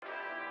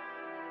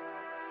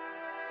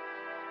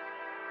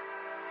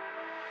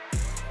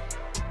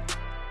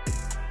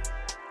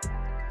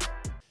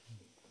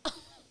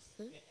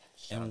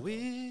And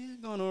we're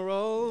gonna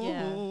roll.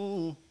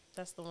 Yeah.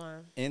 That's the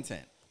one. In 10,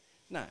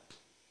 9,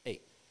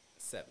 8,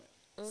 7,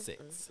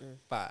 6,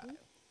 5,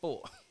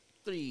 4,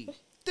 3,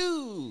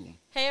 2.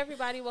 Hey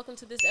everybody, welcome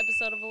to this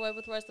episode of Away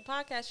with Words, the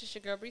podcast. It's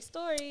your girl Bree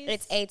Stories.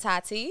 It's A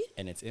Tati.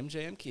 And it's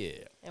MJ and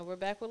Kid. And we're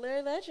back with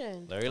Larry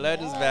Legend. Larry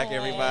Legend's back,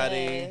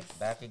 everybody.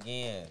 Back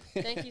again.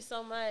 Thank you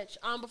so much.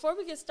 Before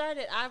we get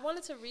started, I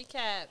wanted to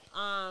recap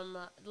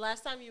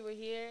last time you were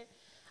here,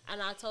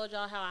 and I told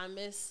y'all how I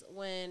miss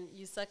when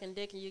you sucking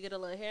dick and you get a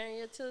little hair in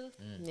your tooth.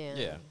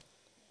 Yeah.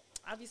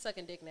 I'll be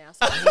sucking dick now. So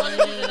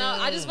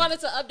I just wanted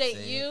to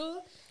update you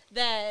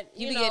that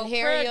You you be know, getting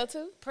hair in your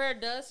tooth? prayer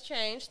does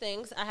change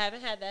things. I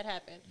haven't had that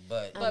happen,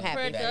 But but happy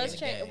prayer back does in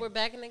the change. game. We're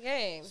back in the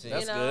game. See, you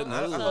That's know? good.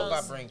 I So- hope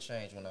I bring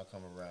change when I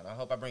come around. I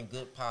hope I bring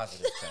good,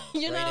 positive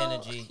change. You Great know-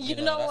 energy. you You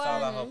know know, that's what?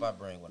 all I hope I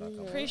bring when I come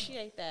around.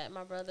 Appreciate that,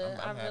 my brother.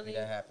 I'm I happy really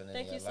that happened in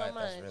thank your you so life.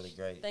 much. That's really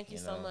great, Thank you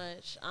you so know.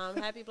 much.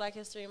 Happy Black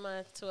History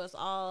Month to us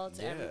all,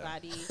 to Yeah.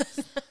 everybody.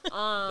 happiest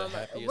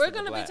We're of the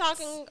gonna be blacks.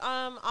 talking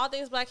all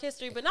things Black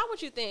history, but not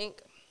what you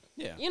think.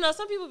 Yeah. You know,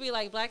 some people be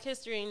like Black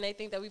history and they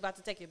think that we about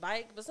to take your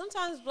bike, but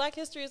sometimes Black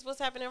history is what's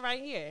happening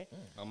right here.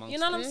 Amongst You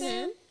know what I'm us.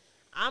 saying?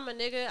 I'm a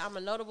nigga. I'm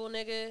a notable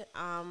nigga.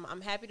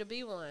 I'm happy to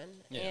be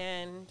one, Yeah.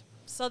 and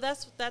so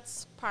that's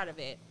part of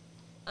it.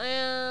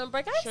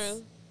 Break ice.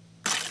 True.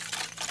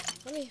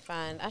 Let me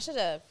find. I should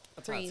have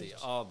Tati,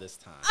 preached. all this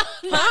time.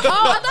 Oh,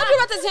 I thought you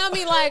were about to tell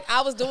me like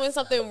I was doing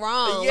something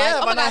wrong. Yeah, like,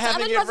 by my not God, I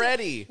having thought you it were about to-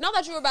 ready. No,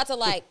 that you were about to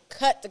like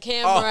cut the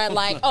camera and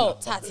like, oh,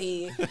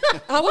 Tati. I was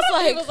What if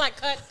like, it was like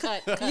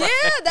cut. yeah,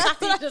 that's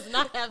Tati what, does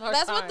not have her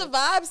that's what the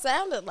cards. vibe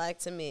sounded like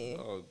to me.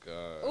 Oh,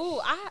 God. Ooh,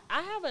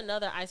 I have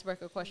another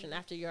icebreaker question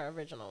after your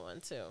original one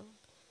too,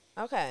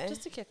 Okay.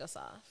 just to kick us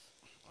off.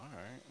 All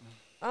right.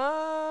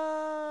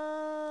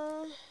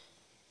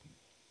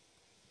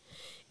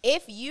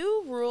 If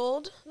you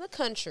ruled the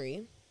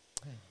country,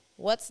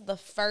 what's the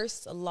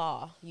first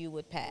law you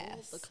would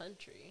pass? The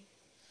country.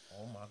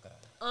 Oh, my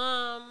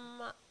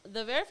God.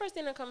 The very first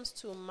thing that comes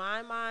to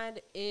my mind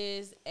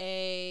is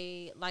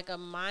a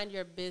mind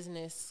your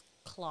business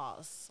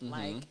clause.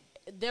 Like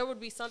there would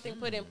be something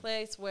put in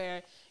place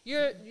where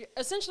you're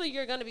essentially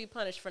going to be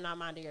punished for not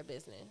minding your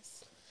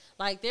business.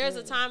 Like there's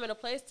a time and a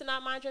place to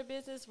not mind your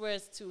business where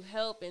it's to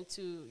help and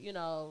to, you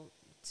know,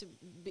 to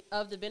be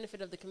of the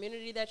benefit of the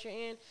community that you're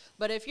in.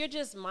 But if you're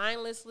just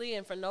mindlessly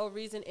and for no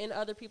reason in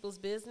other people's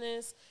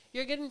business,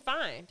 you're getting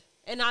fined.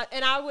 And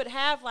I would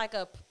have like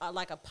a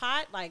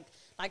pot,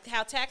 like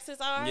how taxes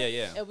are.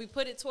 Yeah. And we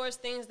put it towards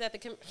things that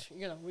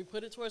we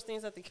put it towards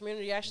things that the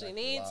community actually Like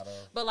needs. lotto.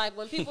 But like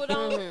when people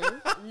don't,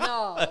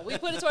 no, we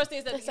put it towards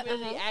things that the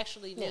community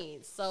actually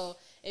needs. So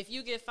if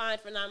you get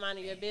fined for not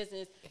minding your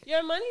business,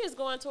 your money is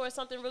going towards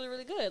something really,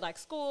 really good, like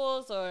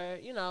schools or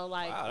Wow,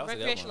 that was a good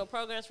recreational one.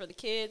 programs for the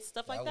kids,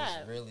 stuff like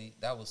that.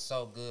 That was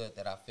so good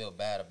that I feel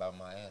bad about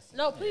my answer.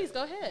 No, please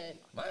go ahead.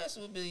 My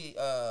answer would be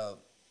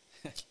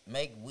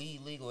make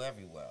weed legal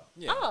everywhere.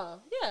 Yeah. Oh,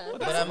 yeah.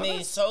 But I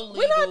mean, so legal.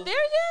 We're not there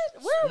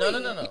yet? Where are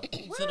we? No.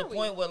 Where To the are we?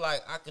 point where,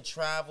 like, I could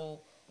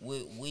travel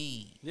with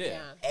weed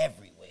Yeah.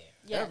 everywhere.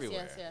 Yes,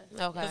 everywhere. yes.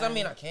 Okay. Because, I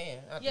mean, I can.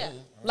 I Yeah. do.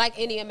 like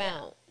any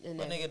amount. And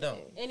But nigga everything.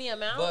 don't. Any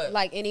amount? But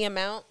Like any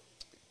amount.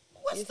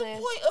 what's You the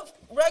saying? point of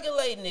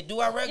regulating it? Do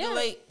I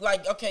regulate,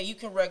 like, okay, you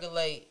can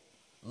regulate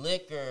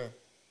liquor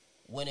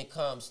when it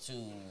comes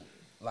to,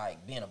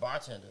 like, being a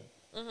bartender.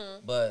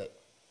 But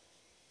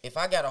if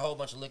I got a whole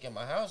bunch of liquor in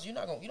my house, you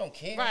don't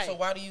care. Right. So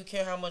why do you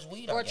care how much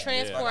weed I Or got?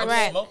 transport. Like, I'm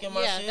Right. smoking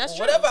my Yeah, shit. that's Or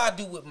true. whatever I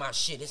do with my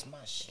shit, it's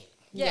my shit.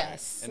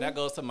 Yes. And that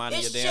goes to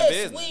minding It's your damn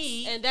just business.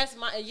 weed. And that's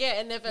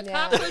and if a Yeah.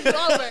 cop pulls you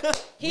over,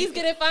 he's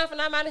getting fined for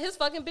not minding his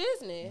fucking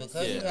business.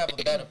 Because you Yeah. have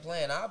a better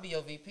plan, I'll be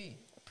your VP.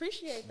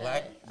 Appreciate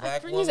that.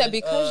 Black You woman. said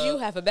because you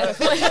have a better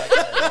plan.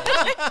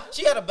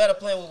 She had a better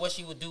plan with what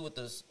she would do with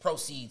the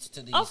proceeds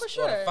to these Oh, for or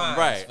sure. the fines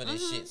Right. for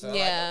this shit. So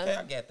Yeah. like, okay,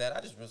 I get that.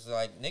 I just was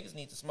like, niggas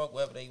need to smoke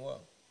wherever they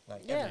want.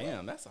 Like, Yeah. everywhere.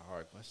 Damn, that's a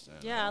hard question.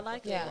 Yeah, I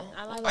like Yeah. it.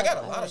 I like I got a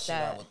I lot like of shit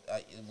that.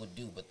 I would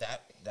do, but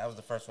that was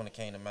the first one that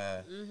came to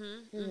mind.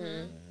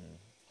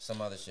 Some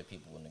other shit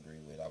people wouldn't agree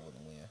with, I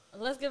wouldn't win.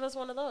 Let's give us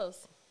one of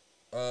those.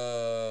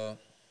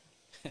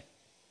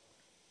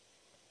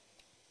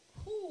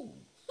 Whew.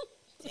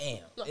 Damn.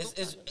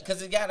 It's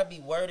because it got to be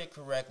worded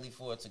correctly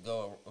for it to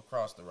go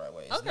across the right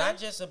way. It's Okay. not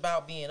just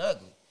about being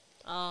ugly.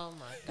 Oh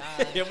my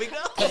God. Here we go.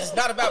 Because it's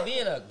not about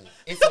being ugly.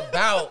 It's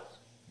about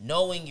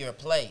knowing your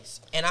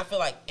place. And I feel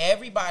like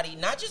everybody,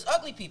 not just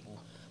ugly people,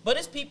 but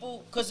it's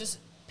people, because it's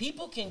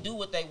people can do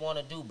what they want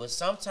to do, but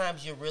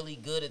sometimes you're really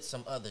good at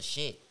some other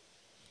shit.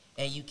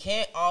 And you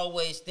can't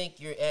always think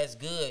you're as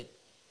good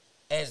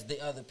as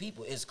the other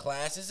people. It's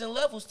classes and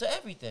levels to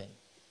everything.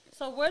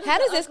 So where How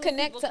the does this ugly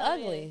connect people to come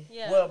in? ugly?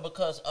 Yeah. Well,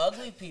 because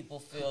ugly people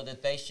feel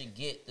that they should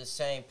get the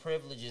same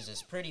privileges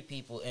as pretty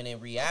people, and in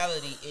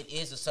reality, it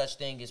is a such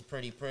thing as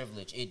pretty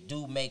privilege. It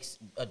do makes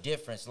a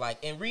difference.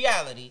 Like, in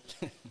reality,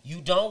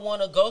 you don't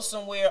want to go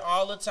somewhere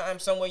all the time,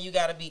 somewhere you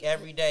got to be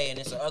every day, and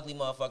it's an ugly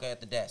motherfucker at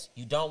the desk.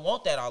 You don't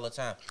want that all the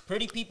time.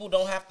 Pretty people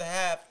don't have to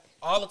have,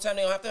 all the time,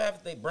 they don't have to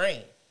have their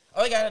brain.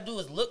 All they got to do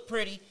is look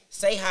pretty,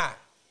 say hi.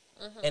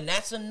 and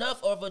that's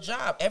enough of a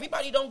job.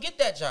 Everybody don't get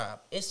that job.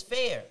 It's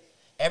fair.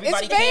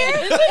 Everybody It's fair.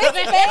 can't.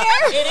 It's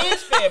fair. It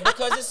is fair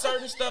because it's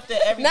certain stuff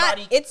that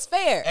everybody. It's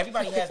fair.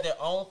 Everybody has their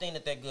own thing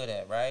that they're good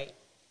at, right?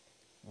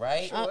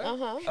 Right?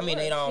 Sure. I mean,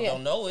 they don't Yeah.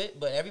 know it,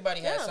 but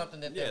everybody has Yeah. something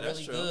that Yeah, they're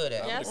that's really true. good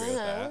at. I would Yes. agree with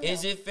that.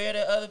 Is it fair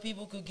that other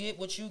people could get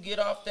what you get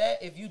off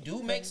that if you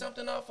do make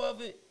something off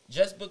of it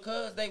just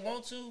because they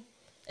want to?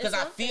 Because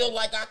It's I not feel fair.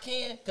 like I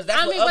can. Because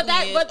that's I what mean, but ugly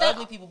that- is. but that-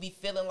 Ugly people be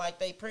feeling like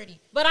they pretty.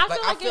 But I feel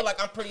I like feel it-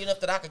 like I'm pretty enough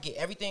that I could get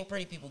everything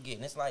pretty people get.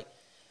 And it's like,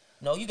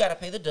 no, you got to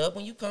pay the dub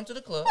when you come to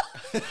the club.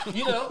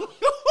 You know?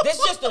 This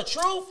is just the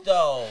truth,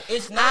 though.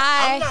 It's not.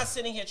 I'm not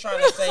sitting here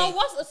trying to say.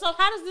 So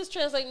how does this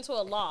translate into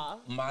a law?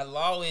 My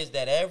law is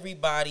that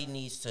everybody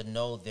needs to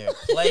know their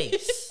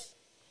place.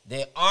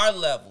 There are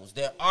levels.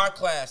 There are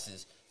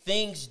classes.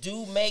 Things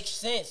do make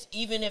sense,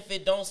 even if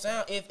it don't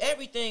sound. If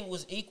everything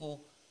was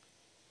equal,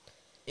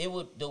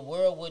 the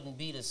world wouldn't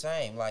be the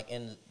same. Like,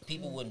 and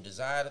people wouldn't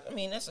desire. I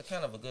mean, that's a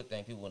kind of a good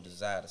thing. People wouldn't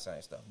desire the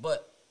same stuff,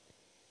 but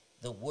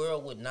the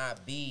world would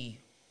not be.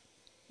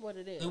 What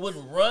it is? It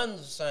wouldn't run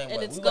the same And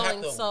way. it's We would have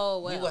going to. so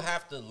We well. would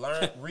have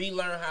to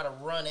relearn how to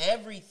run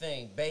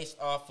everything based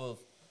off of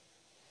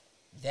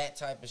that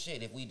type of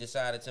shit. If we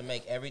decided to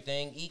make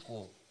everything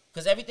equal,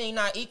 because everything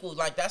not equal,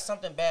 like that's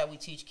something bad we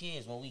teach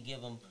kids when we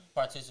give them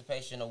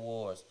participation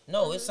awards.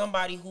 No, it's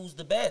somebody who's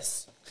the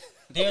best.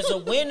 There's a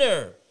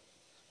winner.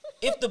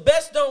 If the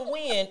best don't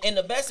win, and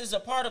the best is a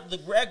part of the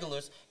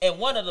regulars, and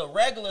one of the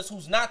regulars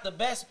who's not the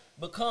best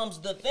becomes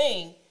the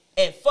thing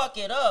and fuck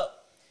it up,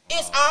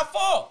 it's our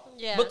fault.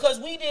 Yeah. Because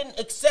we didn't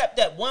accept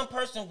that one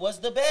person was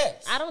the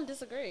best. I don't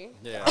disagree.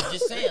 Yeah. I'm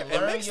just saying, It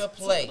learn makes your sense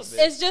a little place. bit.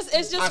 It's just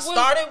I when-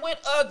 started with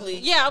ugly,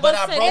 Yeah, I was but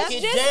about I to say, broke that's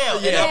it just- down.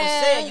 And I was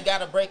Yeah. saying you got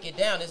to break it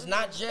down. It's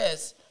not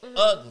just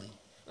ugly.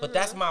 But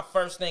that's my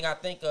first thing I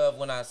think of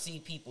when I see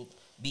people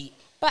be.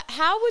 But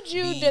how would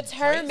you Be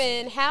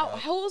determine crazy.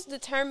 who's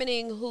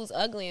determining who's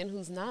ugly and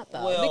who's not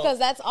though? Well, because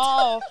that's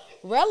all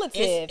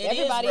relative. it is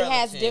Everybody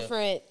has relative.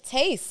 different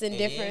tastes and It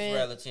different. is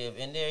relative,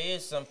 and there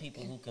is some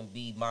people who can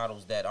be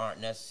models that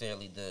aren't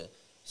necessarily the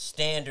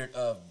standard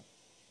of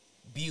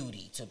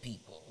beauty to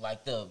people,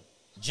 like the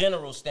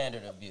general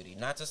standard of beauty.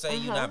 Not to say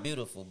you're not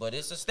beautiful, but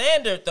it's a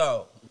standard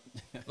though.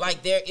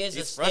 Like there is a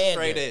He's standard.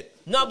 frustrated.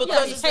 No,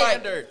 because Yeah, it's you like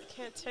Standard.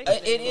 Can't take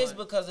it is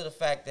anymore. because of the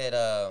fact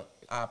that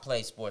I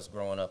played sports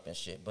growing up and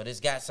shit. But it's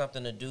got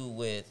something to do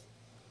with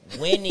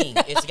winning.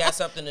 It's got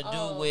something to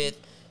do with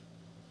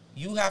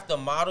you have to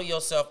model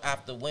yourself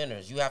after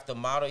winners. You have to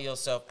model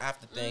yourself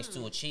after things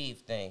to achieve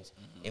things.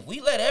 If we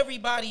let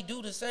everybody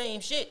do the same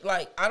shit,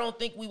 like I don't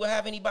think we would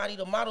have anybody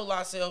to model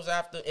ourselves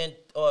after. And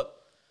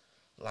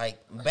like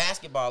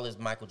basketball is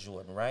Michael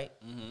Jordan, right?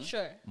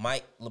 Sure.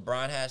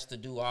 LeBron has to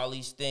do all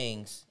these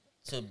things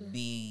to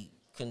be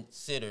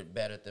considered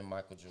better than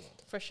Michael Jordan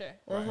For sure.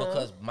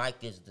 because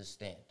Mike is the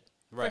standard.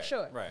 Right.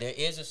 sure. Right. There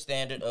is a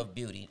standard of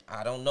beauty.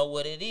 I don't know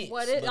what it is.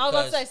 What is? I was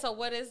about to say. because So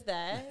what is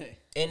that?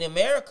 in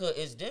America,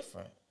 it's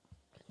different.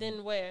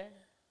 Then where?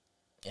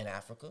 In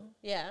Africa,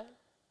 Yeah.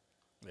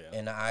 Yeah.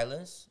 in the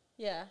islands,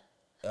 Yeah.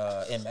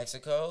 in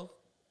Mexico,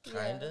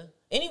 kinda.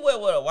 Anywhere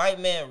where a white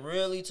man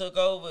really took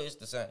over, it's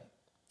the same.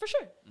 For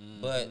sure.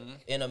 But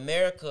in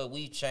America,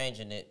 we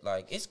changing it.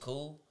 Like it's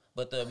cool,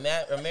 but the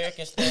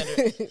American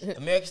standard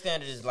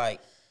is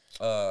like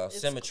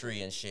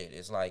symmetry and shit.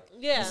 It's like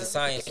Yeah. it's a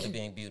science to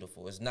being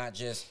beautiful. It's not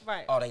just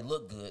Right. oh they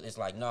look good. It's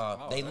like nah,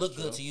 Oh, they that's look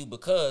good true. to you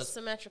because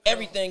Symmetrical.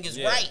 everything is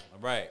Yeah. right.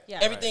 Right. Yeah.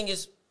 Everything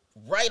is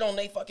right on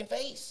their fucking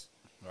face.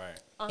 Right.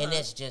 And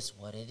that's just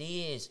what it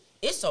is.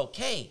 It's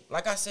okay.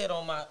 Like I said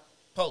on my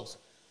post,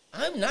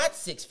 I'm not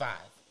 6'5".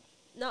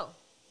 No.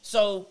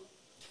 So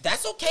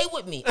that's okay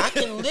with me. I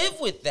can live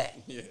with that.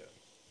 Yeah.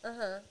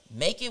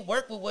 Make it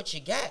work with what you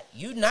got.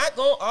 You're not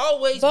going to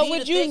always But be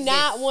would the you thing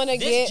not that want to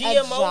this get a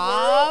GMO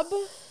job?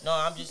 World, no,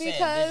 I'm just saying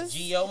Because-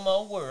 this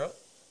GMO world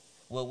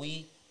where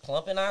we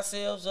plumping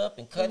ourselves up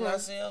and cutting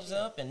ourselves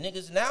up and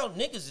niggas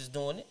is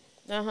doing it.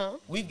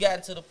 We've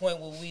gotten to the point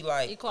where we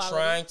like Equality.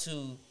 trying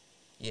to,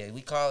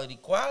 we call it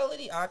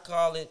equality. I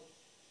call it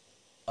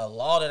a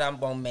law that I'm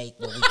gonna make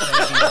where we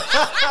can't do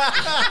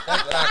that.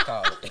 That's what I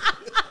call it.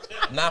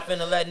 I'm not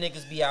finna let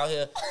niggas be out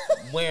here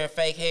wearing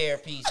fake hair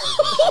pieces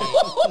and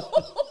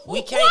shit.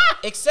 We can't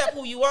accept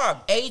who you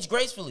are. Age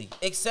gracefully.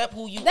 Accept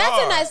who you are.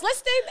 That's a nice. Let's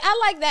stay. I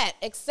like that.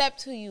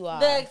 Accept who you are.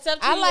 The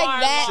accept who I you like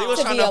are that She was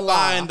to trying be a to law.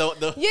 find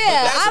the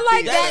Yeah, that's I a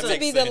like piece. that That to be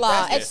makes the sense. law.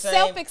 That's the It's same-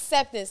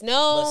 self-acceptance.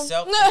 No. But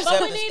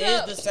self-acceptance need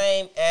is a- the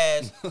same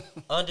as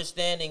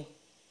understanding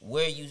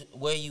where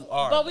you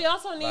are. But we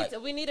also need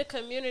Like, we need a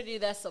community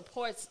that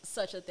supports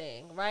such a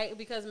thing, right?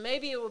 Because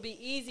maybe it would be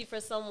easy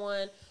for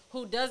someone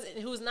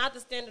who's not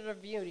the standard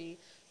of beauty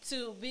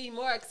to be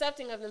more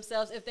accepting of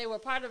themselves if they were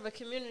part of a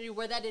community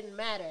where that didn't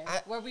matter,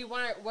 where we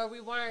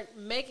weren't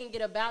making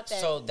it about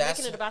that, So that's-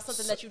 making it about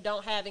something that you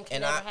don't have and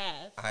can and never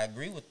have. I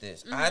agree with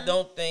this. I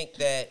don't think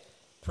that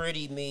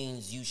pretty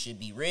means you should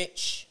be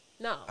rich.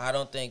 No, I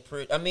don't think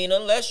pretty. I mean,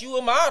 unless you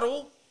a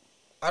model,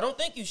 I don't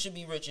think you should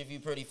be rich if you're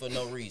pretty for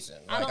no reason.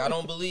 Like, I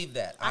don't believe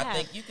that. I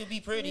think you could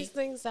be pretty. These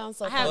things sound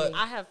so I funny.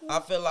 have I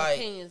feel like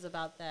opinions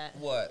about that.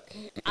 what?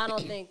 I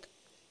don't think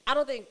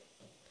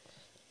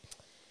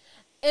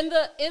in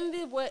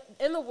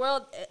the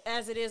world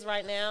as it is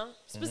right now,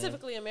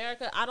 specifically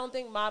America, I don't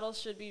think models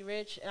should be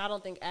rich, and I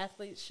don't think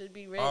athletes should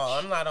be rich. Oh,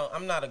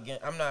 I'm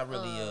not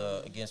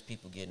really against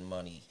people getting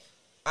money.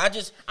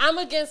 I'm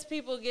against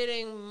people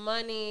getting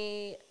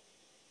money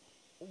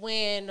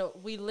when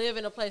we live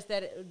in a place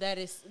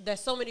that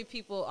so many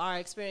people are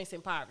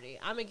experiencing poverty.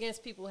 I'm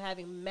against people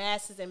having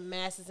masses and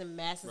masses and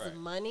masses of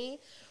money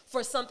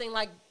for something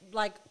like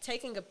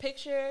taking a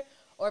picture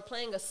or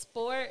playing a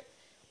sport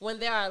when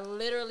there are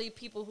literally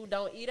people who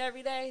don't eat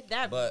every day.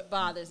 That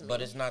bothers me.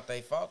 But it's not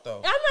their fault, though.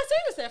 I'm not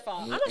saying it's their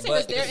fault. I'm not saying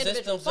it's their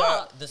individual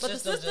fault. But the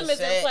system is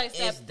in place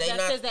that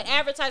says that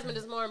advertisement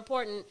is more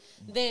important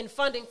than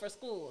funding for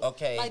schools.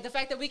 Okay. Like the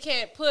fact that we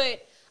can't put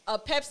a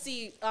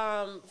Pepsi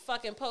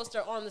fucking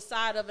poster on the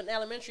side of an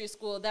elementary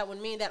school, that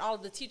would mean that all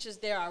of the teachers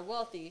there are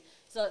wealthy.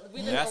 So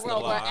we live in a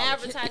world where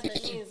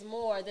advertisement means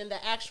more than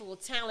the actual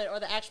talent or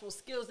the actual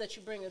skills that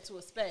you bring into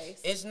a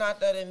space. It's not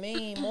that it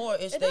means more.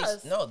 It's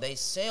they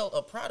sell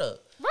a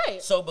product.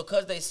 Right. So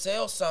because they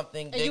sell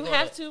something, and you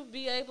have to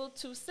be able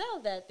to sell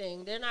that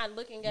thing. They're not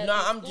looking at. No,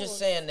 I'm just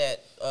saying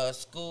that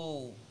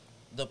school,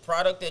 the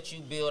product that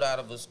you build out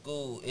of a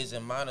school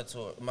isn't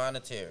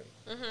monetary.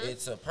 Mm-hmm.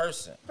 It's a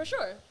person. For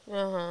sure.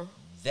 Uh-huh.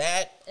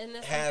 That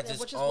has its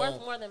which is own,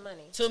 worth more than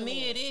money. To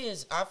me, it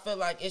is. I feel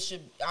like it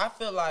should.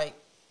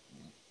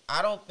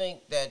 I don't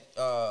think that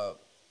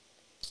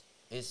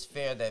it's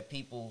fair that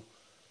people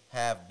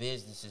have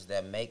businesses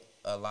that make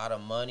a lot of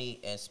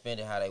money and spend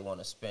it how they want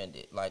to spend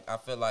it. Like, I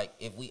feel like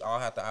if we all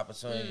have the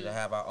opportunity to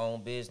have our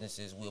own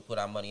businesses, we'll put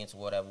our money into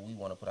whatever we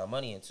want to put our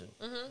money into.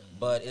 Mm-hmm.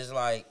 But it's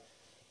like,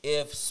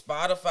 if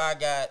Spotify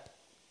got,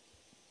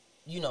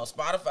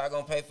 Spotify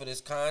gonna pay for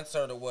this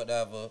concert or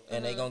whatever,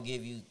 and they gonna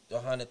give you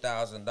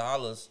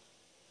 $100,000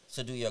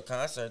 to do your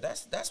concert,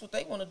 that's what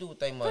they want to do with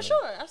their money. For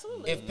sure,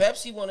 absolutely. If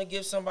Pepsi want to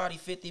give somebody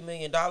 $50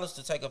 million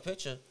to take a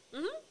picture,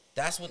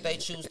 that's what they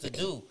choose to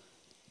do.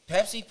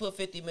 Pepsi put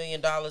 $50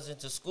 million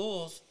into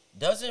schools.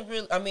 Doesn't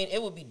really,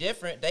 it would be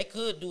different. They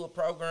could do a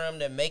program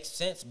that makes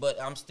sense, but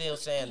I'm still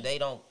saying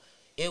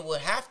it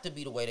would have to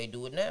be the way they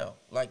do it now.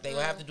 Like, they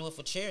would have to do it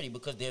for charity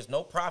because there's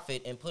no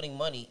profit in putting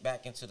money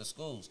back into the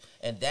schools.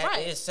 And that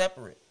is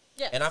separate.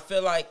 Yeah. And I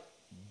feel like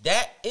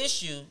that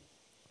issue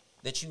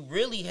that you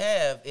really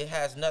have, it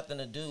has nothing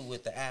to do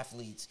with the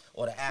athletes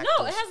or the actors.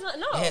 No, it has not.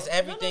 No, it has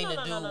everything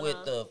to do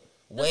with the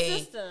way. The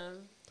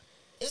system.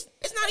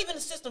 It's not even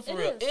the system for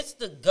real. It's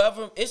the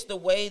government. It's the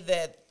way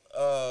that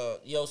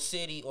your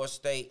city or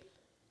state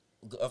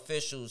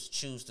officials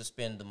choose to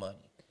spend the money.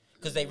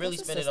 Because they really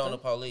spend it on the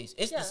police.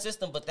 It's the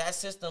system, but that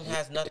system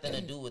has nothing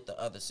to do with the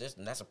other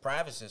system. That's a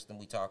private system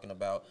we're talking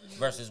about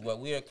versus what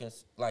we're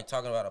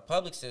talking about a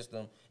public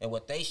system and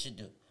what they should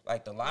do.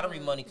 Like, the lottery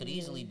money could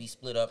easily be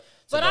split up.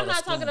 But I'm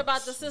not talking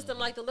about the system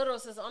like the literal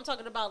system. I'm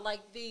talking about like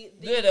the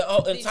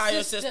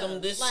entire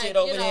system. This shit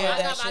over here,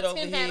 that shit over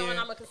here.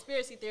 I'm a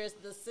conspiracy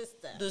theorist. The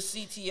system. The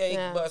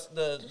CTA bus,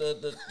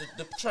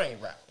 the train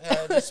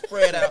route. Just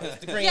spread out.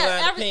 The green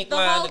line, the pink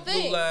line, the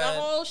blue line.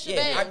 The whole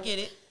shebang. Yeah, I get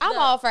it. I'm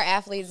all for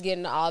athletes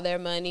getting all their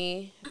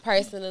money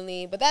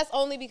personally, but that's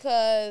only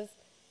because,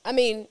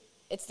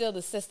 it's still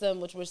the system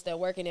which they're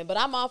working in. But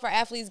I'm all for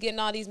athletes getting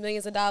all these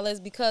millions of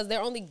dollars because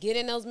they're only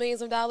getting those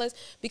millions of dollars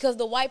because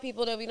the white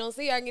people that we don't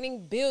see are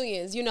getting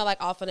billions,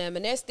 off of them.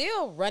 And they're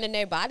still running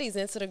their bodies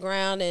into the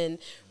ground and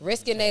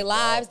risking their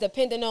lives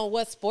depending on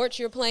what sport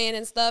you're playing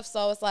and stuff.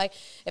 So it's like,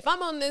 if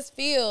I'm on this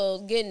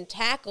field getting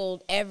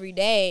tackled every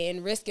day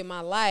and risking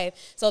my life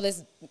so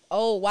this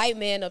old white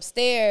man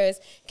upstairs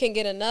can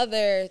get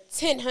another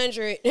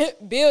 100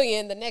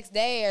 billion the next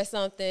day or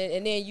something,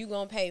 and then you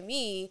going to pay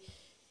me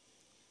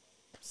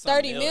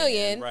 30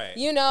 million, right.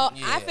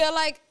 I feel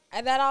like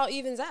that all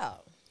evens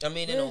out.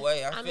 In a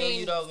way, I feel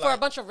you though. For a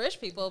bunch of rich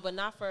people, but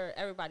not for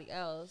everybody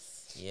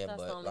else. Yeah,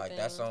 but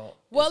that's on.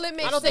 Well, it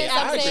makes sense.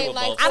 I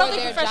don't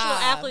think professional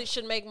athletes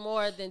should make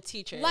more than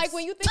teachers. Like,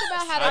 when you think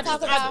about how they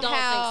talk about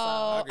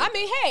how,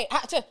 hey,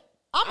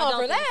 I'm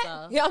over that.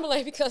 So. Yeah, I'm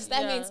like, because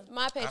that means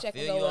my paycheck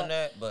will go up. I feel you on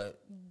that, but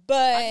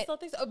I just don't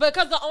think so.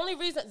 Because the only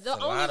reason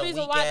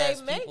why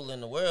they make people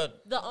in the world,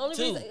 the only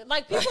reason,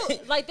 like people,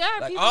 like there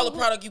are people. All the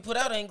product you put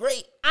out ain't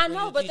great. I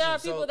know, but there are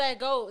people that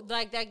go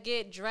that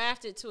get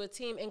drafted to a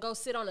team and go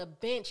sit on a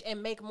bench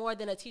and make more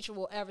than a teacher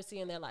will ever see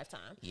in their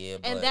lifetime. Yeah,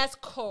 and that's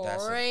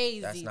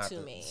crazy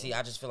to me. See,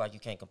 I just feel like you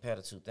can't compare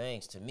the two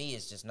things. To me,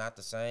 it's just not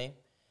the same.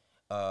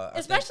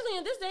 Especially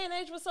in this day and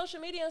age with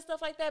social media and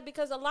stuff like that,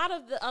 because a lot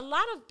of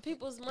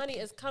people's money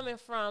is coming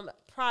from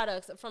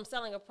products, from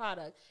selling a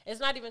product. It's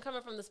not even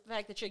coming from the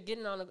fact that you're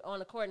getting on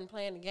the court and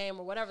playing the game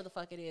or whatever the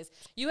fuck it is.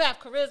 You have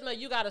charisma.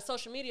 You got a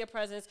social media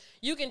presence.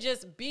 You can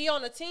just be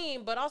on a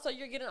team, but also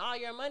you're getting all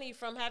your money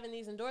from having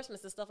these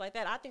endorsements and stuff like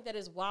that. I think that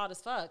is wild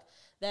as fuck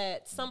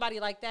that somebody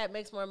like that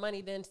makes more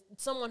money than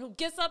someone who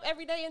gets up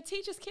every day and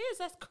teaches kids.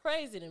 That's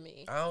crazy to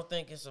me. I don't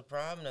think it's a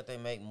problem that they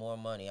make more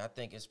money. I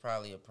think it's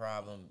probably a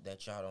problem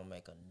that y'all don't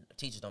make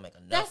teachers don't make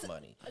enough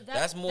money.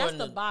 That's more that's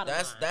the bottom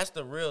line. That's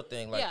the real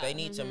thing. Like they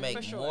need to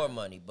make sure. more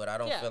money, but I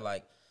don't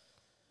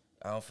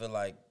feel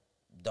like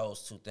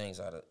those two things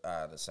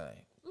are the same.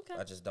 Okay.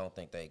 I just don't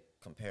think they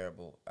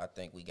comparable. I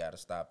think we got to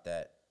stop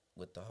that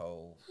with the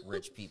whole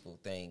rich people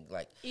thing.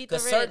 Like Eat the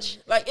rich.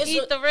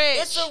 Eat the rich.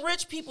 It's a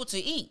rich people to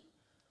eat,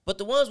 but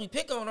the ones we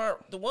pick on are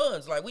the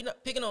ones like we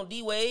not picking on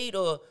D Wade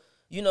or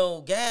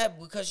Gab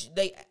because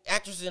they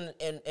actress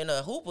in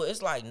a hooper.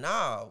 It's like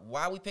nah.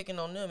 Why are we picking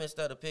on them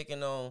instead of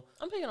picking on?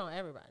 I'm picking on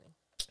everybody.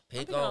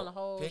 Pick on the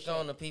whole pick shit.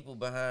 on the people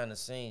behind the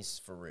scenes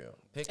for real.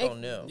 Pick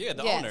on them. Yeah,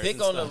 the Yes. owners. Pick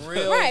and on the stuff.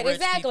 real Right, rich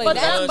exactly. people.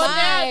 That's The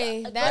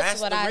ones-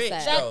 that's what the I rich,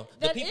 said. though.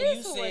 The That people is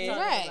you who we're said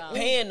talking Right. about.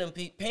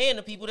 paying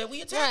the people that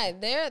we attack.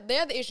 Right,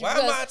 they're the issue. Why am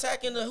I because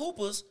attacking the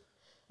hoopers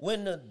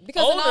when the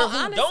because in owner all who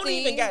honesty, don't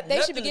even got they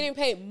nothing, should be getting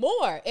paid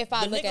more if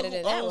I the look nigga at it who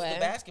in that owns way. the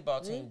basketball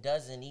team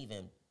doesn't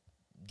even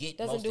get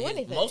Doesn't most do of his,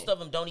 anything. most of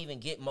them don't even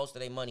get most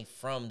of their money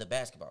from the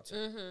basketball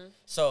team.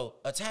 So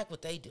attack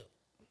what they do.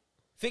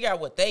 Figure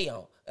out what they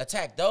own.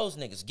 Attack those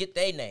niggas. Get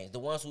their names. The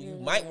ones who you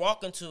might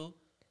walk into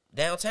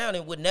downtown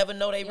and would never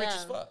know they rich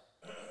as fuck.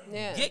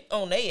 Yeah. Get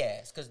on their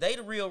ass because they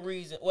the real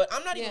reason. Well,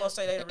 I'm not even Yeah. gonna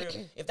say they the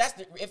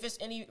real. If it's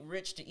any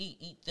rich to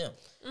eat them.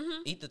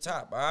 Eat the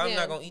top. I'm Yeah.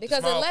 not gonna eat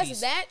because the small unless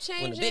piece that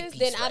when the big changes, piece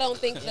then I right. don't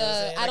think You know what I'm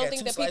saying? I got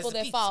two the slices people of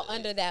that pizza. fall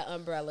under that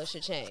umbrella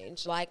should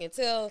change. Like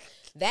until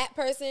that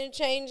person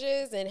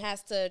changes and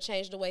has to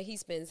change the way he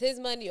spends his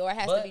money or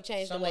has to But be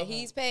changed the some way of 'em-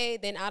 he's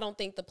paid, then I don't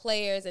think the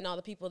players and all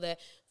the people that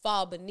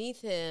fall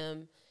beneath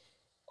him,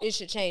 it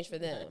should change for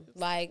them.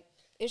 Like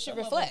it should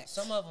reflect.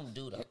 Some of them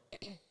do though.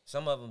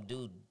 Some of them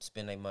do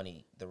spend their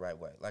money the right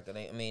way. Like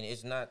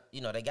it's not.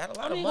 They got a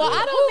lot of money. Well,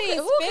 I don't mean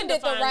who can spend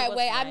it the define right what's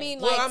way. I right? mean,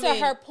 Well, like I to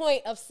mean, her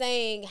point of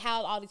saying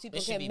how all these people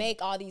it should can be-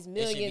 make all these should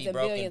millions be and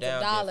broken billions of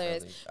down dollars.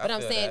 differently. I But I'm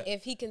feel saying that.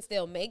 if he can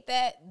still make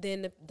that,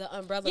 then the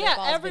umbrella that Yeah,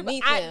 falls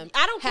beneath him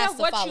I don't care has to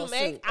what follow you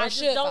make. suit, or I just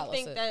should don't follow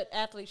think suit. that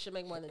athletes should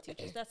make more than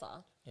teachers. That's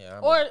all. Yeah,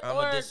 I'm Or-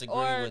 gonna disagree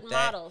or with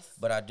that. models.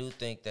 But I do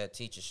think that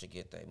teachers should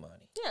get their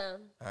money. Yeah.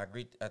 I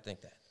agree. I think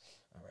that.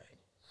 All right.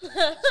 Just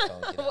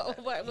gonna get out of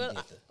that. What- You what-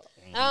 get the-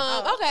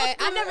 Okay,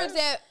 I never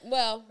said.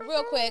 Well,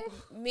 real quick,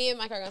 me and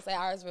Mike are gonna say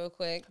ours real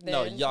quick.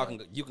 No, then-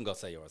 you can go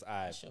say yours.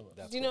 That's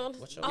You know,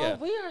 What's your Oh, Yeah.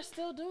 we are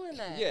still doing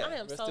that. Yeah, I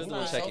am we're so still doing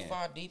We're sorry. check so in.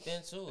 far deep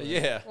into it.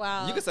 Yeah.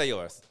 Wow. You can say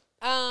yours.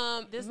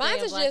 This mine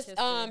day is of Black just History.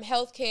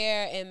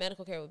 healthcare and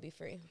medical care would be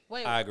free.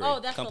 Wait, I agree. Oh,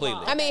 that's Completely.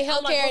 The law. I mean,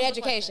 I'm like, healthcare and what was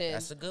the question? education.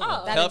 That's a good Oh.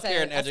 one. That is Healthcare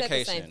it. and I said the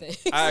education. same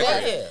thing. I Yeah,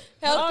 agree. yeah. Healthcare,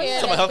 Oh, and yeah.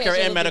 Some healthcare education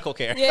and would medical be-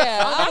 care. Yeah, I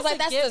that's was like, a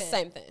that's the given.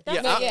 same thing.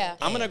 Yeah, But yeah.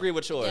 I'm gonna agree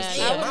with yours. Yeah, too.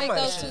 yeah. I would Damn, I make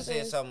might those have two said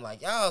things. something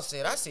like y'all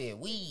said. I said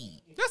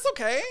weed. That's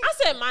okay. I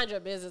said mind your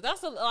business.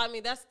 That's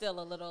still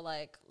a little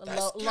like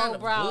That's low kinda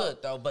brow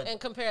good, though, but in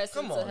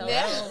comparison come to on, health.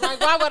 man. Like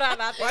why would I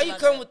not think Why you about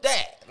come that? with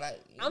that?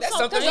 Like I'm that's so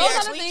something we confused. Those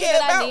are the actually things care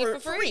that I about need for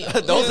for free.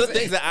 free. Those are You know the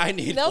things that I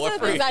need Those for are the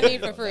free. things I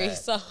need for free. Yeah.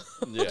 So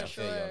Yeah. I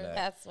feel you on that.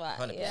 that's why.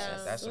 100%. Yeah.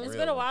 That's a It's real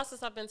been a one. while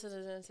since I've been to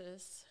the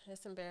dentist.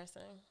 It's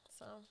embarrassing.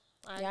 So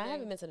Yeah, I agree.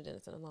 haven't been to the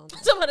dentist in a long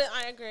time. Somebody,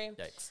 I agree.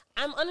 Yikes.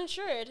 I'm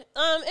uninsured.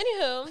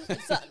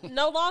 Anywho, so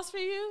no loss for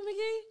you,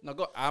 McGee. No,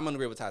 go. I'm gonna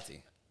agree with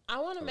Tati. I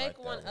want to I make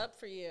like one that one. up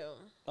for you.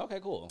 Okay,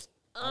 cool.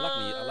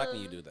 I like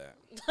when you do that.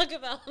 Look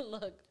at that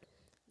look.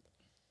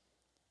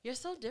 You're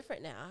so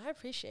different now. I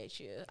appreciate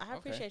you. I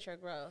appreciate your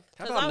growth.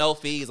 How 'Cause about I'm- no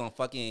fees on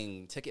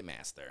fucking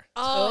Ticketmaster?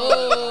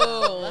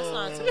 Oh, let's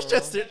not. It's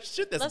just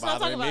shit that's Let's not talk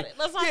bothering me. about it.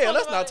 Let's not yeah, talk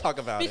let's about not it. talk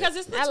about Because it.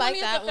 it's the I 20th like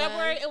that of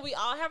February, one. and we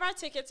all have our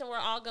tickets, and we're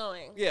all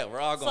going. Yeah,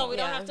 we're all going. So we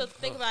don't Yeah. have to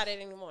think about it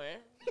anymore.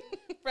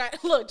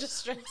 Right? Look, just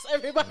stress.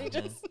 Everybody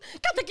just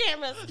cut the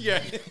cameras.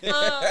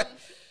 Yeah.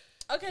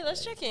 Okay,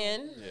 let's check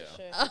in.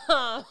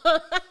 Yeah.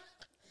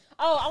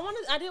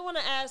 I did want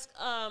to ask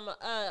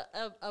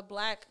a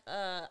black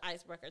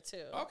icebreaker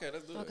too. Okay,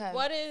 let's do it. Okay.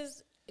 What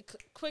is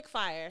quick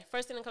fire?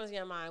 First thing that comes to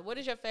your mind. What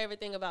is your favorite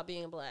thing about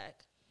being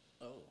black?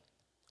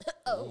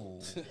 Oh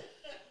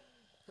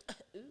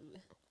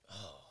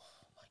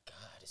my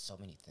God, there's so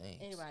many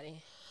things.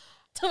 Anybody?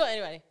 Tell me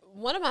anybody.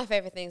 One of my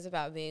favorite things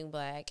about being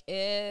black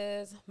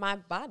is my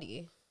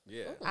body.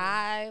 Yeah.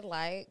 I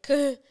like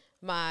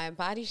my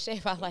body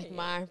shape. I like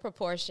my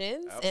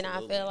proportions. And I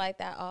Absolutely. feel like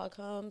that all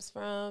comes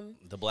from,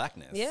 The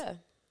blackness. yeah,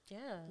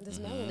 Yeah, this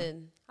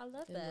melanin. I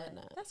love And that.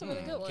 whatnot. That's a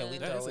really good one. Can we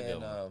That is throw a good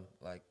in one.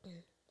 like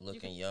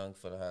looking young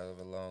for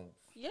however long?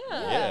 Yeah.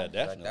 Yeah, Like,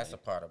 definitely. that's a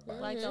part of body.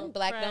 Like, don't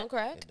Black crack. don't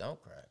crack. It don't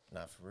crack,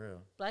 not for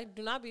real. Like,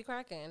 do not be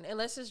cracking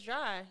unless it's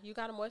dry. You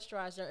gotta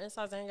moisturize your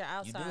insides and your You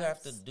outsides. do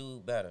have to do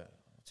better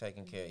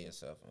taking care of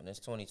yourself. And it's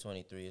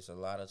 2023. It's a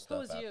lot of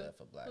stuff Who's out you? there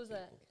for black Who's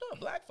people. that? No,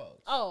 black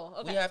folks. Oh,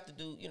 okay. We have to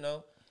do,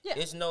 Yeah.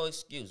 it's no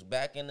excuse.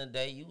 Back in the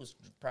day, you was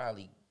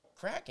probably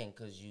cracking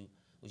because you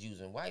was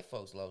using white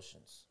folks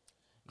lotions.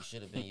 You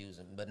should have been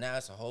using, but now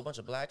it's a whole bunch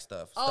of black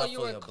stuff. Oh, stuff you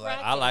for were your black.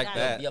 cracking. I like got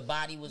that. it. Your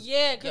body was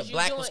Yeah, 'cause you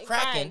black doing- was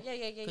cracking right.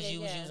 Yeah, because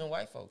you was yeah. using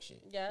white folk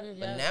shit. Yeah, Mm-hmm.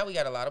 But yeah. now we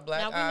got a lot of black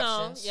Now we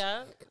options. know.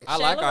 Yeah. I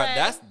like our.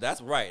 Shayla Ray.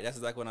 That's right. That's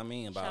exactly what I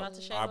mean Shout out about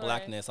to Shayla our Ray.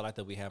 blackness. I like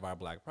that we have our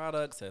black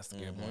products that's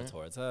geared more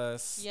towards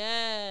us.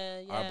 Yeah,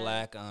 yeah. Our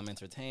black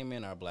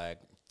entertainment, our black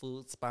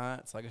food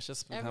spots. Like it's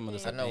just becoming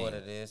Everything. a I know what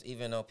thing. it is.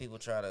 Even though people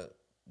try to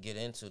get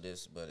into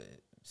this, but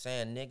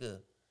saying nigga,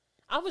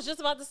 I was just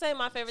about to say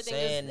my favorite thing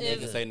Saying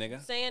is You nigga. say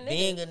nigga. saying nigga.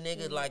 being a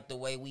nigga like the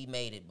way we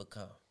made it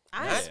become.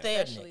 I Not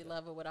their especially nigga.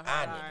 love it with a Our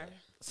hard nigga. R. I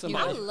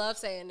Somebody. love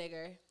saying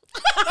nigger.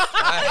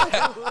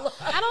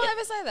 I don't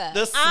ever say that.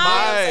 The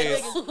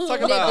I smiles. say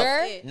Talk about.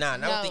 Nigger. Nah,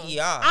 not with No. the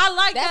ER. I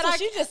like That's that. what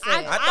you just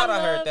said. I thought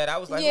I heard love- that. I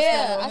was like, Yeah,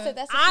 what's I going on? said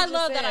that's what I you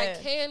love just that I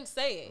said. can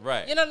say it.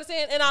 Right. You know what I'm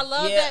saying? And I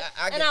love Yeah, that.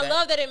 I get and I that.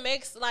 love that it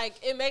makes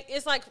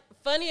it's like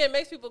funny. It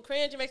makes people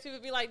cringe. It makes people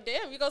be like,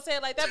 "Damn, you gonna say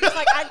it like that?" But it's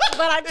like,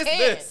 but I can.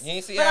 this. You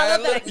ain't see But how I I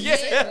love that I look? can.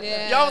 Yeah.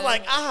 Yeah. Y'all was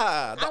like,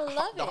 I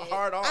love the it.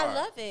 hard R. I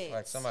love it.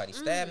 Like somebody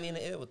stabbed me in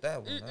the ear with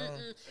that one.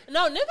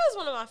 No, nigga is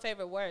one of my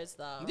favorite words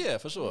though. Yeah,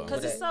 for sure.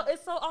 Cause it's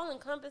so all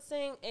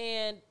encompassing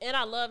and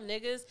I love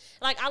niggas.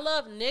 Like I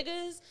love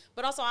niggas,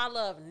 but also I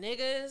love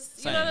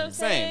niggas. You know what I'm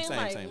saying? Same,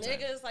 like same.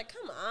 niggas, like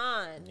come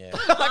on, Yeah.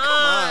 come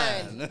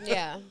on.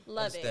 Yeah.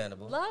 Love it,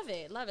 Understandable. love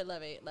it, love it,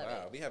 love it, love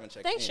Wow, it. we haven't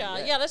checked Thanks, in y'all.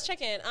 yet. Yeah, let's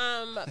check in.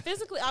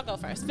 Physically, I'll go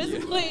first.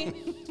 Physically,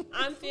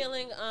 I'm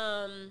feeling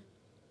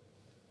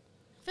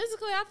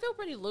physically, I feel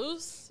pretty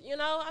loose. You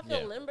know, I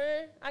feel Yeah.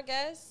 limber, I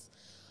guess.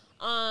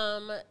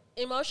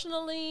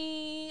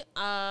 Emotionally,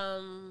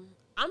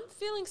 I'm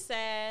feeling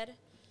sad,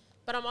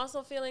 but I'm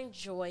also feeling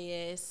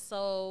joyous.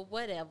 So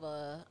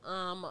whatever.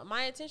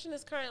 My attention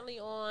is currently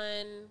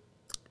on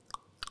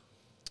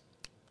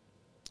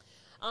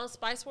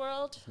Spice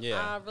World. Yeah.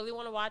 I really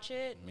want to watch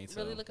it. Me too.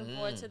 Really looking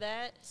forward to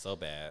that. So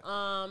bad.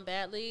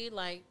 Badly,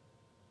 like,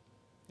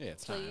 Yeah,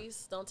 it's time.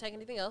 please don't take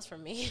anything else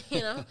from me, you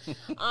know.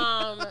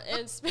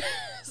 And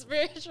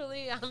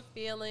spiritually, I'm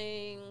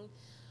feeling,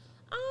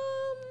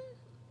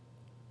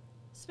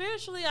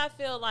 spiritually, I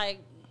feel like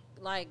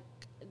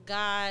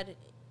God,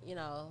 you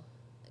know,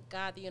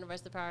 God, the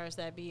universe, the powers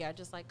that be, are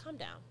just like, calm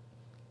down,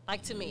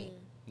 like to me,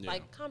 Yeah.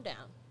 like calm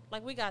down,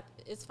 like we got,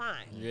 it's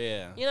fine,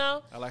 Yeah. you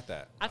know. I like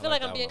that. I feel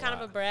like I'm that being one kind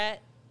of a lot.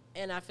 brat,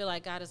 and I feel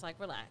like God is like,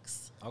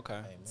 relax,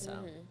 Okay. so,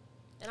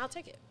 and I'll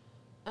take it.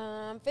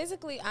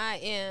 Physically, I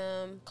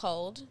am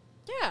cold.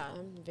 Yeah.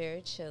 I'm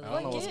very chilly. I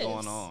don't know what's gives?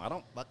 going on. I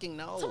don't fucking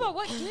know. Talk about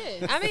what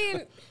gives. I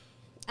mean,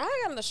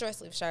 I got on a short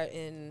sleeve shirt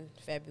in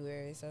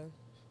February, so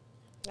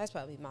that's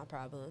probably my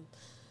problem.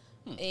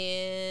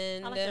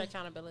 And I like your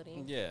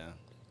accountability. Yeah.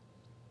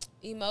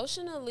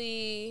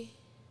 emotionally,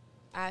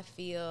 I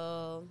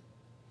feel.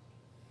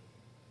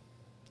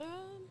 I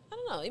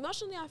don't know.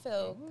 Emotionally, I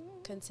feel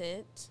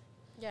content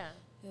Yeah.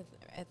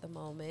 at the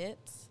moment.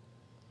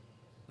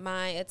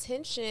 My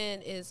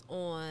attention is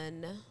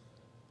on.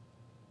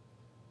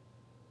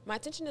 My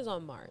attention is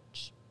on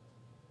March,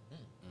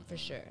 for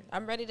sure.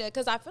 I'm ready to,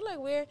 because I feel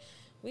like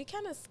we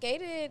kind of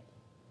skated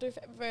through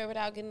February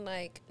without getting,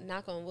 like,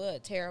 knock on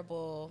wood,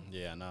 terrible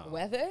Yeah, no.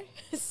 weather.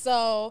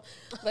 So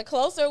the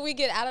closer we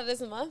get out of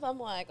this month, I'm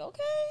like,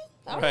 okay,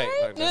 all Right.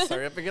 right. Like, let's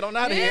hurry up and get on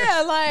out of here.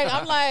 Yeah, like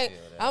I'm like feel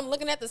that. I'm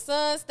looking at the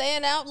sun,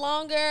 staying out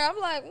longer. I'm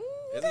like,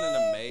 Isn't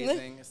it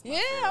amazing? It's my yeah,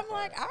 favorite I'm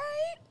like, part. all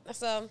right.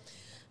 So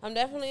I'm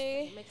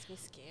definitely It makes me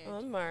scared.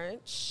 on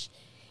March,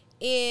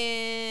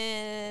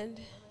 and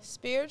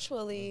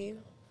spiritually,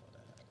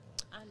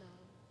 I know.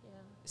 Yeah.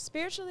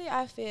 spiritually,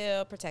 I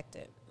feel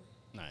protected.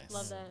 Nice.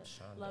 Love that.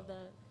 Love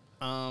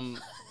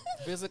that.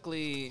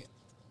 Physically,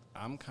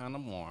 I'm kind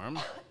of warm.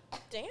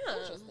 Damn.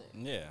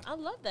 Yeah. I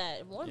love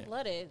that. Warm Yeah.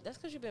 blooded. That's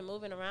because you've been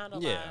moving around a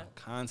Yeah. lot.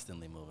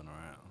 Constantly moving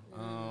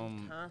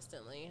around.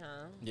 Constantly,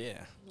 huh?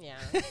 Yeah. Yeah.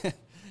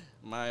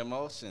 My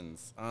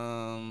emotions.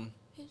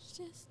 It's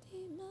just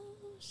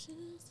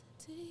emotions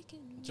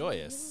taking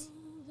Joyous.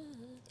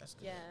 That's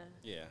good. Yeah.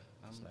 Yeah.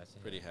 I'm nice to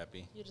hear. pretty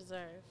happy. You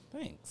deserve.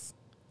 Thanks.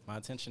 My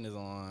attention is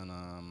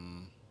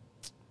on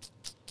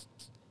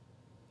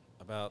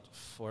about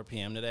 4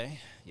 p.m. today.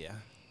 Yeah.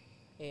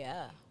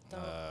 Yeah.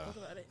 Don't think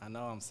about it. I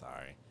know, I'm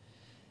sorry.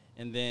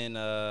 And then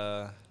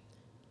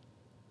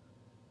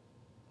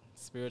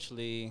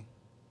spiritually,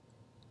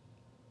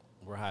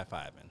 we're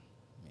high-fiving,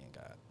 me and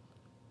God.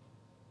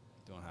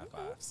 Doing high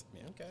fives.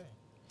 Yeah.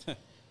 Okay.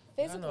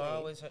 Physically, I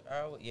always,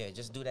 yeah,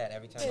 just do that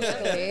every time.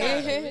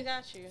 Physically. We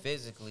got you.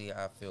 Physically,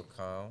 I feel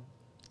calm.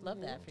 Love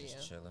that for you.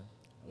 Just chilling.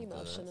 I'm good.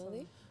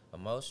 emotionally.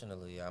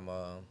 Emotionally, I'm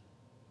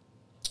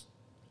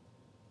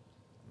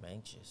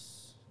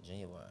anxious,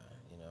 genuine.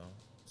 You know,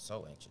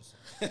 so anxious.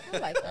 I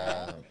like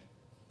that. Um,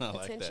 I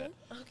like Attention.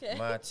 that. Okay.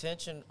 my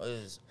attention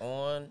is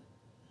on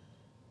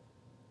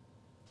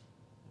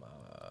my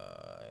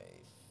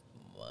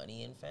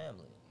money and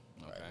family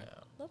right Okay.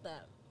 now. Love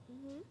that.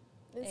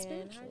 And And how are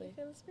you spiritually,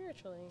 feeling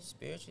spiritually?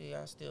 Spiritually,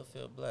 I still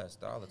feel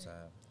blessed all the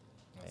time.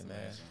 That's Amen.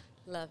 amazing.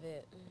 love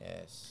it.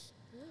 Yes,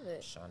 Love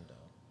it. Shondo.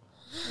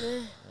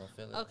 You don't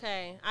feel it?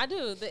 Okay, I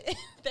do. Thank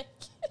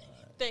you.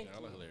 Thank Y'all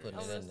are you. hilarious. Putting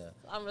it in there.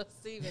 I'm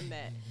receiving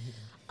that.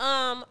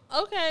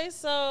 Okay,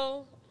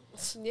 so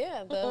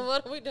Yeah,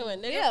 what are we doing?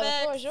 Nigga yeah, the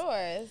facts? floor is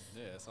yours.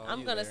 Yeah, it's all I'm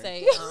you gonna there.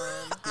 say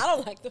I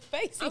don't like the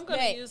face. I'm he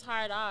gonna made. use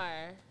hard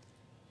R.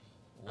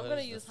 What gonna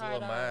does use the floor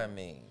hard R. mine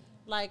mean?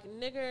 Like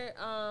nigger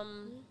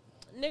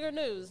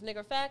news,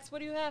 nigger facts. What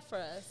do you have for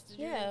us? Did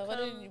Yeah, you what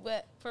come did you,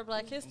 what? for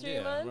Black History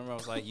Yeah, Month? remember I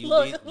was like, you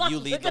Look, lead, like, you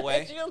lead the looking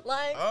way. at you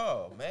like,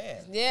 Oh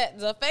man. Yeah,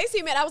 the face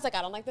he made, I was like,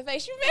 I don't like the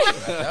face you made. That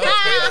was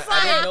 'cause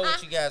I didn't know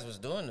what you guys was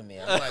doing to me.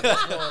 I'm like,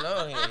 what's going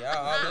on here? Y'all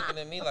all looking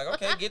at me like,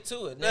 okay, get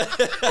to it. Nigga.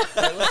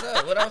 Like, what's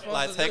up? What I'm supposed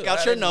Like, to take do? out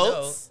I your didn't know.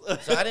 notes.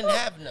 So I didn't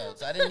have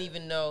notes. I didn't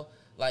even know.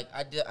 Like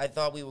I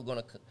thought we were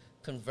gonna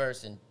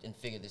converse and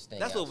figure this thing.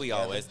 That's out what we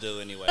together. always do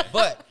anyway.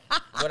 But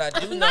what I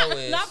do know not,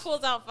 is not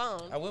pulls out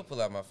phone. I will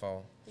pull out my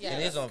phone. Yeah,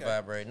 it is on okay.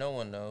 vibrate. No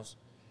one knows.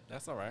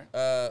 That's all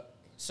right.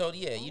 So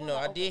yeah, you know,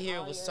 I wanna did open hear it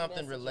all was your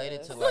something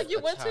related to messages. like Look, you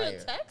went to attire.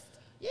 the text.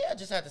 Yeah, I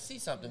just had to see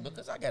something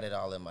because I got it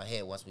all in my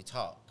head once we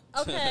talked.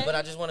 Okay, But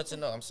I just wanted to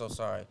know. I'm so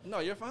sorry. No,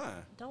 you're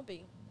fine. don't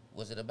be.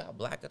 Was it about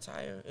black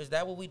attire? Is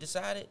that what we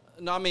decided?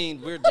 No, I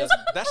mean, that's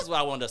just what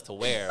I wanted us to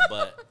wear,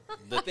 but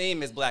the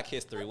theme is Black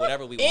History,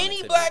 whatever we want it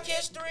Any to black be.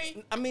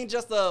 history? I mean,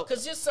 just a,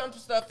 Because just some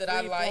stuff that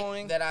I like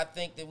Free-flowing. that I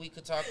think that we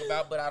could talk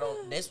about, but I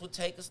don't. This would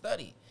take a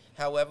study.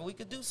 However, we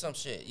could do some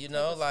shit. You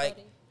know, Take a like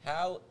study.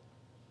 how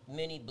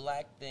many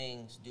black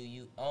things do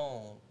you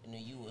own and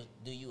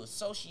do you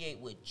associate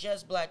with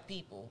just black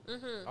people?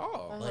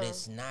 oh. But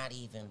it's not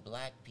even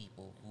black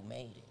people who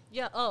made it.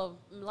 Yeah. Oh,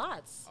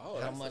 lots. Oh,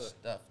 How that's much a-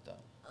 stuff though?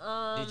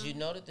 Did you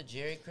know that the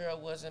Jerry curl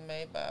wasn't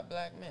made by a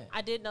black man?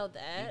 I did know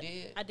that. You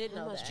did? I did How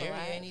know much that. Jerry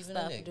black ain't even a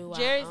stuff nigga. do I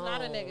Jerry's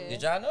not a own? nigga.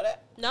 Did y'all know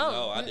that? No.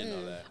 No, I didn't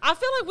know that. I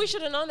feel like we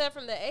should have known that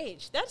from the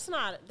H. That's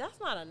not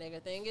a nigga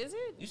thing, is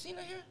it? You seen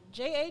it here?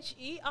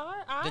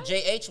 JHERI. The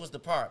JH was the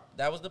part.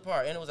 That was the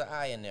part, and it was an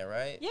I in there,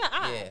 right? Yeah,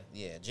 I.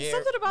 Yeah. Jerry,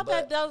 Something about but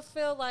that does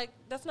feel like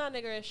that's not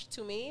niggerish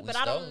to me, we but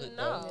I stole don't it,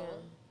 know. though.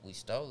 We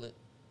stole it.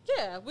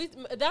 Yeah,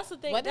 that's the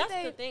thing. What did That's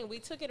they- the thing. We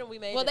took it and we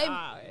made Well, it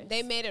ours.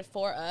 they made it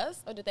for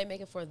us, or did they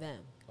make it for them?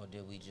 Or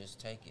did we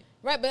just take it?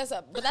 Right, but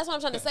that's what I'm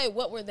trying to say.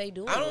 What were they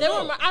doing? I don't They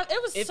know. were.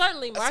 It was If-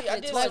 certainly see, I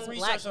marketed did towards some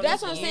black. research on That's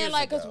this what I'm saying. years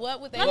Like, because ago.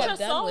 what would they Not your have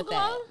done soul with glow.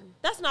 that?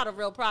 That's not a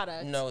real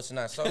product. No, it's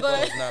not. So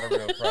But- it's not a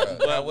real product.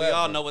 But we all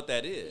However, know what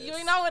that is.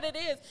 You know what it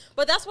is,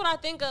 but that's what I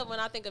think of when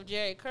I think of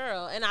Jerry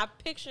Curl, and I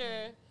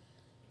picture.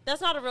 That's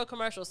not a real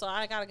commercial, so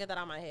I gotta get that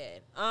out of my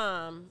head.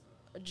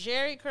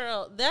 Jerry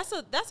Curl. That's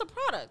a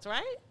product,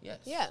 right? Yes.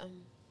 Yeah.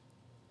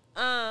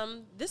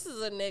 This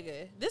is a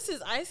nigga. This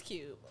is Ice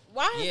Cube.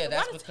 Why? Yeah,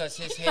 that's why does- because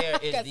his hair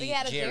is 'Cause the he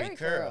had a Jerry Jerry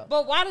curl. curl.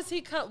 But why does he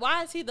come?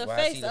 Why is he the Why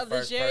is face he the of the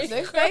first Jerry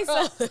person? Curl The face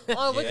of-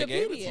 on Yeah, I gave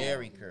it to Wikipedia?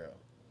 Jerry curl.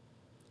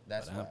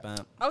 That's why.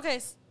 Bum-bum. Okay,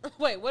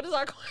 wait. What is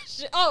our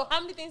question? Oh, how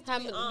many things do How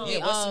we many- own? Yeah,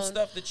 what's some Um,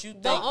 stuff that you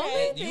think the only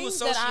that you things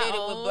that I associate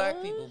it with black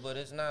own- people, but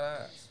it's not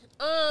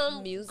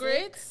ours? Music.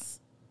 Grits.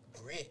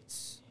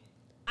 Grits.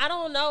 I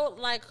don't know,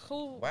 like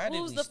Why did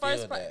who's we the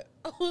first steal that?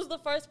 who's the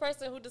first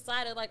person who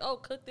decided like, oh,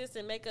 cook this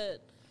and make a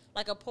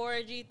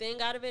porridgey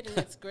thing out of it and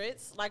it's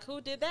grits. Like,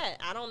 who did that?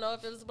 I don't know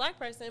if it was a black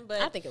person,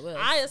 but I think it was.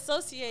 I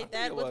associate think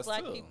that it with was,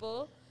 black too.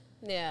 people.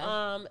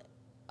 Yeah.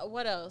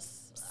 What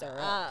else?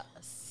 Syrup.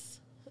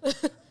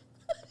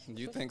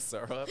 You think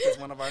syrup is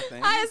one of our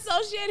things? I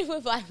associate it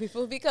with black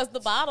people because the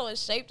bottle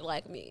is shaped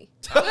like me.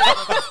 So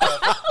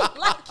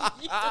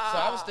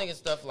I was thinking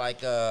stuff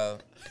like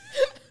Not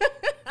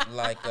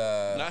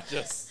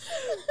just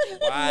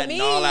wide and Me,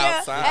 all yeah,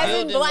 outside. as in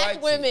Gilded black white tea.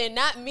 women,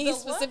 not me The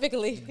what?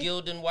 specifically.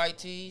 gilded white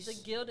tees. The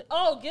gilded.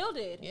 Oh,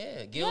 gilded.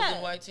 Yeah, gilded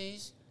Yeah. white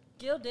tees.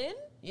 Gilded.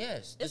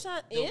 Yes. It's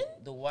not the, in?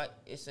 The white.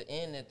 It's an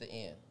N at the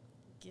end.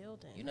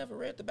 Gilded. You never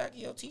read the back of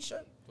your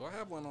T-shirt? Do I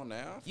have one on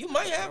now? You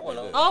might have one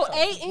on. Oh,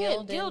 there. A-N.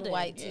 Gilded Gilded.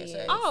 white Yeah, tea.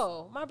 say-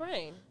 Oh, my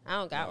brain. I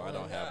don't got No, I one.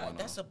 don't have one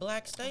That's on. a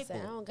black I said, I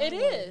staple. don't got It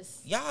one.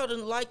 is. Y'all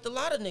done liked a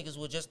lot of niggas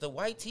with just the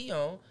white tee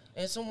on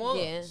and some ones.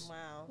 Yeah.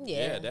 Wow. Yeah.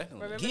 Yeah, definitely.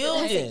 Remember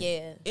Gilded.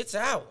 Yeah. It's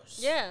ours.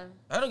 Yeah.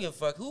 I don't give a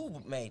fuck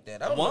who made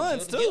that. I don't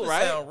Ones know. too, Gilded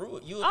right? sound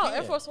rude. Oh, European.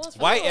 Air Force One's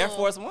White fine. Air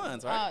Force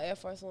Ones, Oh, right? Air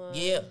Force One.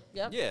 Yeah.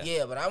 Yep. Yeah.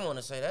 Yeah, but I want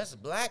to say that's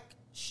black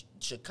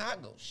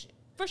Chicago shit.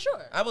 For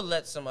sure. I would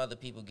let some other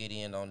people get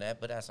in on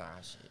that, but that's our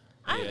shit.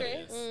 I Yeah, agree.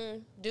 it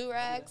is.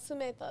 Do-rags. Who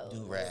made those?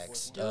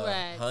 Do-rags.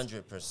 Do-rags.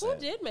 100%. Who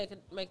did make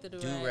the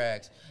do-rag?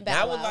 Do-rags. Bow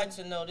Now, I would Wow. like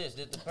to know this.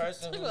 Did the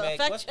person who Well, made,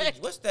 fact check.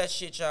 what's that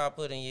shit y'all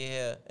put in your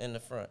hair in the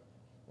front?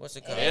 What's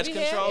it called? Edge Baby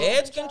hair? control?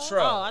 Edge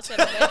control. Oh, I said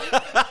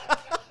baby.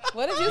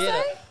 What did you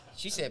Yeah. say?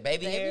 She said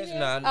baby, Baby hairs? hair?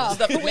 Nah, the Oh,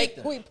 stuff to make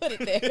them. we put it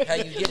there. How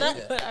you get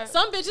it there?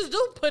 Some bitches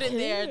do put it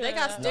there. They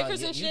got No,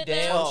 stickers you, and you shit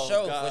damn now. Oh,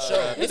 sure, God. for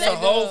sure. It's They a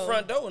whole do.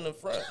 front door in the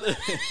front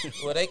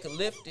where they could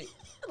lift it.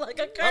 Like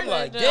a curtain. I'm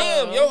like, dog.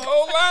 damn, your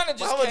whole line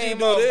just Why would you came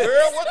do off, this?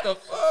 girl. What the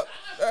fuck?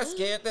 That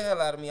scared the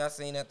hell out of me. I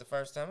seen that the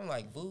first time. I'm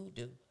like,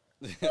 voodoo.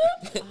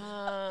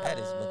 That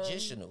is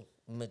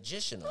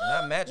magicianal,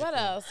 not magical. What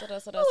else? What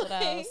else? What else? What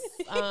else?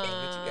 But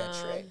you got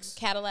tricks.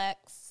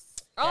 Cadillacs.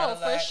 Oh,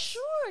 for Cadillacs.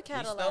 sure, We stole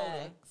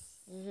Cadillacs.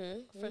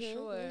 Mm-hmm. For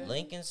sure.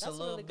 Lincoln's a That's a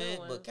little really good bit,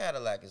 one. but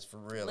Cadillac is for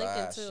real.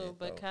 Lincoln eye too, shit,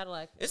 but though.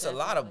 Cadillac. It's a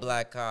lot of definitely.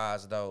 black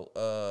cars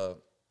though.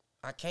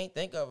 I can't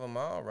think of them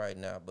all right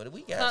now, but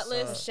we got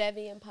Cutlass. some.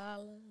 Chevy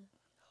Impala.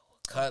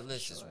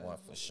 Cutlass is one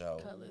for sure.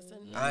 Cutlass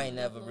and I ain't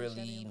never Chevy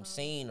really even Impala.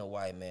 seen a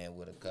white man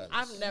with a cutlass.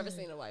 I've never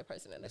seen a white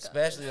person in a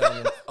Especially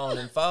on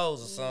them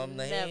foes or something.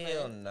 Never.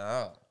 Hell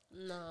no.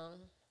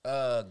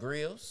 No.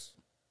 Grills.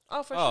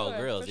 Oh, for Oh, sure.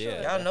 grills, for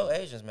yeah. sure. Y'all know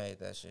Asians made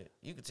that shit.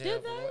 You could tell.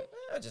 Did from they? what-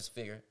 I just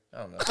figured. I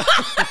don't know.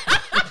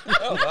 I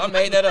don't know. I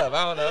made that up.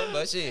 I don't know.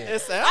 But shit.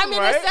 It sounds I mean,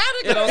 right. it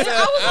sounded You know good. what I'm saying?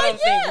 I was I like, don't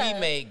think yeah. we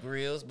made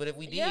grills, but if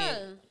we did, Yeah.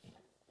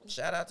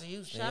 shout out to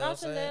Houston. Shout you know out what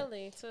to I'm saying?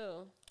 Nelly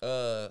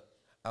too.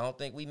 I don't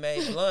think we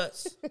made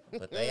blunts,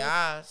 but they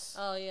eyes.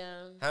 Oh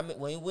yeah. How many?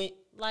 When we,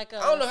 Like I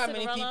don't know how many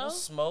Cinderella? people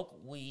smoke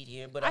weed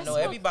here, but I I know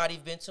smoke- everybody's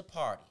been to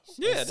parties.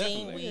 Yeah, and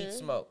seen definitely. weed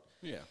smoke.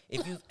 Yeah.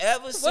 If you've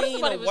ever if seen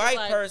somebody a was white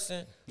like-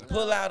 person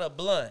pull out a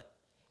blunt,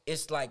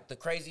 it's like the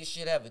craziest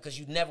shit ever because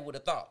you never would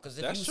have thought. Because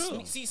if That's you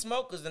true. see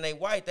smokers and they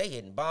white, they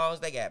hitting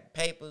bongs, they got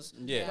papers.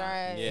 Yeah.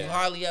 Right. You Yeah.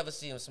 hardly ever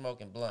see them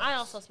smoking blunts. I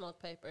also smoke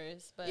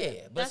papers, but Yeah,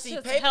 but that's see,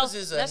 just papers health.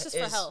 is that's just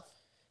for is- health.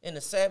 In the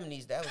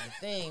 70s, that was the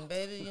thing,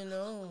 baby. You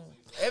know,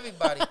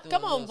 everybody threw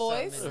Come a on, little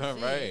boys. something in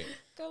the Right.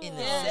 Come In on.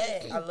 the Yeah.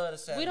 set, I love the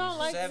 70s. We don't The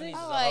like 70s Zeke.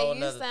 is I a like whole you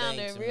nother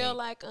sounded thing to real me.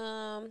 like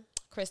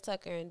Chris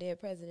Tucker and Dead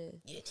President.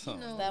 Yeah, you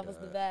know, That was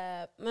the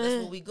vibe. that's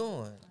where we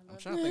going. I'm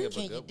trying to think of a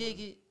Can you good dig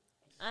one. it?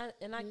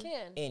 I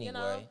can. You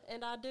know, Anyway.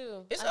 and I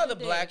do. It's I do other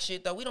dig. black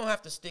shit though. We don't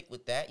have to stick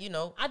with that. You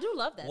know. I do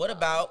love that. What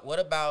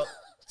though. about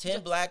 10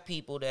 black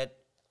people that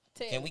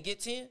 10. can we get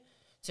 10?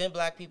 10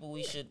 black people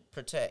we should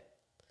protect.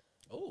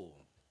 Ooh.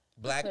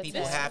 Black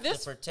people This- have this-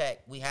 to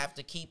protect. We have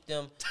to keep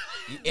them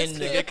This in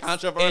could get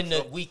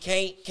controversial. we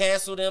can't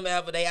cancel them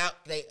ever. They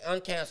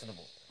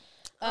uncancelable.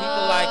 People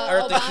Uh, like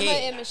Eartha Obama Kitt.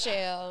 and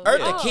Michelle.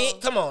 Eartha Oh.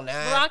 Kitt, come on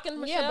now. Barack and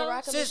Michelle? Yeah,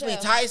 Barack and Cicely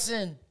Michelle.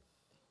 Tyson.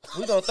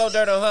 We gonna throw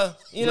dirt on her.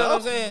 You know what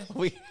I'm saying?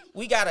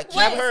 We gotta keep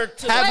Wait, her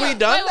to have the- we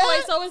done wait, that?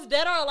 Wait, so it's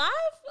dead or alive?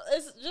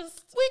 It's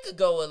just We could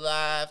go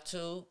alive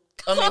too.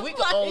 I mean, we could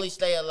Like- only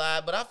stay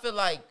alive, but I feel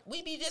like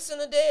we be dissing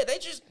the dead. They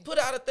just put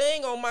out a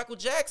thing on Michael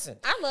Jackson.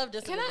 I love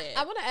this. Can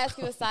I want to ask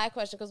you a side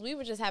question because we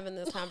were just having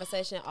this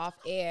conversation off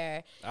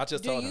air. I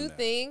just Do told him you that.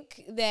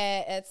 think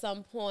that at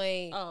some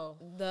point Oh.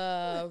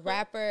 the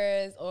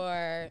rappers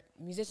or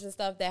musicians and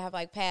stuff that have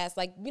like passed,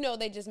 like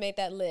they just made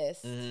that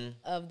list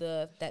of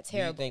that Do you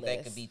terrible think list?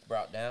 they could be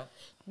brought down?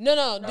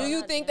 No. Do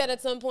you not think yet. that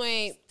at some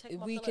point Take 'em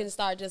off we the can list.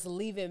 start just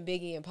leaving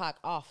Biggie and Pac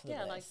off the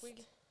Yeah, like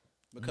list?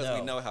 Because No.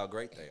 we know how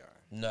great they are.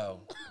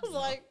 No,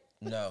 like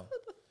no.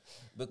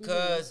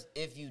 Because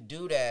if you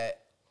do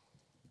that,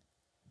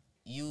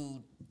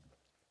 you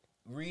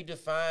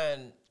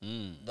redefine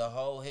the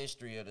whole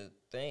history of the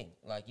thing.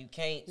 Like you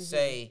can't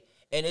say,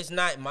 and it's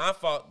not my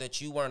fault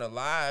that you weren't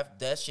alive.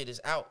 That shit is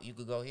out. You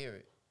could go hear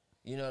it.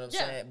 You know what I'm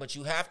Yeah. saying? But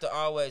you have to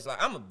always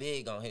I'm a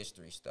big on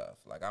history stuff.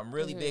 Like I'm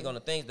really big on the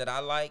things that I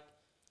like.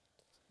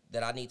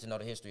 That I need to know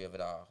the history of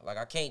it all. Like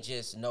I can't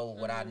just know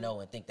what I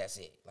know and think that's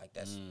it. Like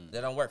that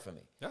don't work for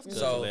me. That's good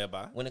so to live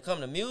by. when it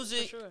comes to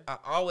music, sure. I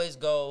always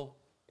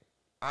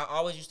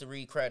used to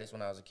read credits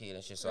when I was a kid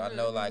and shit. So I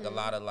know like a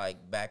lot of like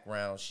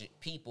background shit,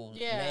 people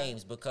Yeah.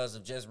 names because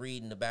of just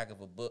reading the back of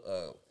a book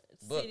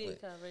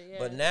booklet. cover, yeah.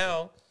 But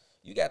now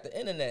you got the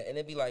internet and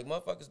it'd be like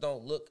motherfuckers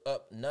don't look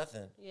up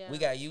nothing. Yeah. We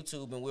got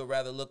YouTube and we'd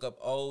rather look up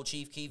old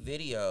Chief Keef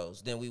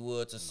videos than we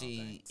would to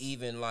see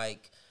even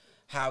like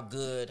how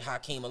good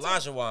Hakeem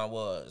Olajuwon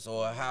was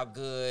or how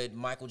good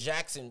Michael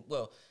Jackson.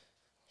 Well,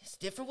 it's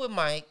different with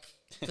Mike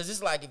because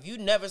it's like if you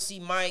never see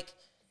Mike,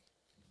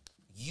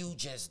 you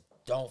just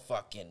don't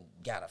fucking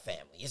got a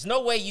family. It's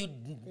no way you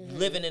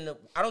living in the.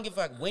 I don't give a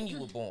fuck when you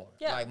were born.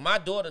 Yeah. Like my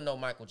daughter know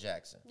Michael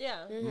Jackson.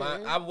 yeah.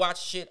 I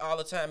watch shit all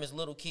the time as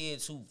little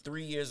kids who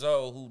 3 years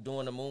old who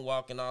doing the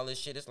moonwalk and all this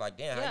shit. It's like,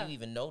 damn, how Yeah. you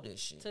even know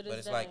this shit? To But this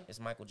it's like day. it's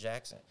Michael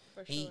Jackson.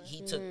 For He sure.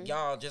 he took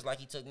y'all just like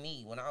he took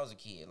me when I was a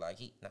kid. Like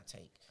he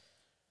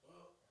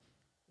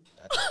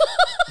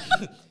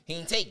he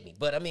didn't take me,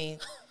 but I mean,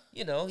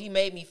 he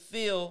made me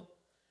feel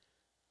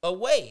a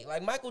way.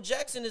 Like Michael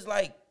Jackson is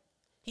like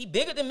he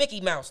bigger than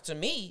Mickey Mouse to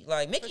me.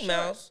 Like Mickey sure.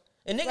 Mouse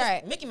and niggas,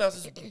 Right. Mickey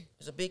Mouse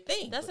is a big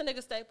thing. That's but a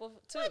nigga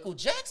staple too. Michael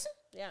Jackson.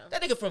 Yeah.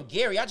 That nigga from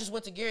Gary. I just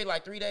went to Gary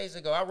like 3 days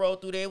ago. I rode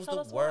through there. It was Tell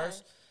the us why.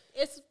 worst.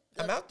 It's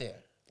I'm out there.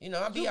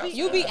 I be out.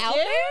 You be out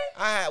Yeah? there?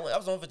 I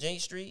was on Virginia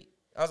Street.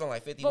 I was on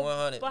like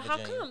 5100. but how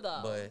Virginia, come, though?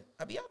 But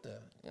I be out there. You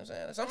know what I'm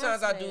saying?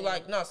 Sometimes I do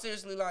like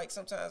seriously, like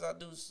sometimes I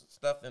do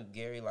stuff in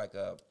Gary like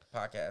a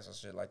podcast or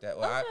shit like that.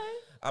 Or Okay.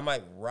 I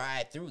might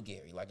ride through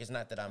Gary. Like it's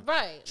not that I'm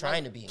Right,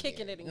 trying like to be in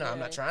kicking Gary. it in No, I'm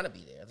not Gary. trying to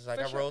be there. It's like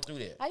For I sure. rode through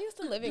there. I used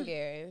to live in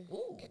Gary.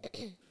 Ooh. Did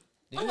you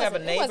It have a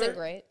wasn't- neighbor? It wasn't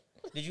great.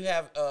 Did you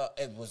have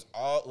was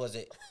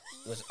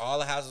all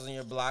the houses in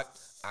your block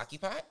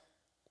occupied?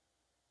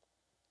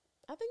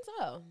 I think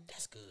so.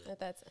 That's good.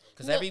 That's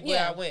Because No, everywhere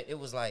yeah. I went, it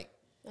was like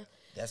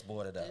that's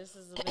boarded up. This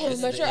is But This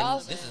is, you're the end,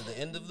 also- this is the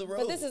end of the road.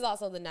 But this is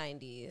also the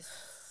 90s.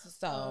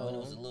 So, when it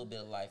was a little bit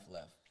of life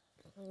left.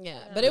 yeah.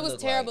 But it was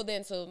looked terrible like-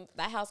 then, so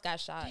that house got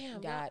shot.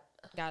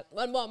 Damn,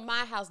 Well,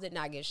 my house did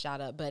not get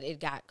shot up, but it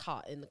got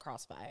caught in the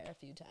crossfire a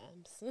few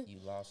times. You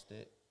lost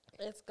it.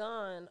 It's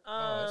gone.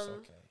 Oh,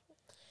 it's okay.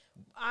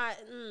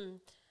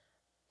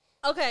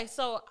 Okay,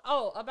 so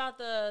about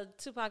the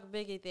Tupac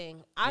Biggie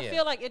thing, I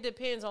feel like it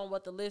depends on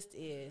what the list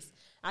is.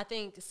 I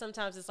think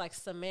sometimes it's like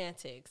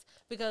semantics,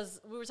 because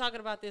we were talking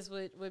about this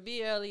with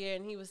B earlier,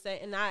 and he was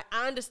saying, and I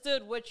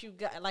understood what you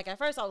got. Like at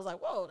first, I was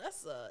like, "Whoa,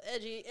 that's a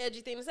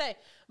edgy thing to say,"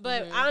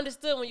 but I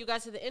understood when you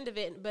got to the end of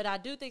it. But I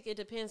do think it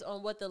depends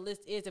on what the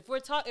list is. If we're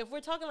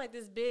talking like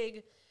this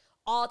big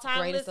all-time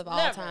Greatest list, of all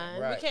never.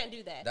 time. Right. We can't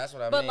do that. That's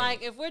what I But mean.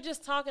 like if we're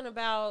just talking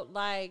about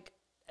like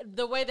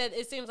the way that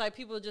it seems like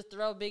people just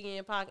throw Biggie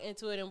and Pac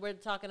into it, and we're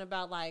talking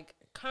about like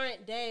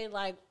current day,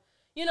 like,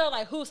 you know,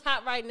 like who's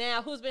hot right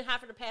now, who's been hot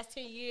for the past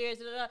 10 years,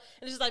 and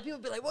it's just like people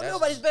be like, well,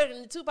 nobody's better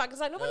than Tupac. It's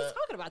like nobody's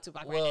talking about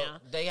Tupac right now.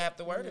 They have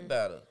to word it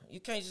better. You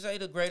can't just say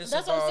the greatest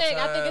That's of what I'm all saying.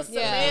 time. I think it's and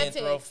then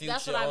throw semantics. Future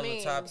That's what I on mean.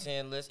 the top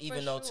 10 list, even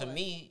For though to sure.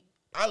 me,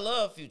 I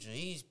love Future.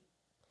 He's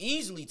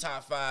easily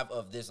top 5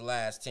 of this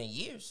last 10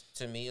 years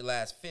to me, the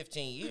last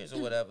 15 years or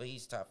whatever.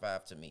 He's top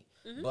 5 to me.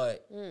 Mm-hmm.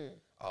 But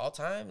all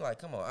time, like,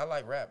 come on, I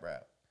like rap.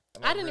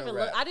 I didn't even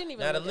look Now, at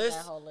that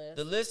whole list.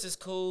 The list is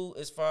cool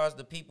as far as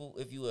the people,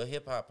 if you a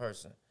hip hop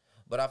person.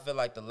 But I feel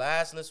like the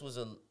last list was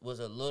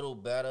a little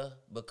better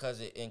because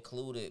it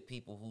included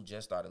people who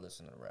just started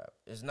listening to rap.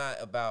 It's not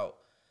about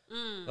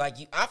like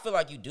I feel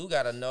like you do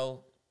gotta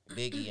know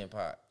Biggie and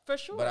Pac. For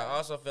sure. But I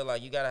also feel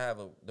like you gotta have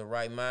the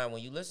right mind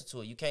when you listen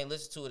to it. You can't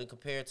listen to it and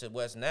compare it to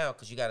what's now,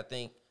 because you gotta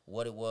think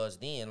what it was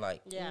then.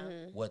 Like Yeah.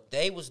 what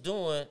they was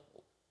doing.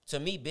 To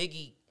me,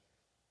 Biggie,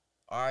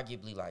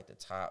 arguably like the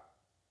top.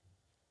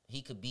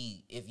 He could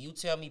be, if you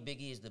tell me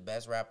Biggie is the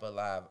best rapper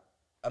alive,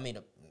 I mean,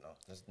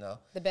 no.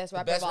 The best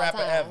rapper the best of all rapper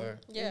time. ever.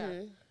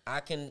 Yeah.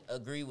 I can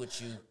agree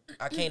with you.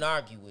 I can't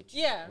argue with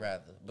you. Yeah.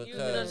 Rather, You can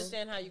because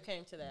understand how you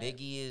came to that.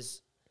 Biggie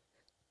is,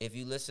 if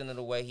you listen to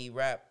the way he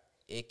rap,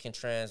 it can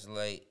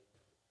translate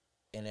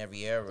in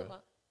every era.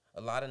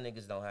 A lot of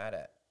niggas don't have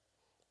that.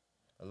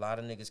 A lot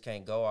of niggas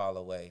can't go all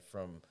the way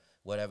from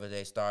whatever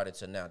they started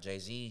to now.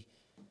 Jay-Z,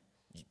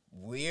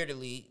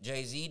 weirdly,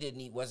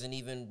 wasn't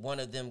even one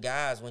of them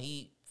guys when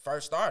he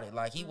first started.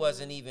 Like, he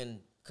wasn't even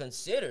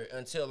considered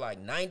until like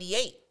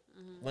 98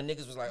 when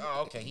niggas was like,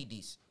 oh, okay, he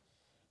decent.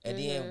 And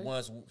then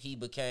once he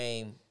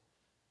became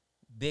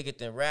bigger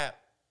than rap,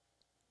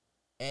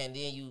 and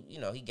then you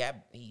know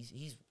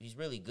he's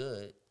really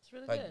good. It's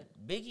really like good.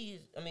 Biggie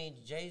is, I mean,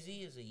 Jay-Z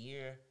is a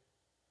year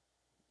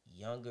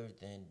younger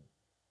than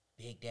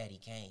Big Daddy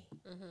Kane.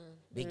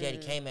 Big Daddy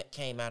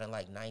came out in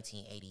like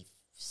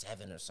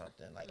 1987 or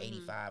something, like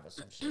 85 or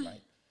some shit.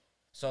 Like,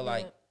 so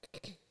like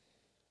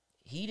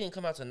he didn't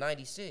come out till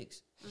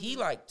 96. He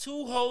like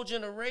 2 whole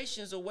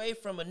generations away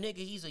from a nigga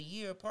he's a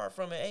year apart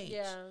from in age.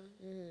 Yeah.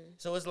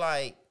 So it's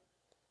like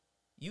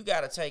you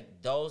got to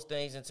take those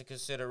things into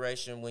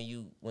consideration when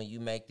you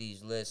make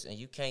these lists, and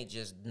you can't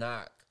just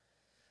knock.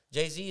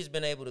 Jay-Z has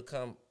been able to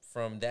come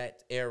from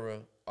that era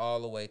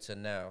all the way to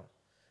now.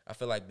 I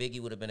feel like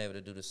Biggie would have been able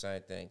to do the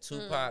same thing.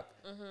 Tupac,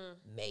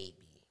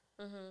 maybe.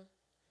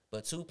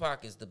 But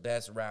Tupac is the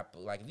best rapper.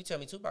 Like, if you tell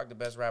me Tupac the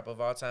best rapper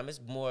of all time, it's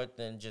more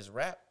than just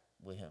rap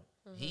with him.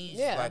 He's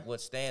like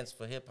what stands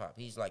for hip-hop.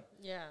 He's like,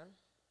 Yeah.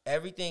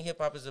 everything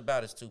hip-hop is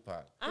about is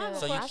Tupac. I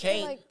So I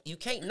feel like- you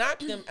can't knock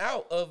them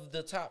out of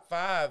the top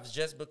 5s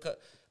just because.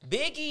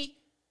 Biggie,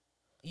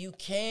 you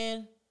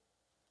can,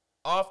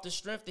 off the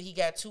strength that he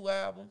got 2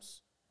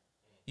 albums,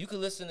 you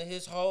can listen to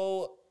his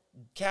whole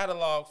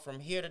catalog from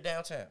here to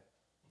downtown.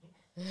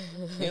 You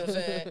know what I'm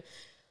saying?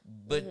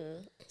 But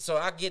so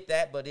I get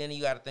that, but then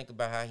you got to think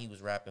about how he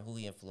was rapping, who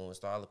he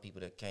influenced, all the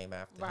people that came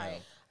after Right.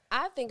 him.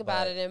 I think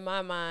about But- it in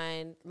my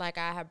mind, like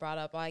I have brought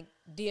up, like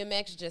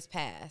DMX just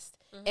passed.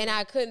 And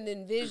I couldn't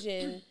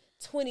envision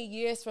 20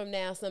 years from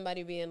now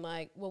somebody being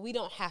like, well, we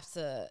don't have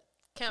to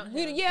Count him.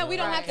 we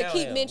don't have to Count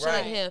keep him, mentioning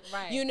right. him.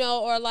 Right. You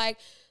know, or like,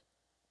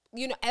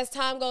 you know, as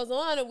time goes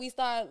on and we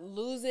start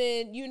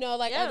losing, you know,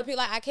 like Yeah. other people,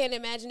 like I can't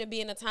imagine it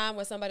being a time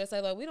where somebody say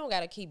like, we don't got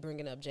to keep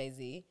bringing up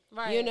Jay-Z.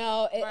 Right. You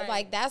know, Right.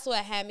 like that's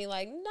what had me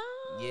like, no,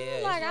 Yeah,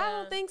 like I Yeah.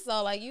 don't think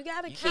so. Like you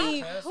got to You can't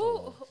keep.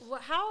 cancel them.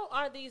 How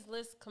are these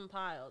lists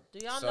compiled?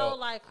 Do y'all So, know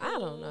like I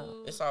don't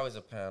know. It's always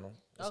a panel.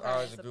 It's Okay,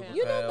 always it's a a group panel. of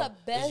You know panel. the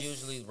best- It's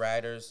usually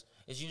writers.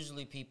 It's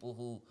usually people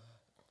who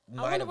I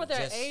might wonder have what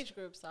their just, age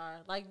groups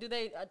are. Like, do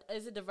they?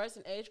 Is it diverse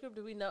in age group?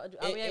 Do we know?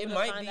 Are we It able to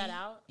might find be. that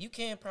out? You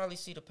can probably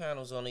see the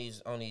panels on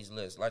these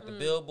lists. Like the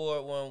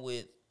Billboard one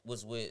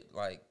was with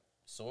like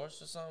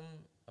Source or something.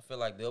 I feel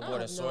like Billboard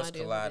and have no Source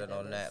idea who collided did that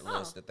on that list.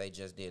 list that they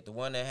just did. The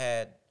one that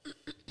had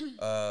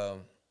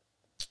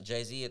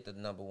Jay-Z at the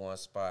 #1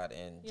 spot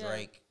and Yeah.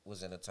 Drake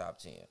was in the top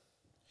 10.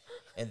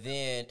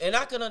 And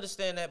I can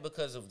understand that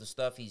because of the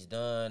stuff he's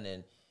done,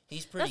 and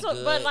he's pretty That's what,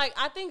 good. but like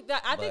I think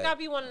But- I'd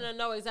be wanting to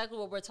know exactly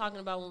what we're talking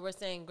about when we're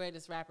saying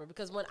greatest rapper,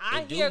 because when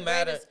I It do hear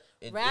matter. greatest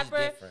It is rapper,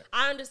 different.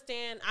 I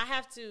understand. I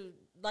have to,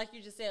 like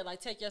you just said,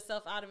 like take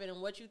yourself out of it and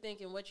what you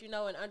think and what you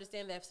know, and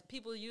understand that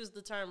people use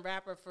the term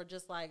rapper for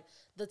just like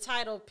the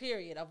title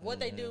period of what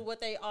they do, what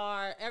they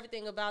are,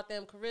 everything about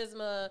them,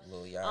 charisma,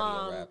 Lil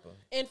Yachty, a rapper.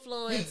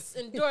 influence,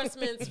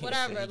 endorsements, He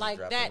whatever, just like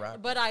dropped a that. rapper.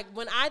 But like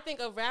when I think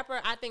of rapper,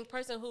 I think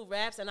person who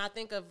raps, and I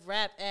think of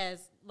rap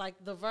as like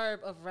the verb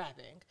of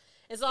rapping.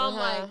 And so I'm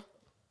like,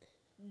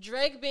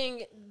 Drake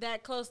being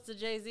that close to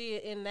Jay-Z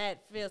in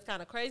that feels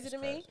kind of crazy to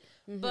me.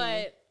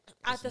 But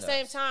at the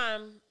same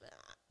time,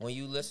 when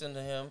you listen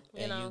to him You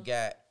and know. you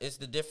got, it's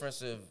the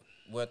difference of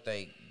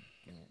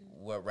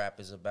what rap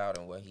is about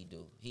and what he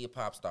do. He a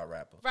pop star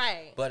rapper,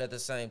 right. but at the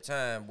same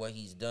time, what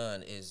he's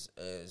done is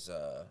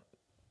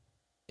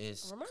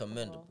Remarkable.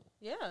 commendable.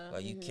 Yeah.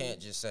 Like you can't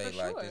just say For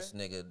like sure. this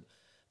nigga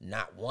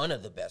not one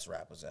of the best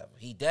rappers ever.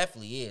 He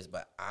definitely is,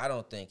 but I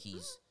don't think he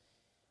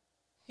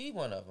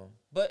one of them.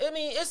 But I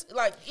mean, it's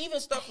like even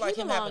stuff like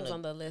he him having belongs a,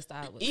 on the list.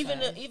 I would even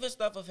say. even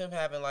stuff of him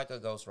having like a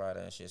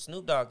ghostwriter and shit.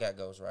 Snoop Dogg got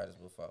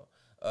ghostwriters before.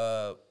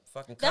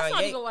 Fucking That's Kanye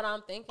not even what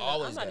I'm thinking.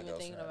 always I'm not got even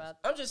thinking ghostwriters. about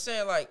I'm just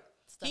saying like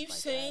stuff he like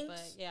sings, that.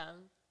 But yeah.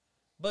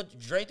 but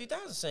Dre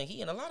 3000 sing.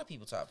 He in a lot of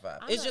people top 5.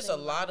 I'm It's not just a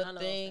thinking about lot none of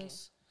of those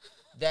things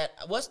that.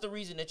 What's the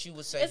reason that you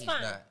would say It's he's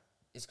fine. not?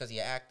 It's because he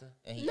an actor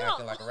and he No.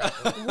 acting like a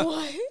rapper.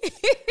 What?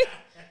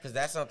 Because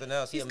that's something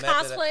else. He's a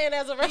method cosplaying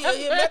as a rapper.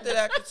 He a method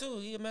actor too.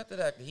 He a method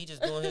actor. He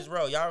just doing his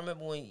role. Y'all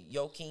remember when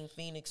Joaquin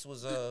Phoenix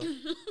was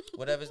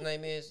whatever his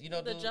name is? You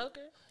know The dude?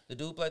 Joker? The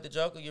dude played the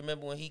Joker. You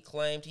remember when he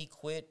claimed he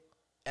quit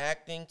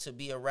acting to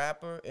be a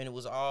rapper and it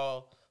was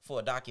all for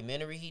a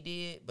documentary he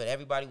did, but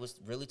everybody was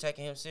really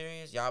taking him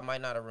serious? Y'all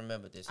might not have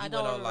remembered this. He I went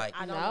don't on like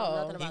I don't No. know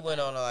nothing he about went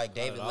that. on to like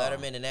David all.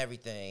 Letterman and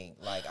everything.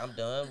 Like, I'm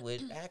done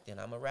with acting.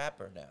 I'm a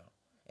rapper now.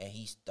 And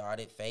he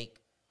started fake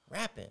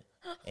rapping.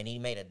 And he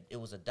made it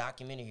was a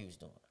documentary he was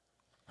doing.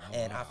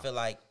 And I feel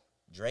like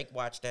Drake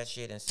watched that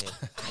shit and said,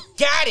 I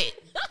got it.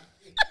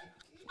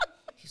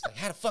 He's like,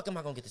 how the fuck am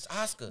I gonna get this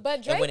Oscar? But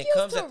And Drake when it used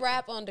comes to at-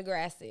 rap on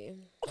Degrassi.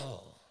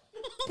 Oh.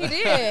 He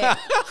did.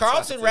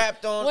 Carlton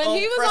rapped on When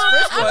he was Fresh on,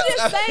 Prince I'm once.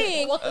 just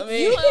saying, I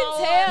mean- you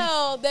can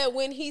tell that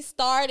when he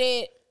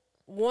started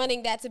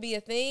wanting that to be a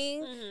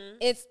thing,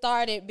 it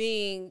started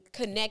being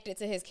connected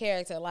to his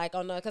character. Like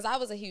on because I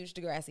was a huge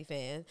Degrassi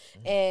fan,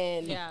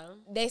 and Yeah.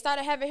 they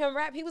started having him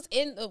rap. He was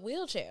in a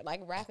wheelchair,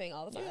 like rapping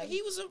all the time. Yeah,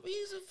 he's a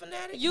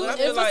fanatic. You but I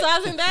feel like-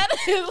 emphasizing that?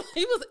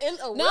 He was in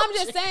a no, I'm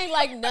just saying,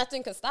 like,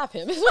 nothing could stop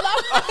him. Is what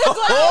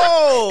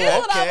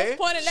I okay. was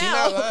pointing She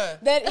not lying.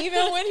 out. That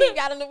even when he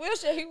got in the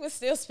wheelchair, he was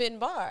still spitting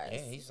bars. Yeah,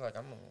 he's like,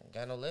 I'm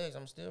got no legs.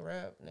 I'm still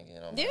rap, nigga.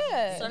 And I'm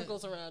Yeah.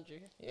 circles around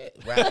you. Yeah,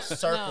 rap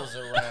circles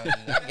around you.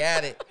 I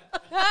got it.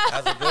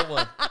 That was a good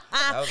one.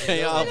 That was a Can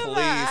good y'all one. please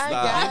I You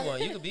stop? got could be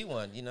one. You could be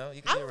one. You know,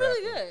 you could be I'm a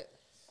really rapper.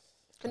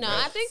 good. No,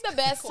 I think the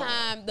best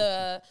time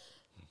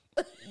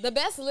the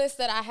best list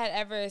that I had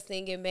ever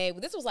seen get made.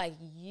 This was like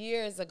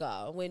years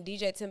ago when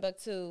DJ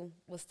Timbuktu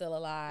was still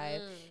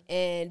alive,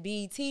 and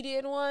BET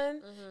did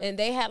one, and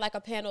they had like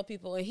a panel of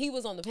people, and he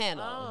was on the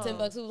panel. Oh.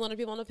 Timbuktu was one of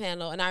the people on the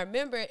panel, and I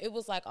remember it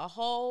was like a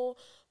whole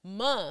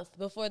month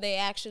before they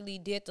actually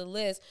did the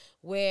list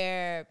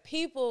where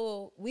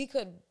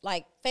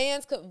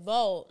fans could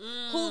vote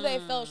who they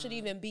felt should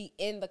even be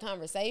in the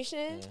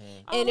conversation,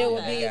 and it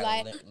would be Yeah,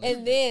 like, list.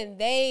 and then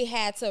they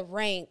had to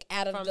rank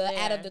out of From the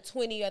there.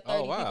 20 or 30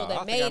 Oh, wow. people I that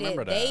think I made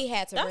remember it. that. They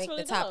had to That's rank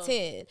really the top dope.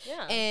 10,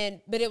 Yeah.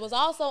 but it was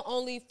also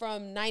only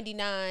from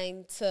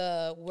 99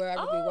 to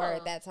wherever we were Oh.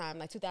 at that time,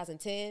 like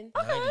 2010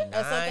 99?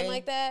 or something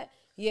like that.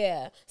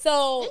 Yeah.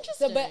 So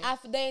Interesting.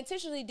 they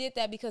intentionally did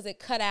that because it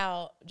cut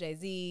out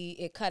Jay-Z,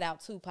 it cut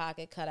out Tupac,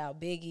 it cut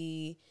out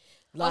Biggie.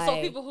 Like,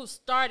 Also, people who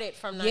started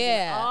from 90.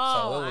 Yeah. Oh,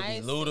 So it would I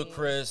be see.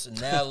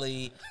 Ludacris,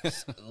 Nelly,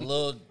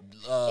 Lil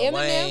Eminem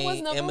Wayne,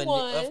 was number Eminem,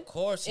 one. Of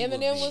course, he would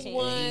Eminem be. was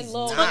one. He's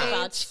Lil not. Talk Wayne,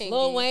 about Chingy.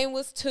 Lil Wayne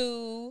was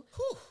 2.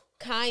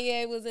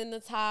 Kanye was in the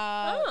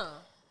top. Huh.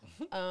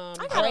 Um,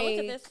 I gotta look at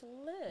Drake. this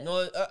list.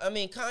 No, I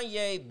mean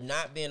Kanye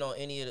not being on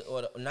any of the,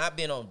 or not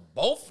being on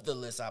both the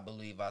lists. I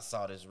believe I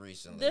saw this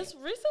recently. This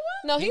recent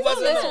one? No, He he's on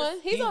wasn't this on- one.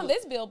 He's he on was-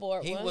 this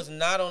Billboard He one. was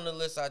not on the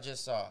list I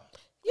just saw.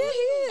 Yeah, he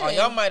is. Oh,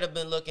 y'all might have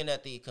been looking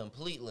at the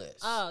complete list.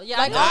 Oh, yeah.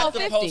 Like I know. all Not the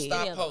 50. post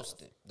I Yeah.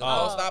 posted. The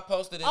Oh. post I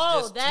posted is Oh,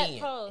 just that 10.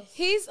 post.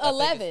 He's think it's-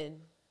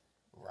 11.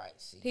 Right.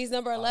 See. He's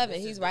number 11.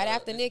 this He's is right the-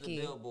 after this is the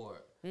Nicki.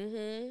 Billboard.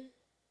 Mm-hmm.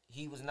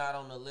 He was not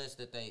on the list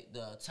that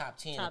the top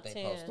 10 Top that they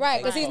 10. posted. Right,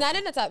 They because he's not posted-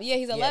 in the top. Yeah,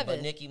 he's Yeah, 11.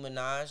 but Nicki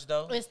Minaj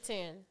though. It's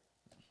 10.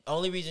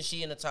 Only reason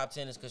she in the top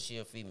 10 is because she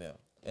a female,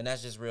 and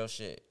that's just real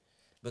shit.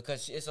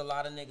 Because it's a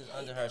lot of niggas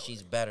under her.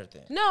 She's better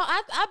than. No,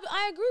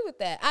 I agree with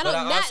that. I But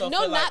don't I also not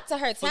feel like- not to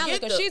her talent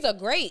forget because the- she's a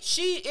great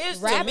She is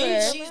to rapper.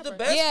 me. She's the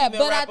best. yeah,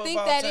 female but I rapper think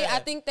of all that I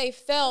time. think they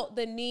felt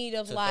the need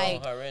of To throw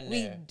like her in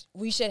there.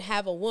 we should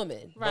have a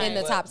woman Right. in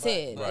the But- top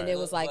 10, and it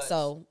was like but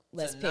so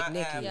let's to pick not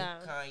Nicki. have Yeah.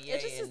 Kanye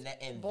It just in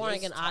is boring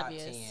this and top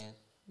obvious. 10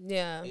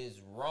 Yeah,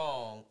 is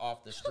wrong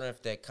off the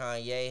strength that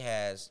Kanye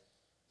has,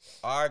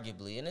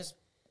 arguably, and it's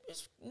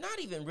not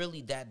even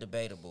really that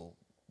debatable,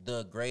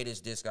 the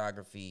greatest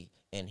discography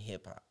in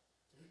hip hop.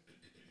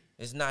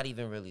 It's not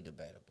even really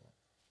debatable.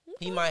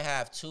 He might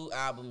have 2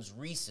 albums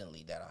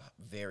recently that are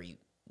very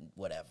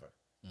whatever.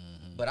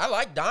 But I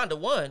like Donda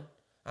 1.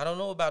 I don't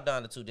know about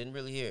Donda 2. Didn't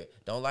really hear it.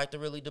 Don't like the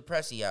really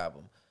depressy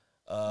album.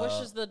 Which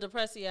is the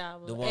Depressy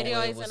album? The one where it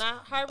 808s was, and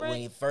Heartbreak?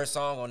 when the first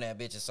song on that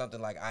bitch is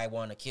something like, I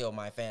want to kill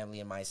my family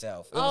and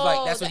myself. It was Oh,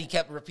 like, that's what that- he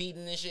kept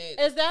repeating and shit.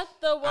 Is that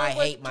the one I with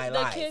hate my the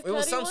life. Kid It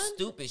was Cudi some one?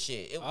 stupid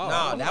shit. Oh,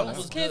 Nah, that okay. one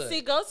was Kids good.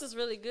 See Ghosts is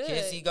really good.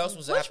 Kids See Ghosts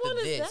was Which after one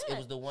is this. that? It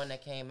was the one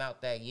that came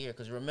out that year.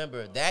 Because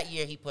remember, that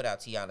year he put out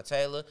Tiana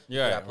Taylor. He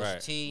Yeah, put out Pusha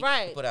right. T. He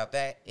Right. put out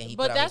that. And he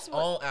But put out that's his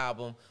what- own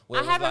album where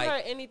I it was haven't like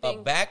heard anything.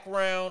 a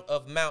background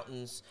of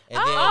mountains. And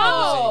then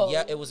Oh.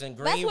 it was in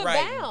That's green with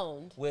writing.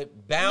 Bound.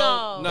 With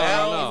Bound.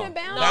 No. No. Isn't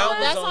Bound No, on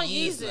that's that? on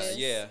Yeezus. Yeezus.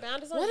 Yeah.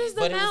 Bound is on What is Yeezus.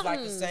 the But it was like the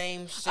mountains?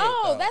 same shit.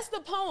 Oh, though. that's the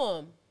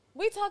poem.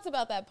 We talked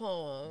about that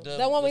poem. The one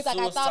the where he's like,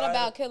 I thought suicide-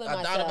 about killing I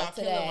myself thought about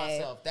today. killing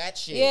myself. That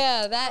shit.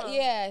 Yeah, that.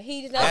 Yeah,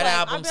 he. That like,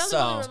 album I barely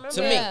sucked. remember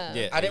To me, that.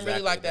 Yeah, I didn't really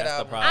exactly. like that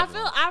That's the album. I problem.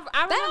 feel I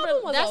That remember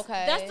album was that's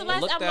okay. that's the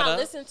last Look album that I up.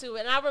 listened to,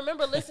 and I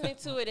remember listening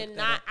to it and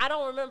not. I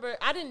don't remember.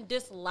 I didn't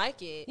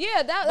dislike it.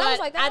 Yeah, that But was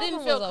like that I didn't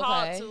album feel was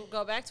called okay. to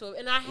go back to it,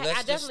 and I Let's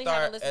just definitely start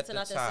haven't listened at to the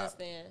nothing top. since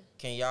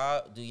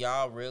then. Do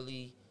y'all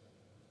really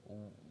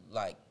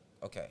like,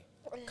 okay,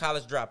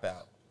 College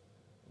Dropout,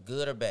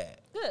 good or bad?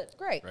 Good,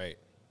 Great. Right.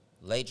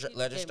 gave me two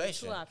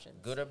Legislation, options.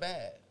 good or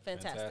bad?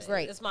 fantastic. Fantastic.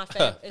 Great. It's my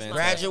favorite. It's my favorite.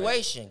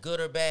 Graduation, good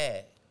or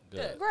bad?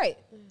 Good. Great.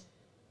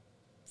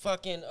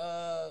 Fucking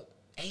 808s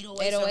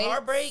 808s? and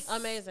Heartbreak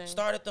Amazing.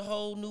 started the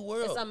whole new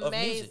world It's of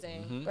music.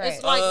 amazing. Right.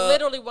 It's like Uh,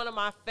 literally one of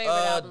my favorite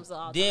albums of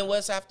all Then time.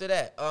 what's after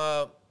that?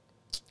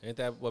 Ain't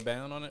that what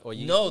Bound on it? Or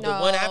you? No, the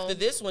one No. after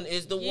this one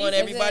is the one Yeezus.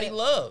 everybody Is it-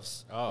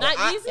 loves. Oh. Not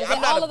I- Yeezus? Is I'm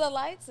it not All a- of the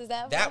Lights? Is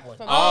that That one.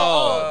 From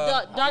Oh.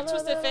 Dark All of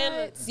Twisted the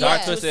Fantasy. Lights? Dark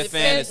Yeah. Twisted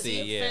Fantasy,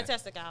 yeah.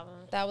 Fantastic album.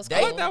 That was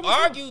They cool. that was-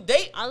 argue.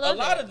 I A love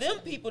lot it. of them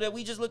people that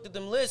we just looked at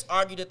them lists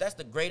argue that that's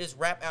the greatest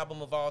rap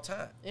album of all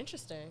time.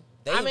 Interesting.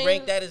 They I mean,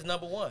 rank that as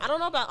number one. I don't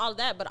know about all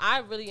that, but I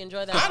really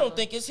enjoy that. I album. don't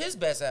think it's his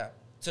best album.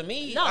 To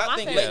me, No, I my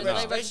think favorite Late is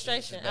Late Registration,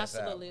 Registration. is his best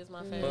Absolutely album.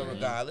 is my But favorite.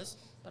 regardless,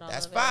 But I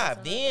that's love it. five.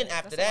 That's Then a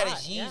after lot, that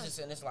is yeah. Jesus,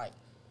 and it's like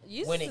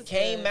Yeezus when it is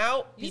came good.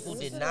 out, Yeezus people is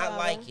did a not good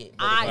like album. it.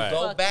 But I if you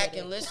go fucked back with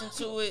and it. listen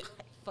to it,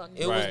 Fucking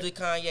it Right. was the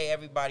Kanye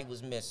everybody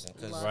was missing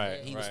because Love Right,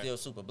 he was right. still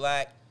super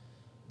black.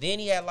 Then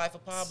he had Life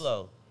of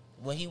Pablo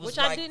when he was Which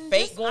I like didn't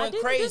fake I going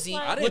didn't crazy.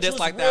 dislike. I didn't which was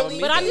dislike that album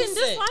really But I either. didn't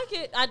decent. dislike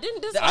it. I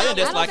didn't dislike I didn't it. I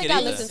don't dislike think it I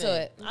either. listened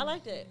to it. I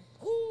liked it.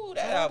 Ooh,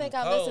 that I don't album think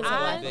I cold. listened to I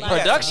Life of liked Pablo. it.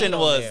 Production He got some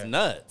heat was on there.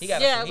 nuts. He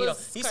got Yeah, some it heat on.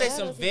 was He crazy. said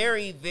some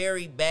very,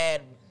 very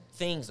bad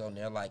things on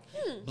there, like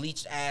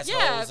bleached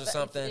assholes or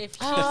something. If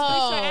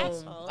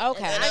Oh,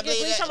 okay. And I get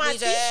bleach on my Bleach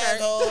t-shirt.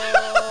 asshole.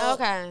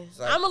 Okay. It's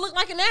like, I'm gonna look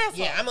like an asshole.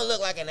 yeah, I'm gonna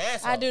look like an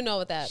asshole. I do know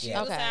what that. Yeah.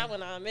 It was Okay. sad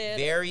when I met.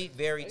 Very,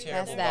 very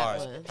terrible that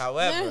bars. one.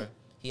 However,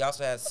 he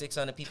also had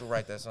 600 people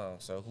write that song.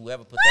 So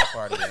whoever put that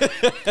part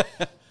in.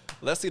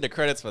 Let's see the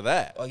credits for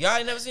that. Oh, y'all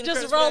ain't never seen the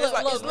Just credits? roll for that? It's, it,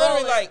 like, look, it's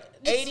literally roll it.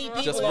 like Just 80 roll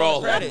people Just it. on roll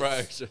the them,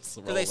 credits. bro. Just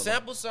roll Because they them.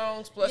 sample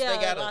songs, plus Yeah,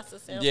 they got lots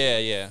of samples. Yeah,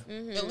 yeah.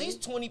 at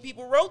least 20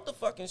 people wrote the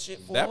fucking shit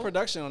for That him.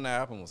 production on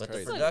that album was But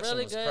crazy. the It's production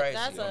really was good. crazy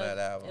That's on a- that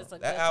album. it's a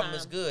That good album time.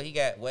 is good. He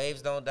got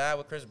Waves Don't Die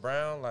with Chris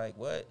Brown. Like,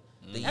 what?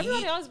 The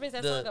Everybody Yeet- always brings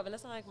that the- song up, and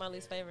that's not like my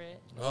least favorite.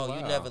 Oh, Oh,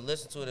 you wow. never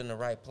listened to it in the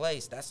right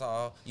place. That's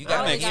all. You I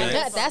gotta only makes hear sense.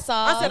 it. That, that's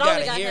all. I You said I only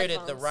gotta got hear it at the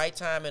headphones. right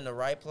time in the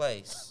right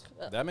place.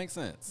 That makes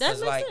sense. That 'Cause,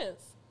 makes like, sense.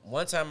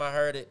 One time I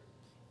heard it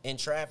in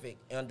traffic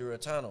under a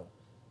tunnel.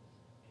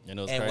 You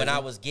know, And when I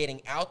was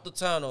getting out the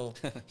tunnel,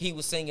 he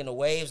was singing the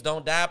Waves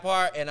Don't Die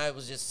part, and I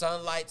was just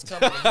sunlights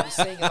coming, and he was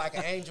singing like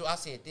an angel. I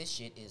said, this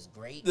shit is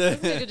great. This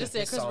nigga just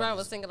said This Chris song Brown is-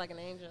 was singing like an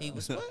angel. He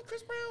was, what?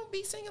 Chris Brown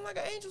be singing like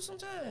an angel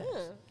sometimes.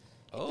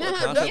 oh,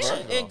 Production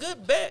controversial. and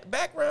good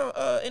background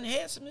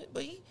enhancement,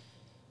 but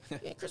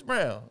yeah, Chris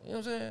Brown, you know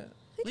what I'm saying?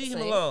 Leave him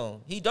sing.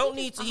 alone. He don't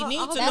need to. He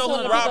needs to That's know one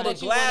who of the people Robert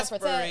that you wanna Glasper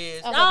protect.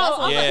 is. Okay, No, that's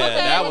one- okay, Yeah, okay.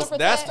 that wanna was protect.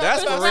 that's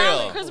Chris for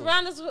Brown, real. Chris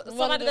Brown is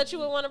somebody that you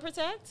would want to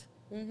protect.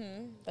 That's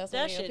one That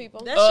of your shit.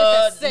 people. That ship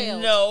has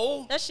sailed.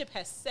 No, That ship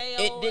has sailed.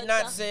 it did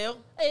not sell.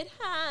 It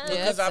has. Yeah,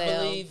 because I it's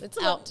believe- it's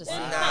out to sea.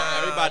 Nah,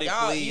 Everybody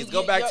please,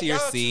 go back to your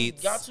y'all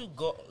seats.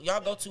 Y'all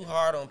go too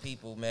hard on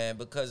people, man,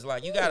 because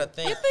like you gotta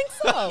think. You think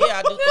so? Yeah,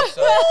 I do think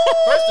so.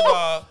 First of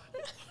all,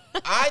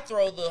 I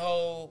throw the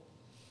whole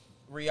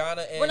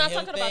Rihanna and We're not him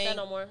talking about thing that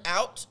no more.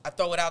 out. I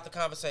throw it out the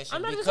conversation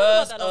I'm not even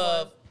because talking about that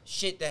no of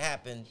shit that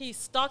happened. He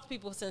stalked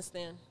people since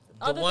then.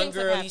 The Other one things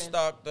have girl he happened.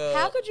 stalked.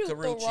 How could you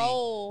Karrueche.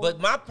 throw- But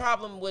my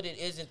problem with it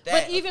isn't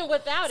that. But even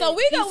without So it,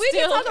 we he's can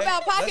still, talk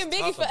about Pac Let's and Biggie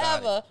talk about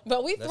forever,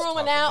 but we Let's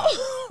throwing talk out about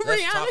it.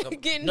 Let's talk Rihanna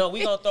about- getting. No,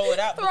 we gonna throw it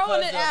out. Throwing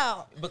because it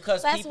out.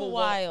 because That's people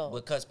wild.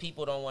 because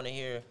people don't want to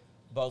hear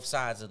both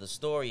sides of the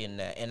story in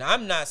that. And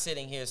I'm not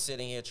sitting here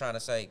trying to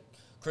say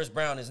Chris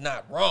Brown is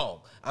not wrong.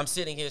 I'm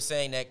sitting here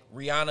saying that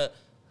Rihanna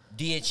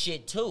did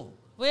shit too.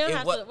 we don't It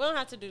have wa- to. We don't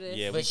have to do this.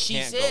 Yeah, we But she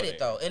can't said go it there.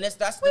 though, and that's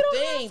the We don't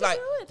have thing. to Like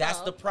do it, that's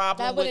though. the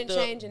problem That with wouldn't the.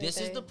 change This is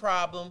anything. the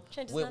problem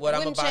Changes with nothing. what I'm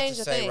Wouldn't about to change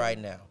a say thing. right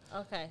now.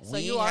 Okay, so We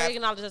you already have-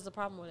 acknowledge there's a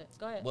problem with it.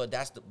 Go ahead. Well,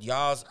 that's the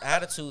y'all's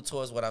attitude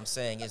towards what I'm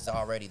saying is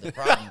already the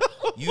problem.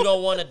 You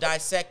don't want to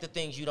dissect the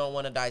things you don't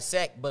want to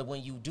dissect, but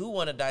when you do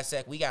want to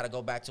dissect, we got to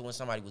go back to when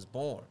somebody was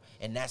born,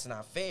 and that's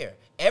not fair.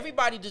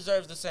 Everybody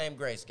deserves the same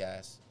grace,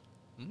 guys.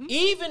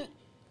 Even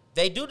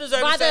They do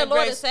deserve By the their same Lord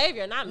grace. and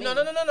Savior, not me.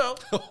 No.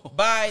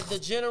 By the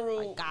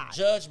general God.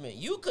 judgment,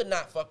 you could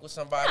not fuck with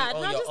somebody Yeah,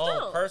 on no, your just own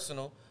don't.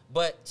 personal,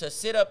 but to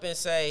sit up and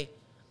say,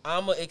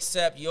 I'm going to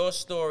accept your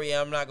story,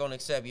 I'm not going to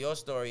accept your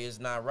story is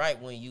not right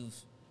when you've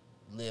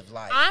lived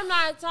life. I'm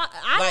not talking.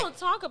 I Like, don't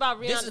talk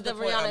about This Rihanna, is the the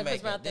point Rihanna I'm and Chris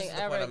making. Brown This thing is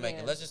the ever point I'm again.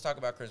 making. Let's just talk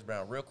about Chris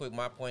Brown. Real quick,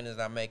 my point is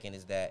I'm making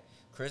is that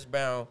Chris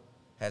Brown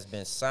has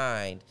been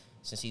signed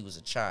since he was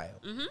a child.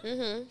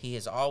 He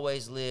has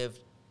always lived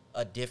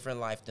a different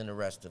life than the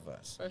rest of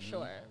us. For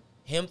sure.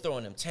 Him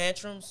throwing them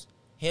tantrums,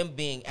 him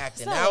being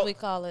acting That's not out. what we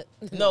call it.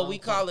 No, we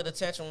call it a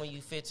tantrum when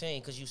you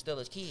 15 because you still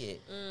a kid.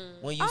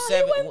 When you Oh,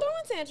 7, he wasn't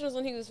throwing tantrums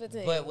when he was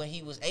 15. but when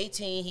he was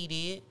 18, he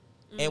did,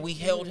 and we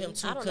held him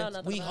I don't know to.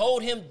 nothing We about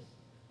hold him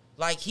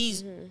like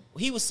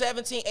he was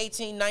 17,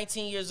 18,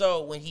 19 years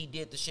old when he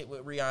did the shit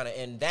with Rihanna,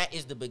 and that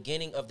is the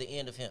beginning of the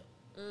end of him.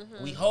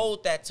 We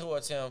hold that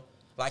towards him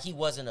like he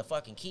wasn't a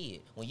fucking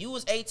kid. When you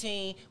was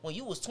 18, when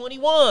you was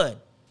 21,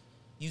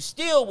 you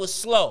still was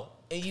slow.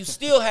 And you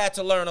still had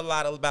to learn a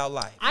lot about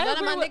life. I None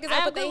of my agree niggas with- ever I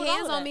put agree their with all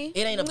hands of on that. me.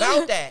 It ain't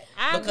about that.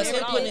 I Because agree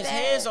him with putting all his of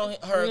hands on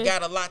her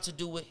got a lot to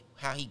do with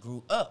how he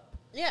grew up.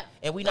 Yeah.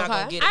 And we not Okay.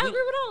 going to get it. I We-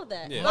 agree with all of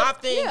that. Yeah. My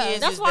thing Yeah.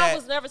 is That's is why I that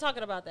was never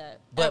talking about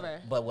that. But,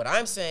 ever. but what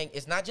I'm saying,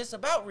 it's not just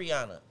about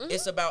Rihanna.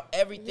 It's about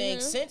everything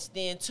since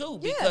then, too.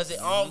 Because Yes.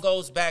 it all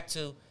goes back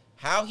to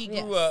how he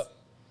grew Yes. up.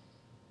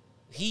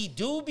 He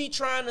do be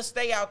trying to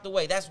stay out the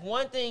way. That's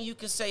one thing you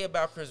can say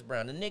about Chris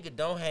Brown. The nigga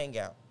don't hang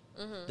out.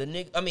 The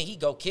nigga, I mean, he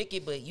go kick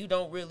it, but you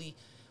don't really.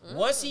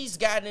 Once he's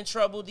gotten in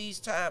trouble these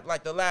times,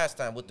 like the last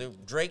time with the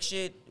Drake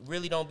shit,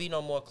 really don't be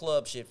no more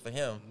club shit for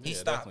him. He Yeah,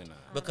 stopped definitely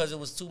not. because it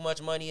was too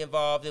much money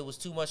involved. It was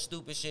too much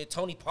stupid shit.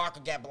 Tony Parker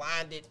got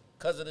blinded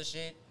because of the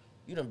shit.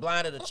 You done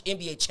blinded an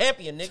NBA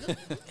champion, nigga.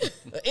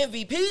 An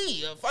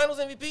MVP, a finals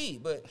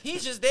MVP. But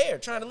he's just there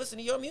trying to listen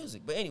to your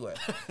music. But anyway.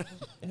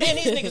 And then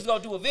these niggas go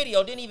do a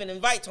video, didn't even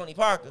invite Tony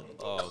Parker.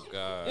 Oh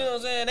God. You know what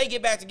I'm saying? They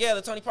get back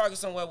together. Tony Parker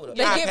somewhere with a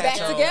They eye get patch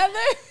back on. together.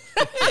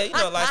 Yeah, you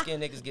know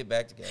light-skinned niggas get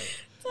back together.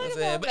 You know what I'm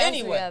saying? But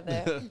anyway.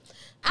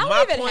 I My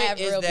don't even point have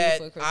is real that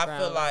beef with Chris I Brown.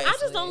 feel like I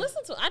just don't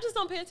listen to. I just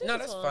don't pay attention. no,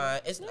 that's to him.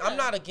 fine. It's Yeah. I'm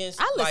not against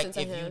I listen like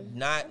to if you're him.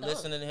 not No,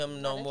 listening to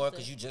him no not more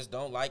because interested. you just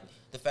don't like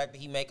the fact that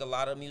he make a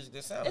lot of music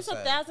that sounds It's the a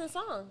same. 1,000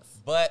 songs.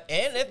 But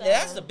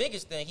that's the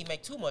biggest thing. He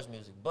make too much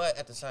music. But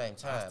at the same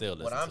time, still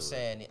what listen I'm to it.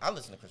 saying, I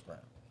listen to Chris Brown.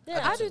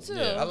 Yeah, I do too.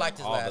 Yeah. I liked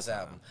his All the last time.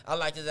 album. I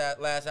liked his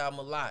last album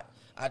a lot.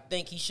 I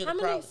think he should How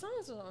have many probably.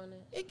 songs were on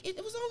it?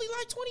 It was only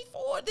like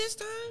 24 this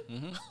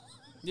time.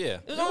 Yeah.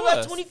 It was only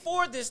like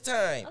 24 this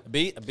time.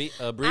 Breezy.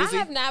 I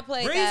have not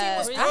played Breezy that.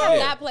 was I tough. have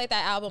not played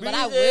that album, but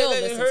I Breezy, will let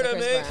me listen hear to that,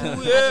 Chris man. Brown.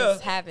 Ooh, I yeah.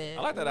 just haven't.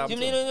 I like that album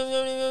too.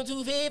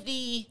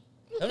 250.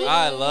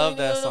 I love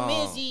that song.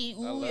 Missy.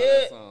 I Ooh, love yeah.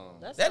 that song.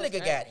 That That sounds nigga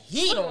great. got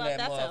heat on That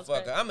that sounds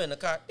motherfucker. great. I'm in the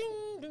car.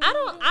 Every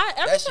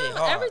That shit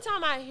hard. every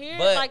time I hear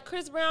But- like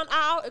Chris Brown,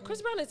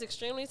 Chris Brown is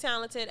extremely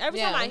talented. Every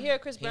Yeah. time I hear a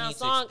Chris He Brown needs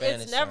to song, expand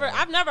it's his never. sound.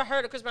 I've never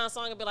heard a Chris Brown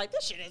song and be like,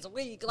 this shit is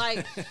weak.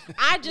 Like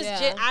I just,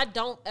 Yeah. I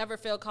don't ever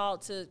feel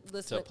called to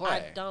listen. To play.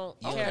 I don't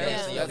You don't care. dance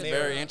Yeah. in your That's mirror.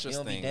 very You don't be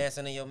interesting.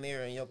 dancing in your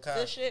mirror in your car.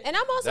 This shit. And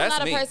I'm also That's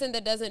not a me. person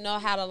that doesn't know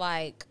how to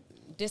like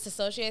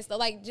disassociate stuff.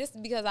 Like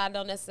just because I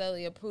don't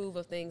necessarily approve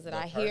of things that The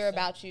I hear person?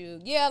 about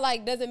you, yeah,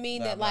 like doesn't mean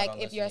Nah, that I'm not like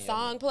gonna if your listen to your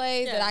song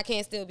plays that Yeah. I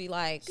can't still be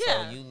like,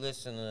 Yeah. So you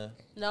listen to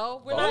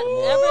No, we're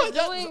Baltimore. not ever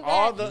That's doing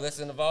all that. you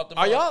listen to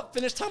Baltimore. Are y'all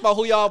finished talking about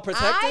who y'all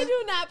protecting? I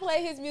do not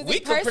play his music We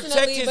could personally,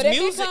 protect his but if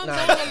music. he comes Nah. on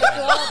in the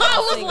club,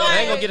 I'll sing like- I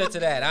ain't it. gonna get into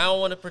that. I don't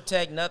want to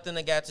protect nothing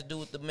that got to do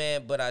with the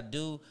man, but I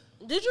do.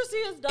 Did you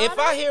see his daughter? If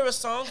I hear a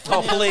song from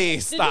Oh him,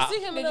 please Did stop. you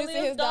see him Did and you see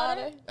Aaliyah's his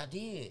daughter? I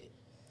did.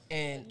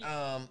 And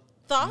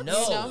Thoughts?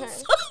 no, You know her?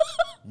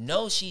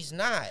 no, she's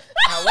not.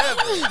 However,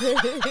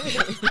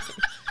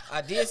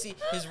 I did see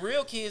his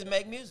real kids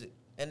make music,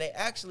 and they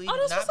actually Oh,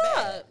 that's not what's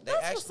bad. up. They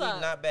That's what's actually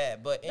up. not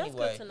bad. But That's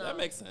anyway, good to know. That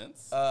makes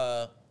sense.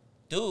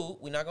 dude,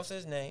 we're not gonna say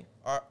his name.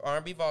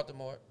 R&B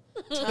Baltimore.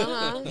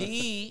 Uh-huh.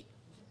 He,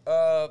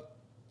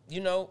 you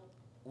know,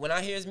 when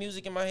I hear his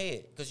music in my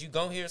head, because you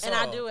gonna hear a song.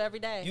 And I do every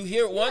day. You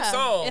hear one Yeah.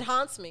 song. It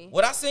haunts me.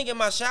 What I sing in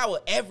my shower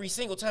every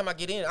single time I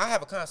get in, I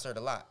have a concert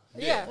a lot.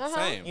 Yeah. Uh-huh.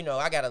 Same. You know,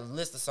 I got a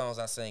list of songs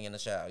I sing in the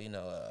shower. You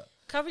know,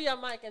 Cover your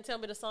mic and tell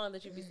me the song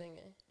that you be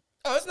singing.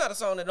 oh, it's not a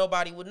song that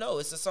nobody would know.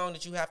 It's a song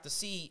that you have to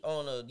see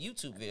on a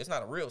YouTube video. It's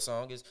not a real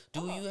song. It's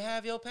Do you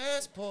have your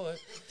passport?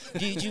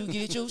 Did you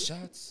get your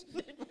shots?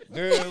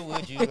 Girl,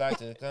 would you like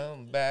to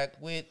come back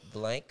with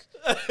blank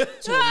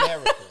to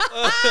America?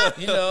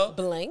 You know,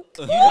 Blank.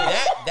 you know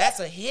that's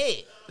a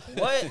hit.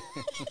 What?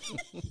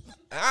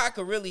 I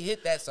could really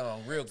hit that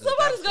song real good.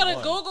 Somebody's That's the gonna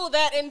one. Google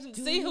that and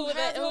see Do who you that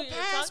have who your you're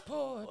talking.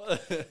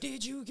 passport?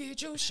 Did you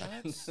get your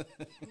shots?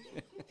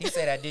 He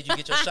said that. Did you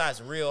get your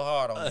shots? Real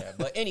hard on there.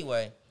 But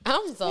anyway,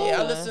 I'm so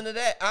yeah, I listen to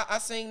that. I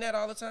sing that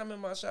all the time in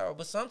my shower.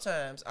 But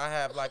sometimes I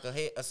have like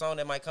a song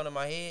that might come to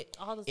my head.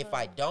 All the If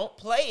I time. don't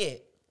play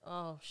it,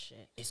 Oh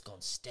shit. it's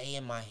gonna stay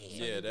in my head.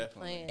 Yeah,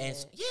 definitely. Playing And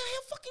it. yeah,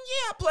 hell fucking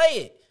yeah, I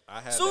play it.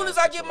 I had Soon that as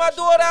I get my situation,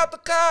 daughter too. out the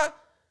car,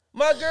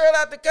 my girl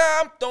out the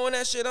car, I'm throwing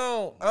that shit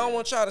on. I don't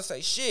want y'all to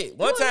say shit.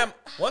 One time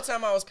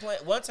I was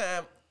playing. One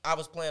time I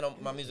was playing on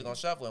my music on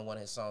shuffle, and one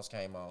of his songs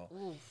came on,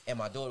 and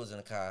my daughter was in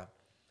the car,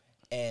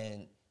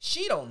 and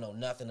she don't know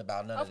nothing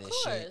about none of this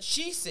shit.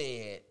 She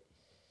said,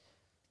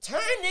 "Turn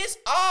this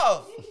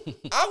off.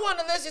 I want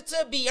to listen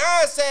to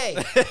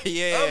Beyonce."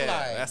 Yeah, I'm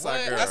like, that's what?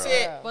 our girl. I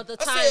said, But the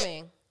I said,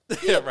 timing.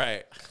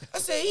 Right. I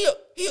said,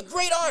 he a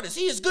great artist.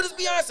 He as good as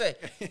Beyonce.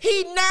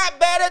 He not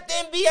better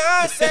than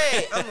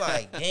Beyonce. I'm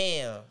like,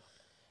 damn.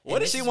 What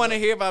does she want to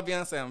hear about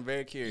Beyonce? I'm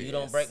very curious. You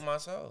don't break my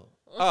soul.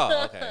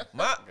 Oh, okay.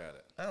 My, Got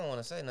it. I don't want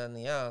to say nothing to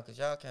y'all because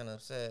y'all kind of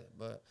upset,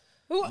 but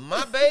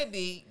my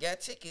baby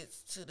got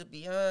tickets to the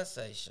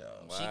Beyonce show.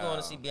 She going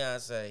to see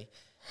Beyonce.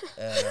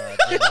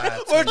 July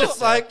We're just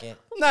 22nd. like,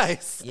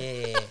 nice.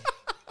 Yeah.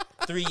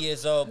 3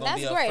 years old. Gonna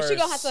That's be her great. First. She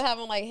gonna have to have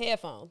on like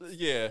headphones.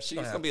 Yeah, she's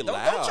gonna be don't,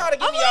 loud. Don't try to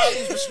give me all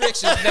these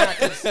restrictions now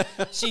because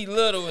she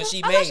little and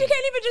she I made thought she it.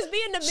 can't even just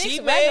be in the mix. She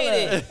regular.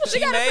 made it. She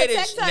gotta made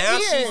protect it. her Now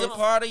she's a ears.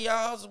 part of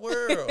y'all's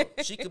world.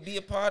 She could be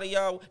a part of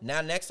y'all. Now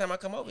next time I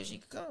come over, she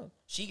could come.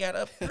 She got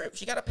a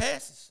she got a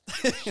passes.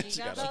 She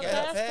got her got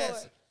her passport.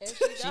 pass. And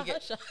she got her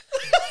shot.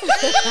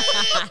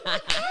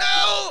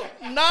 No,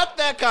 Not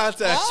that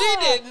context. she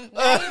didn't.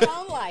 Now you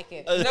don't like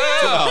it. No,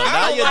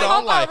 now you I don't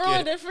hope like I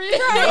ruined it. it for you.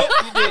 Nope,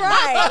 you didn't.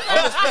 Right.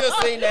 I'm still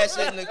seeing that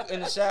shit in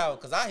the shower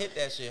because I hit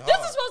that shit hard.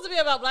 This is supposed to be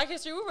about Black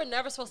History. We were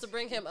never supposed to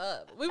bring him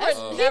up. We were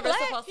He never black.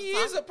 supposed to He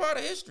talk. is a part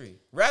of history,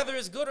 whether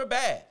it's good or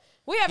bad.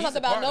 We haven't He's talked a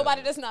about part of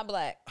nobody it. that's not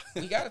black.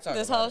 We gotta talk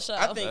This about whole it. show.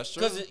 I think That's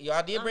because true.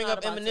 y'all did I'm bring not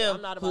up about to- Eminem,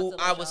 I'm not about who to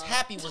let I was y'all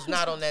happy was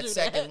not on that do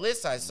second that.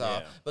 list I saw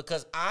Yeah.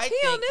 because I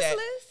He on think this that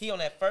list? he on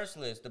that first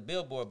list, the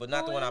Billboard, but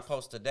not Who the one I is?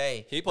 post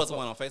today. He posted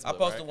one on Facebook. I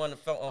posted right? one on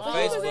Oh,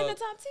 he was in the Facebook.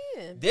 top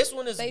 10. This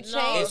one is They is No,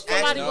 changed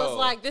somebody actually, No. was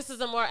like, "This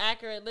is a more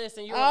accurate list,"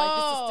 and you were Oh. like,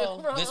 "This is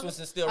still wrong." this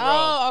one's still Oh,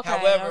 wrong. okay,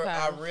 However, okay.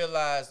 I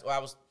realized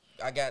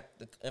I got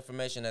the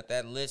information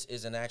that list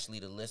isn't actually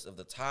the list of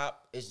the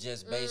top. It's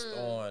just based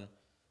on.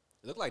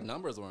 It looked like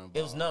numbers were involved.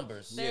 It was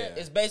numbers. Yeah.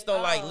 It's based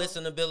on like Oh.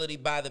 listenability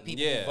by the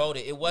people Yeah. who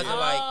voted. It wasn't Oh.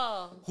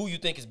 like who you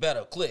think is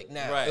better. Click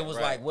now. Right, it was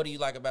right. like what do you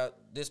like about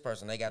this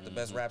person? They got the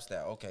best rap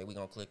style. Okay, we're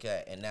gonna click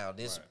that. And now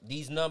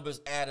these numbers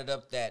added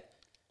up that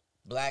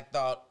Black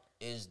Thought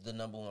is the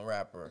 #1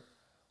 rapper.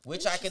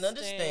 Which I can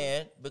Interesting.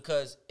 understand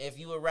because if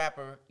you a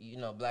rapper, you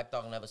know, Black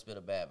Thought will never spit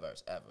a bad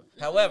verse ever.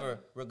 However,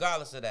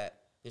 regardless of that,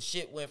 the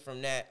shit went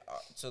from that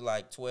to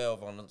like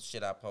 12 on the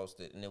shit I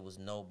posted, and there was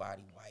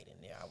nobody white in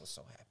there. I was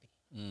so happy.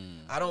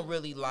 I don't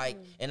really like,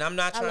 and I'm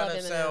not I trying love to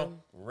Eminem. sound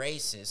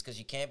racist because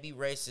you can't be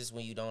racist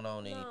when you don't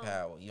own any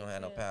power. You don't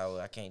have no power.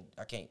 I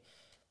can't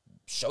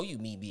show you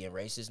me being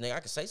racist, nigga. I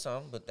can say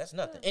something, but that's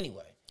nothing.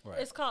 Anyway,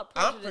 It's called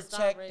I'm prejudice,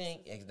 not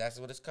protecting. racism. That's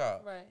what it's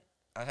called. Right.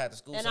 I had to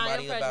school And I am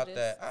somebody about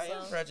prejudiced, that. I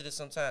am so.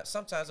 prejudiced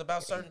sometimes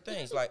about certain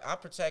things. Like I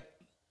protect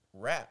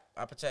rap.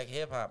 I protect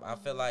hip hop. I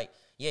feel like,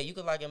 yeah, you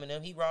could like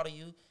Eminem. He raw to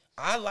you.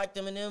 I liked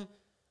Eminem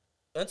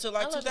until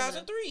like I love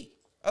 2003.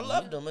 I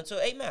loved him until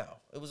 8 Mile.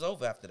 It was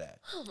over after that.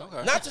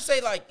 Okay. Not to say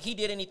like he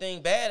did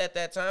anything bad at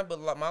that time, but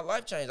like, my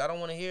life changed. I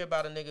don't want to hear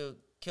about a nigga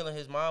killing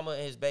his mama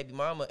and his baby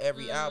mama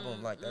every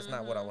album. Like that's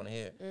not what I want to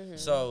hear.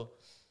 So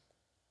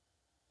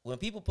when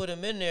people put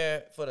him in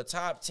there for the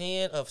top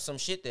 10 of some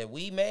shit that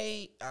we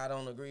made, I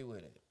don't agree with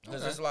it.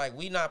 Because it's like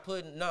we not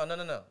putting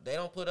no. They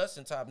don't put us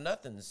in top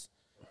nothings.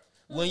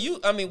 When you,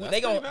 I mean, That's they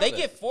pretty they valid.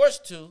 get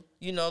forced to,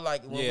 you know,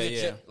 like when Yeah, we're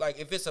yeah. like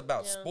if it's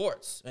about Yeah.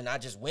 sports and I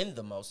just win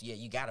the most, yeah,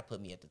 you got to put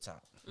me at the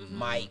top.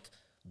 Mike,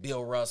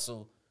 Bill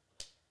Russell,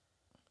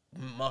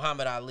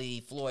 Muhammad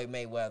Ali, Floyd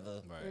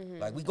Mayweather, Right.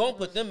 like we gonna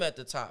put them at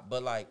the top,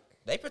 but like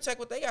they protect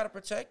what they gotta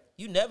protect.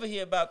 You never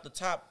hear about the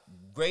top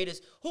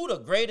greatest, who the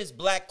greatest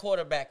black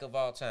quarterback of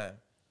all time.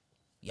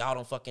 Y'all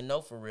don't fucking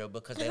know for real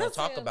because they don't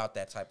talk Yeah. about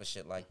that type of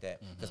shit like that.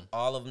 Because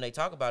all of them they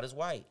talk about is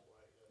white.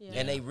 Yeah.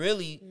 And they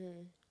really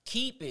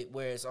keep it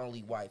where it's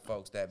only white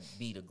folks that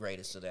be the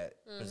greatest of that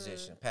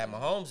position. Pat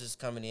Mahomes is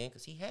coming in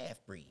because he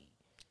half breed.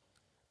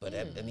 But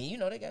I mean, you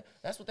know,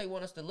 that's what they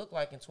want us to look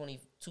like in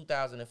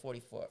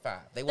 2044, 5.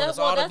 They want us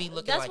all to be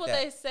looking that's like what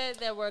that. they said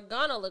that we're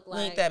gonna look We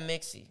like. ain't that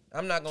mixy.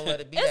 I'm not gonna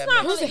let it be It's that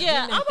not mixy. really.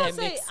 Yeah, Not I'm gonna that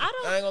say mixy. I I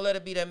don't. ain't gonna let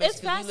it be that mixy It's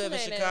because we live in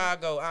fascinating.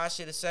 Chicago. Our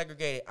shit is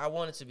segregated. I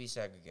want it to be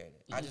segregated.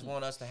 I just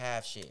want us to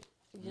have shit.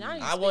 Now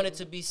you I want it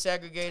speaking. to be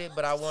segregated,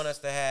 but I want us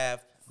to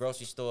have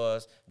grocery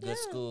stores, good Yeah.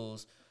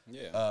 schools,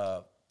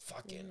 Yeah.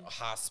 fucking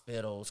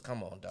hospitals.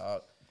 Come on,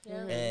 dog.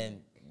 Yeah.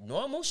 And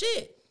normal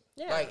shit.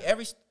 Yeah. Like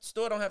every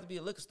store don't have to be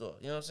a liquor store.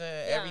 You know what I'm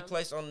saying? Yeah. Every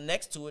place on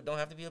next to it don't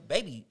have to be a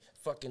baby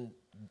fucking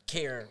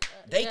care,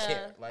 daycare.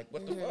 yeah. Like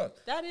what the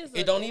fuck? That is.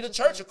 It don't need a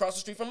church across the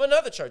street from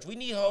another church. We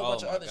need a whole Oh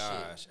bunch of my other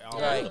gosh. shit. All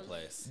Yeah. over the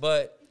place.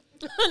 But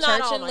Not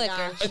Church all and my liquor.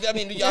 gosh. I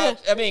mean, y'all.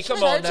 I mean, come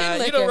Church on and now. You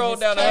liquor done rolled is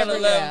down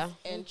everywhere. 111th,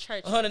 And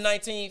church.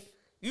 119th.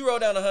 You roll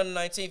down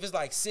 119th. It's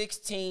like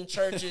 16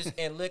 churches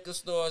and liquor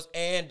stores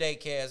and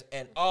daycares,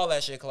 and all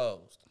that shit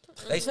closed.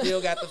 They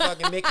still got the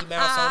fucking Mickey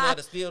Mouse on there,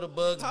 the Spill the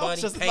Bugs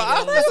Bunny painted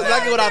on the That's side.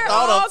 exactly what I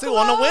thought all of too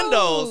on the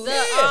windows.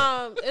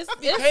 It's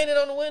Painted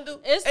on the window.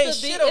 it's Ain't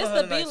the B, shit on it's the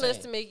 119. B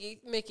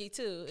list Mickey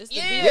too. It's the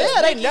Yeah, B list.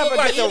 Yeah, they Mickey never look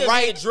like get the he done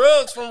right- did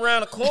drugs from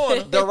around the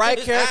corner. The right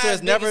His character eyes is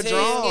big never as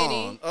hell.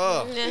 drawn.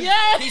 Ugh.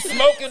 Yeah. He's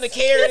smoking the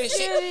carrot and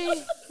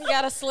shit. He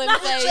got a slim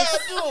What face.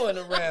 y'all doing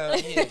around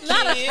here, kids?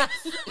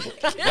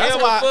 That's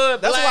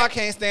why I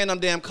can't stand them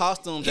damn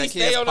costumes He at stay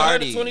kids' on the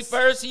parties.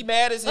 121st. He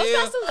mad as Those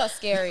hell. costumes are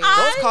scary.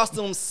 Those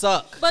costumes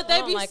suck. But they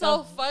don't be like so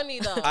them. funny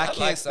though. I like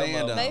can't some of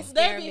stand them. They them.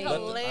 scare They be me. I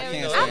hilarious.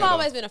 can't I've stand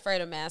always been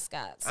afraid of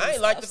mascots. I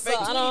ain't like the fake So,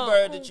 I Tweety don't-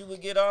 Bird that you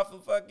would get off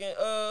of fucking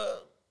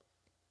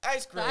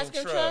ice cream, ice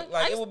cream truck. truck?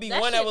 Like Ice- it would be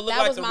that one that shit- would look That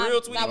like was the my,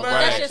 real Tweety that Bird. was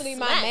Right. actually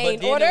my But main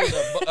But then order. it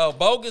was a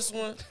bogus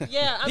one.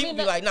 Yeah, I People mean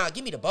be like, nah,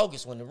 give me the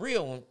bogus one, the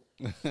real one.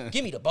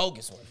 Give me the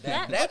bogus one.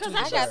 That because Tweety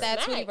I got Bird. that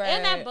Tweety Bird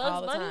and that all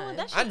Bugs the Bunny time. one.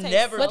 That shit I tastes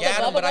never so the got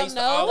them, but I bubblegum used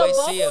to nose? always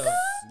The see them.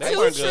 They Two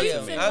weren't shits good to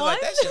in me. I was like, one?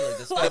 that shit look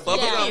disgusting. bubblegum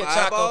Give me a Choco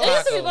eyeballs? It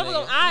used to be Taco,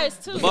 bubblegum nigga. eyes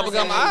too. Bubblegum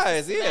Like,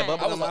 eyes, yeah, snack. I was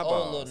bubblegum an old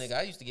eyeballs. little nigga.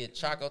 I used to get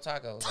Choco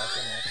Tacos.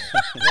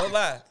 No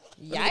lie.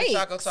 Yikes.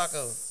 Choco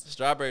Tacos.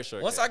 Strawberry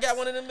shortcake. Once I got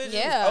one of them bitches,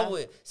 Yeah. over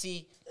it.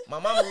 See, my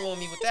mama ruined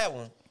me with that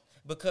one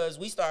because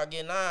we started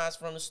getting eyes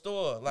from the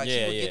store. Like she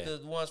Yeah, would yeah. get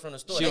the ones from the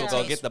store. She They would go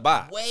taste get the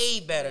box. way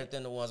better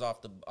than the ones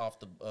off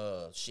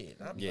the shit.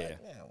 And I'd be Yeah.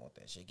 like, man, I want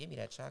that shit. Give me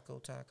that Choco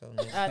Taco.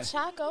 Nigga. A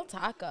Choco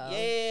Taco.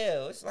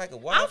 Yeah, it's like a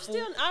I'm waffle.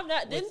 still. I'm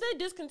not. Didn't they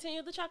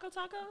discontinue the Choco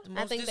Taco? The I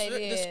most think they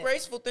did.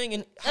 disgraceful thing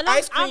in And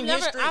ice I've cream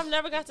never, history. I've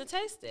never got to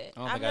taste it. I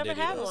don't I've think I never did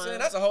had either. I'm one. saying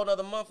that's a whole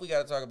nother month. We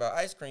got to talk about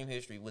ice cream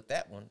history with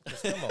that one.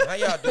 'Cause come on, how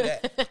y'all do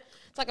that?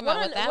 Talking about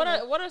what that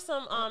one. What are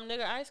some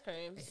nigger ice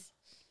creams?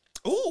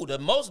 Ooh, the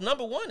most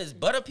number one is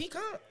butter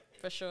pecan.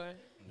 For sure.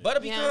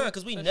 Butter Yeah, pecan,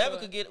 because we for never sure.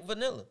 could get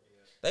vanilla.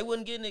 They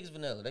wouldn't get niggas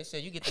vanilla. They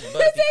said you get the butter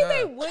They pecan.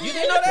 they wouldn't You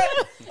get didn't know that?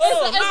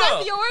 Oh, Is that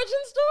the no.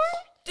 origin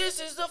story? This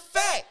is a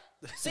fact.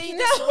 See,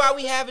 this is why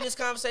we having this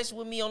conversation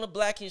with me on the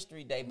Black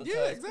History Day, because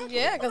Yeah, exactly.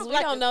 Yeah, because we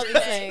don't know these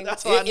things.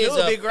 That's why I it knew is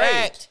it'd be a great.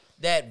 fact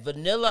that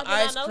vanilla I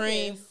did ice not know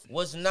cream this.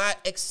 was not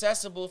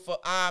accessible for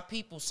our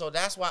people. So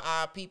that's why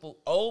our people,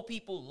 old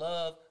people,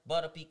 love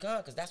butter pecan,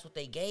 because that's what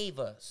they gave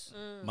us.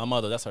 My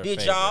mother, that's her Did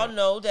favorite. y'all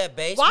know that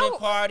basement Why-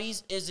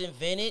 parties is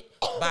invented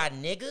by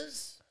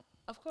niggas?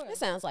 Of It course.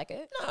 sounds like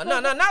it. No,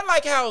 not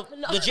like how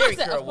No, the Jerry I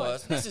said, curl of course.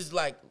 was. This is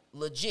like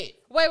legit.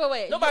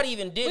 Wait. Nobody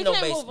even did we no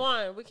can't basement. move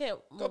on. We can't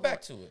Go move back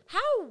on. to it.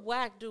 How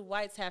whack do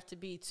whites have to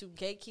be to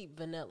gatekeep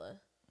vanilla?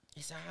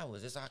 It's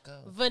ours. It's our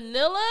code.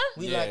 Vanilla?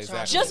 We Yeah, like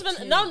exactly. Just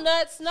chocolate no too.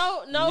 nuts,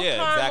 no Yeah,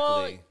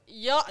 caramel. exactly.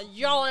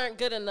 Y'all aren't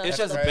good enough. It's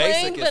just The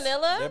basic. plain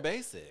vanilla. They're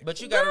basic. But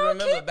you gotta Girl,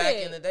 remember, keep back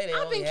it. in the day, they I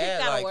only think keep had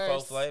kinda like worse.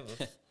 4 flavors.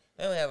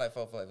 They only had like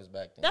 4 flavors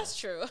back then. That's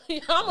true.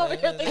 I'm over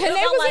here thinking. And they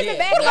I'm was like, even yeah,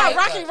 back what about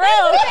like, Rocky Road?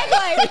 Road?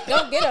 like,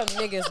 don't get them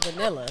niggas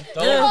vanilla.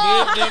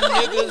 Don't give them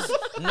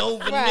niggas no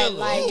vanilla. Right,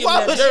 like, Give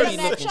why them that would dirty Give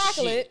 'em that looking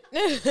chocolate.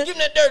 shit. Give them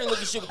that dirty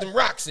looking shit with them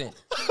rocks in.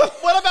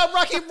 What about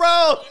Rocky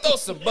Road? Throw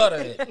some butter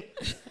in it.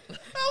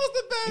 That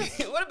was the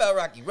best. What about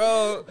Rocky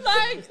Road?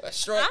 Like,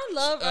 Short, I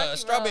love Rocky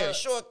strawberry Road.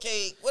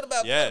 shortcake. What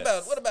about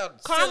Yes. what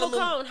about Caramel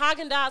cinnamon? cone,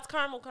 Haagen-Dazs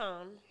caramel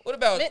cone, What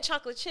about mint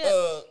chocolate chip,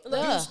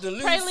 Deuce de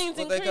Luce? Pralines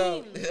What and they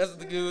call? cream. That's what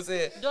the dude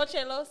said. Dolce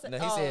and Losa. No,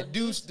 he said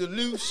Deuce de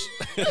Luce.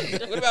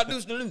 What about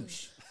Deuce de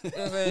Luce? You know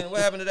what I'm saying?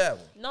 What happened to that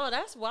one? No,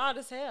 that's wild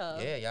as hell.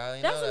 Yeah, y'all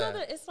ain't That's know another.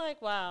 that. It's like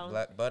wow.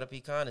 Black butter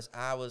pecan is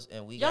ours,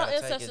 and we Y'all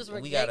gotta take ancestors it.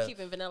 were We gotta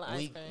gatekeeping vanilla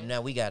ice cream.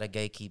 Now we gotta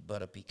gatekeep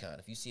butter pecan.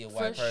 If you see a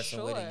white For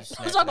person with it, sure. you snatch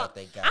I'm it talking out about-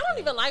 they I goddamn. don't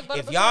even like butter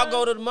If y'all pecan.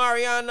 go to the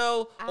Mariano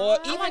or I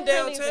even like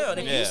downtown, if Pralines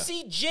you and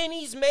see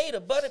Jenny's made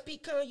of butter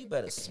pecan, you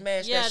better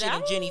smash Yeah, that shit in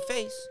that- Jenny's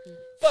face.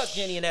 Fuck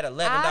Jenny and that $11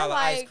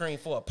 ice like- cream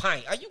for a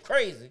pint. Are you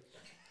crazy?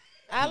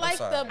 I like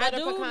sorry. the butter I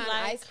do pecan like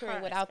ice cream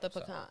crust. without the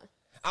pecan.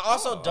 I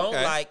also don't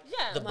okay. like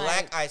Yeah. the Like-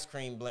 black ice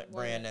cream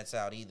brand that's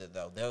out either,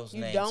 though. Those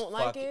You names. don't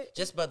like fuck it?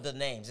 Just but the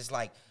names. It's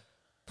like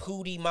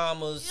Pootie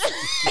Mama's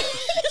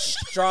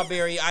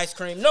strawberry ice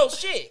cream. No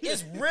shit.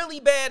 It's really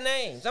bad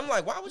names. I'm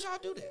like, why would y'all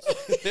do this?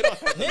 They don't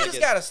have to make Niggas it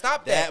gotta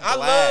stop that. that I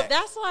black. love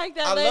That's like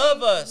that. I lady.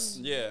 love us.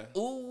 Yeah.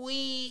 Ooh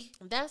wee.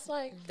 That's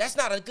like. That's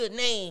not a good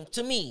name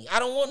to me. I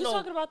don't want You no.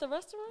 talking about the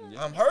restaurant?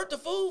 I'm hurt. The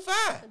food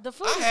fine. The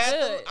food I is had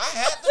good. I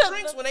had the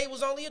drinks when they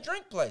was only a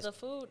drink place. The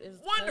food is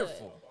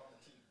Wonderful.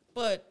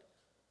 But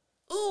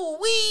ooh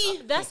wee.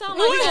 Good. That sounds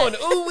We like going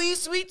that. to ooh wee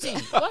sweet tea.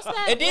 What's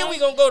that? And then one? we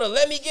gonna go to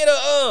Let Me Get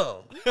a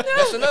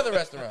That's another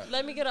restaurant.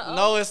 Let me get a.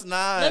 No, it's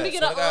not. Let me get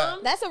swear to a. God.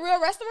 That's a real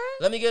restaurant?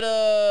 Let Me Get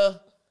a.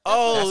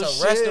 Oh, That's a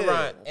shit.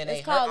 restaurant, and It's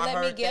they called heard, I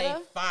Let Me heard Get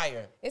they a?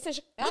 fire. It's in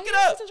Chicago. Look it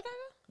up. It's in Chicago?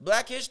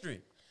 Black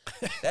History.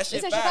 That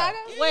shit It's in fire.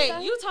 Chicago?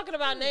 Wait, you talking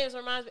about names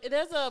reminds me.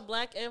 There's a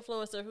black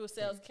influencer who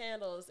sells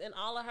candles, and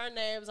all of her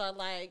names are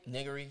like.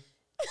 Niggery.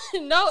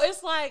 No,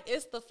 it's like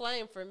it's the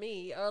flame for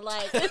me, or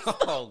like, it's,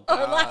 Oh, or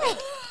God. like,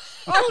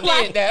 or Who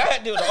like, did that? I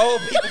had to do the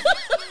old people.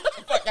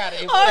 Fuck out of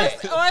here.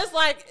 or it's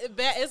like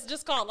bad. It's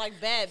just called like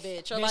bad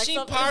bitch, or Did like she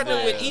something partner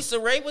bad. with Issa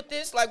Rae with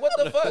this? Like, what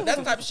the fuck? That's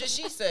the type of shit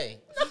she say.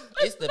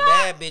 It's the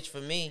bad bitch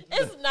for me.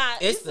 It's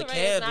not. It's Issa the Rae is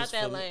candles not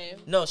that for lame.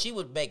 me. No, she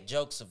would make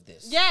jokes of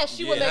this. Yeah,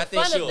 she would Yeah, make And I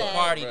think fun she of would that.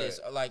 party Right. this.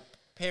 Like,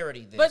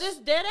 parody this. But it's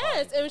dead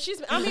ass,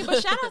 and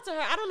but shout out to her.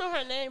 I don't know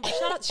her name, but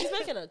shout out. She's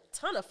making a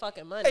ton of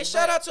fucking money. Hey,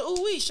 shout out to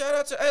Ooey. Shout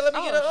out to let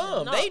me get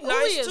a no, They Ooey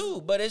nice is-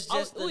 too, but it's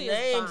just the Ooey is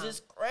names bomb.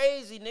 is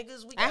crazy,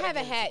 niggas. We I gotta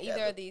haven't get it had together.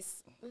 either of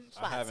these spots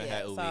I haven't had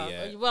yet, Ubi so.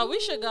 yet. Well, we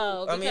should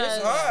go. I mean, it's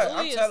because hard. Ooey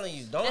I'm is- telling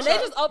you, don't And try-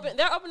 they just open.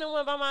 They're opening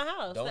one by my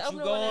house. Don't They're you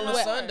opening go one on in a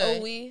North Sunday.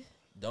 Park. Ooey.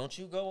 Don't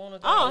you go on a Oh,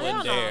 I hell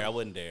wouldn't no. dare. I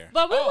wouldn't dare.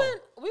 But we Oh.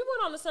 went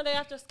on a Sunday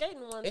after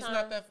skating one It's time.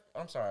 not that.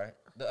 I'm sorry.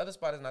 The other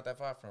spot is not that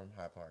far from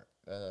Hyde Park.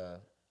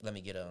 Let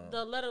me get a.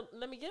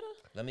 Let me get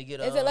her. Let me get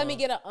a. Is it let me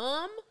get a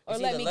or it's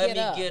let either me let get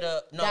me a? get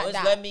a. No, dot, it's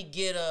dot. let me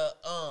get a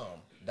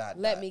Dot,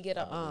 Let dot, me get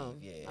a, I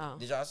believe. Yeah. oh.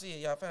 Did y'all see it?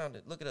 Y'all found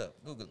it? Look it up.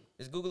 Google it.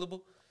 It's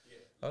Googleable.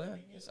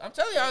 Okay. I'm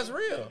telling y'all, it's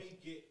real.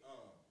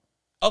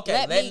 Okay.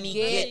 Let Let me me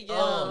get, get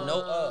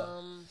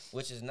no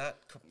which is not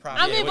proper.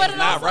 I mean, Yeah, but it's it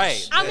not also,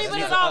 right. I mean, It's but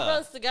it just, all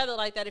runs together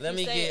like that. If Let you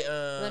me say get.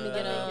 let me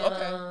get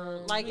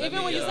Okay. like Let even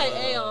me when you get,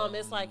 say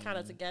it's like kind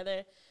of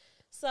together.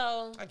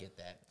 So I get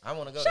that. I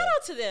want to go shout there.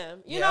 out to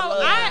them. You Yeah, I know, love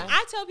them.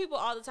 I tell people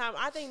all the time,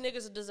 I think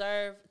niggas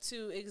deserve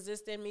to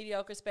exist in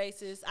mediocre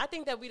spaces. I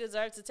think that we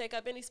deserve to take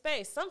up any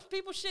space. Some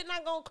people shit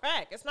not gonna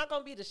crack. It's not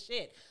gonna be the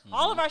shit.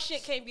 All of our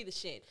shit can't be the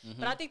shit.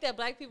 But I think that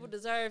black people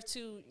deserve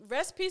to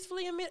rest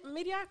peacefully in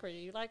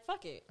mediocrity. Like,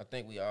 fuck it. I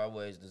think we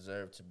always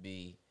deserve to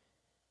be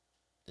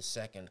the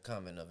second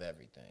coming of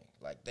everything.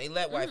 Like, they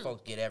let white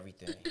folks get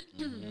everything.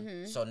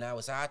 So now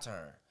it's our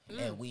turn.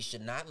 And we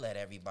should not let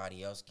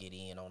everybody else get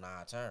in on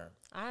our turn.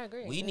 I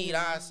agree. We need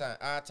our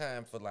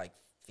time for like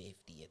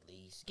 50 at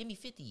least. Give me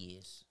 50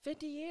 years.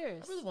 50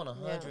 years. I really want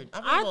 100. I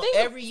I really want think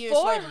every year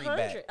slavery 400.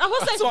 back. I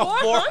would say I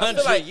want 400. I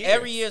feel like years.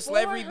 every year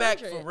slavery back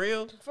 400. for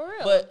real. For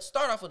real. But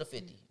start off with a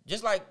 50.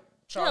 Just like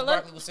Charles Yeah, let-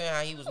 Barkley was saying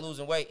how he was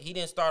losing weight. He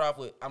didn't start off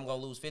with, I'm going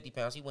to lose 50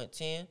 pounds. He went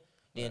 10,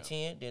 then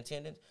 10, then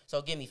 10.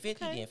 So give me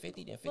 50, Okay. then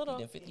 50, then 50, Little.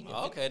 then 50, then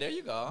 50. Okay, there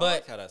you go. I But-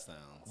 like how that sounds.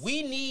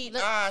 We need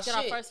Let's our get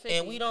our shit. first 50.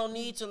 And we don't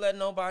need to let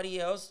nobody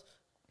else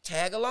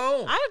tag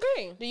along. I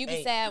agree. Do you be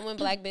Hey. sad when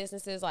black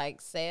businesses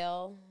like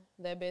sell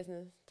their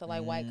business to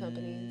like white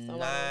companies or white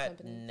Not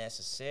companies?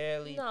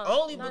 necessarily. No,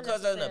 Only not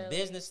because on a necessarily.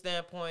 business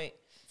standpoint,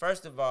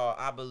 first of all,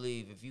 I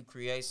believe if you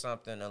create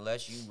something,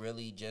 unless you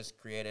really just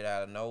create it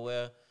out of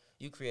nowhere,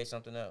 you create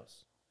something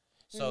else.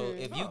 So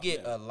if you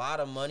get a lot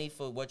of money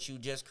for what you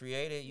just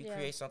created, you Yeah.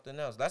 create something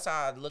else. That's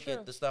how I look True.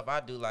 at the stuff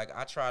I do. Like,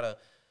 I try to,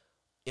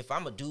 if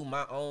I'm going to do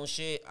my own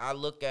shit, I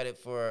look at it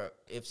for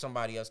if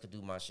somebody else could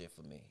do my shit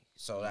for me.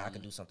 So that I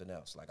could do something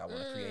else. Like, I want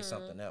to create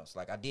something else.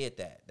 Like, I did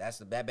that. That's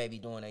that baby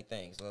doing their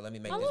thing. So let me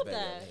make I this love baby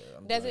that. over here.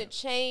 I'm Does doing it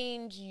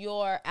change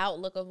your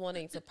outlook of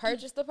wanting to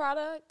purchase the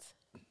product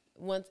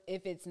once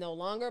if it's no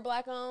longer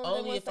black owned and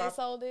Only once if they I-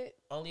 sold it?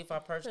 Only if I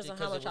purchased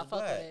Depends it on how because much it I was fuck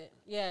black. with it.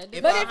 Yeah. it If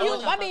depends But on if how you, much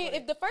I fuck mean, with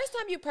if the first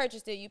time you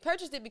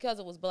purchased it because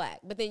it was black,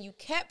 but then you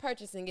kept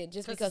purchasing it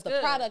just 'Cause because it's the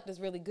good. product is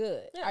really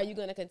good, Yeah. are you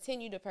going to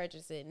continue to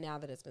purchase it now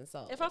that it's been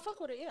sold? If I fuck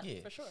with it, yeah,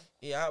 Yeah. for sure.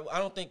 Yeah, I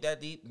don't think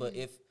that deep, but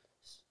if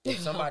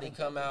somebody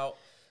come out,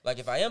 like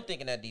if I am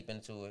thinking that deep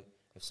into it,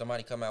 if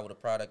somebody come out with a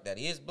product that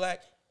is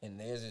black and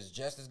theirs is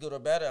just as good or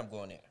better, I'm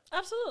going there.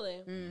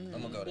 Absolutely. Mm-hmm.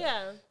 I'm gonna go there.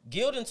 Yeah.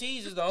 Gildan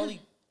Teas is the only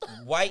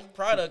white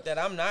product that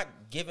I'm not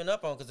giving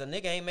up on because a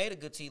nigga ain't made a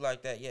good tea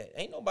like that yet.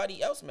 Ain't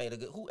nobody else made a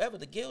good. Whoever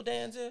the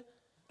Gildans is,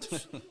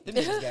 them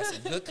niggas got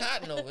some good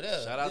cotton over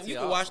there. Shout out to you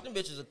y'all. can wash them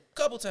bitches a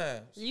couple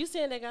times. You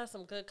saying they got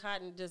some good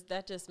cotton?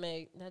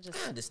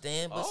 I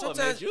understand, but Oh, it sometimes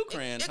made you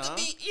cringe, it could huh?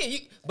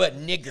 be but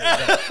nigger.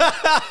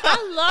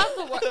 I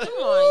love the word.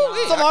 Come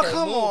on, y'all. Come on, I can't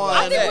come move on. like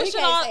I think that. we You should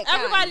can't all. say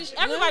Everybody, cotton.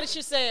 everybody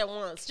should say it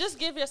once. Just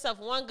give yourself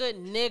one good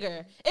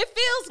nigger. It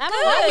feels I good.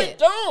 don't like it.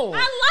 Don't. I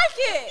like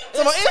it. It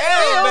sounds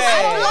I don't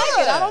bad.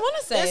 like it. I don't want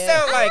to say It it.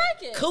 sounds like,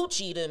 like it.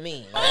 coochie to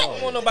me. I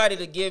don't want nobody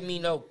to give me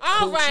no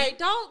All coochie. right,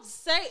 don't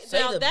say. Say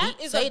Now the that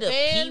B- is say a the P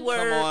banned.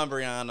 word. Come on,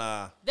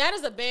 Brianna. That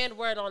is a banned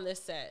word on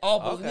this set. Oh,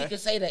 but Okay. we can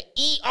say the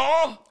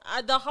ER.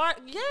 The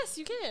heart. Yes,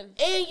 you can.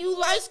 And you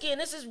light skin.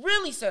 This is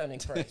really sounding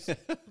crazy.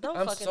 Don't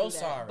I'm fucking so do that.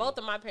 sorry. Both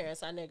of my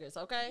parents are niggers.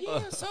 Okay.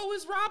 Yeah, so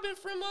is Robin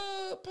from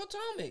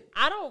Potomac.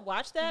 I don't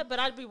watch that, but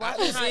I'd be I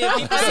watching be how.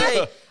 seeing people say,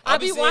 I I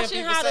be be seeing watching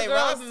people how the say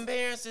girls- Robin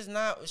parents is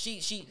not.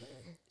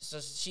 So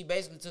she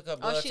basically took her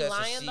blood she test.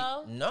 and lying,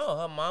 though? No,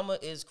 her mama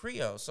is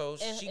Creole, so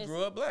And she is-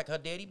 grew up black. Her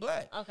daddy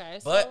black. Okay,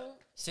 but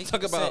so-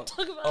 60%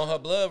 Talk about- on her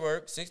blood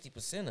work.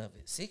 60% of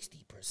it.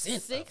 60%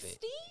 of 60?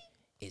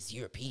 it is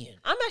European.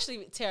 I'm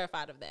actually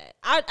terrified of that.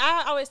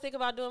 I always think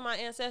about doing my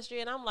ancestry,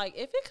 and I'm like,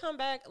 if it come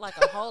back like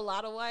a whole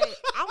lot of white,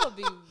 I'm gonna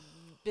be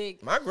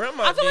big. My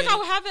grandma. I feel like did I it.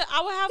 would have it.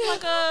 I would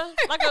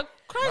have like a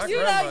crisis. You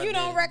grandma You did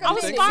don't it. recommend I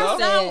would think spiral so?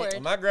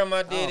 downward. My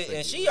grandma don't did it, think and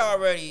you she would.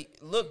 already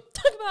looked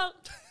Talk about.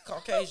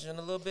 Caucasian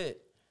a little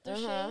bit.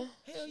 Uh-huh.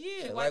 Hell yeah!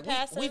 She Like white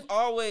passing? we've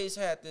always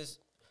had this.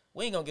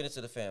 We ain't gonna get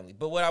into the family,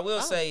 but what I will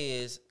Oh. say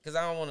is, because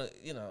I don't want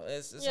to,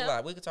 it's Yeah. a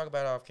lot. We could talk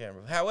about it off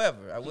camera.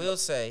 However, I will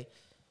say,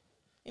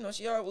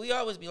 we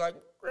always be like,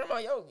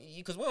 Grandma,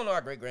 because we don't know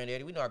our great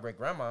granddaddy, we know our great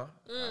grandma.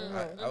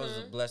 I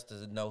was blessed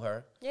to know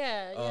her.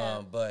 Yeah,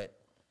 yeah. But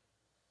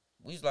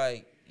we was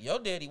like, your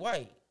daddy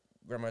white,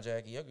 Grandma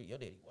Jackie, your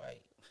daddy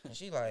white. And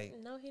she like,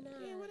 No, he not.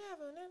 yeah,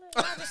 whatever.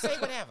 Y'all just say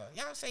whatever.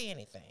 Y'all say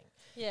anything.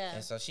 Yeah.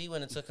 And so she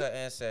went and took her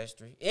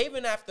ancestry.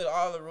 Even after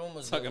all the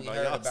rumors that Talking we about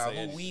heard y'all about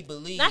saying who we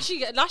believe. Now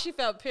she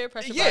felt peer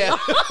pressure. Yeah.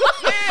 By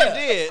yeah.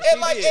 did. At She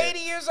like did. 80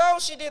 years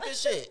old, she did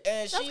this shit.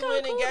 And That's she kinda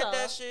went and cool, got though.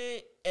 that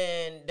shit.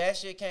 And that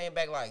shit came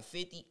back like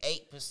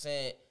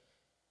 58%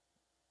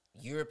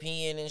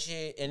 European and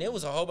shit. And it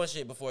was a whole bunch of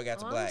shit before it got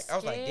to I'm black. I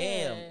was like,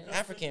 damn, scared.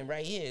 African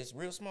right here is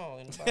real small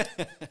in the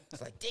bottom.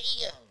 It's like,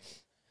 damn.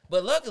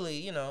 But luckily,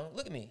 you know,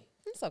 look at me.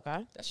 It's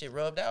okay. That shit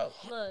rubbed out.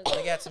 Look.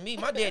 They got to me.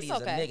 My daddy is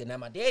It's okay. a nigga. Now,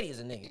 my daddy is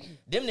a nigga.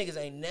 Them niggas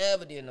ain't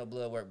never did no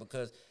blood work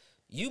because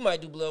you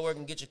might do blood work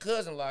and get your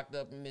cousin locked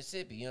up in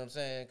Mississippi. You know what I'm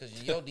saying?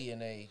 Because your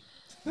DNA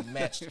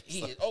matched. He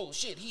is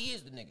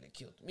the nigga that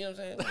killed him. You know what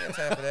I'm saying? We ain't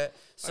time for that.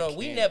 So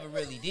we can't. never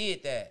really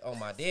did that on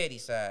my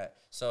daddy's side.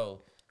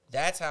 So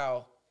that's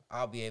how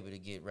I'll be able to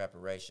get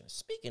reparations.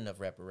 Speaking of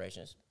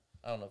reparations,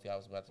 I don't know if y'all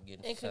was about to get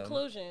into In something.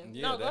 conclusion,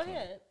 Yeah, no, definitely. go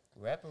ahead.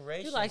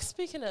 Reparations. You like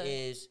speaking of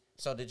is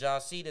so did y'all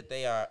see that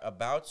they are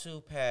about to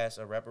pass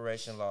a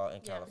reparation law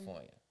in Yeah.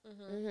 California?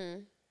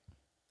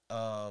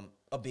 Mm-hmm.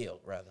 A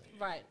bill rather.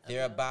 right?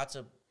 They're about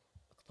to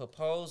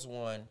propose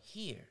one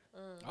here.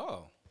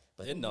 Oh,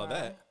 didn't know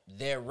that.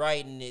 They're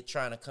writing it,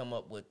 trying to come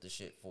up with the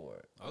shit for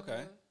it.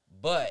 Okay.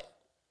 But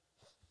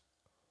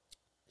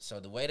so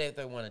the way that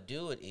they want to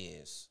do it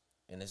is,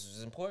 and this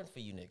is important for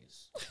you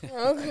niggas,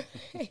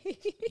 Okay.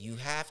 you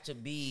have to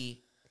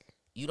be.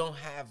 You don't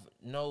have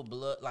no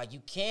blood. Like,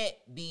 you can't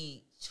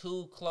be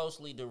too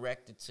closely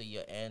directed to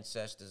your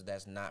ancestors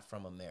that's not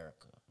from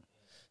America.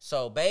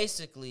 So,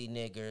 basically,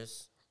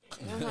 niggers,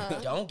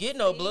 don't get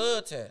no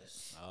blood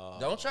test.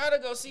 Don't try to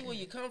go see where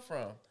you come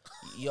from.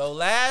 Your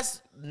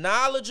last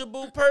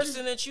knowledgeable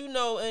person that you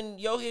know in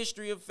your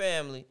history of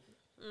family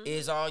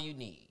is all you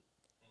need.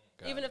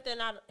 Even if they're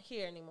not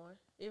here anymore,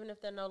 even if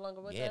they're no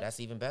longer with Yeah, us. that's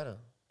even better.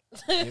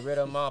 Get rid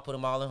of them all. Put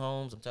them all in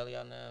homes. I'm telling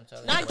y'all now. I'm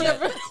telling Not y'all.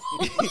 get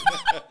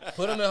rid.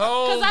 Put them in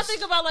homes. Because I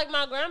think about like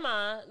my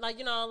grandma, like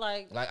you know,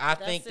 like Like, I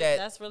that's think it. that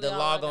That's really the all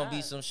law I gonna be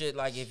got. some shit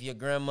like if your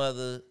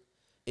grandmother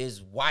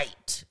is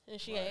white,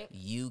 and she ain't.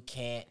 you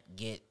can't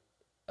get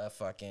a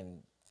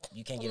fucking,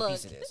 you can't get Look, a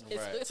piece of this.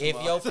 it's-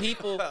 If your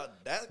people,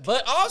 That-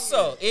 but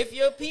also if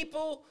your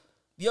people,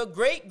 your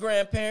great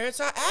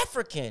grandparents are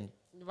African,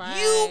 you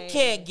Right.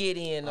 can't get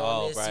in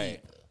on Oh, this right.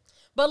 either.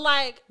 But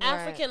like Right.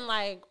 African,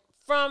 like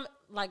from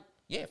like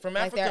Yeah, from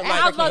Like Africa, they're I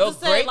was like about your to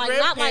say great like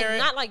not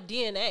grandparent. like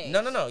DNA.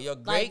 No. Your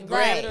great Like,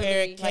 grandparent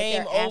right.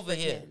 came Like they're over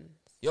here. African.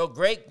 Your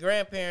great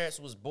grandparents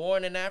was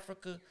born in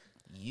Africa.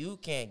 You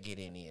can't get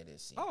any of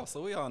this. Either. Oh,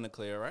 so we all in the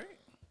clear, right?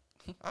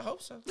 I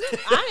hope so.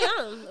 I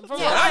am. From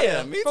Yeah, what I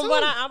am. Me From too.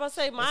 what I'm gonna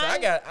say, So mine. I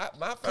got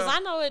my because I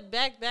know it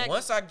back.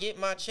 Once I get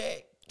my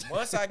check,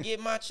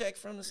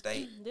 from the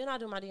state, Then I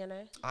do my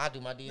DNA. I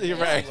do my DNA. You're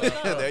right. Where I'm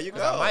from. There you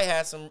 'Cause I go. might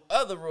have some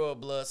other royal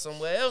blood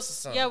somewhere else or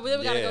something. Yeah, we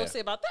gotta Yeah. go see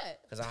about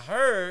that. Because I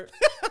heard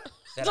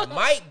that I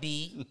might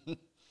be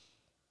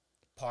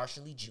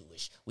partially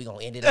Jewish. We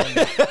gonna end it on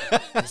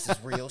that. This is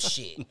real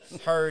shit.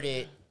 Heard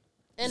it.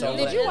 And So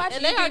did what? you watch? You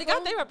And they already People?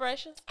 got their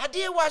reparations. I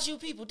did watch You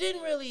People. I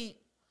didn't really.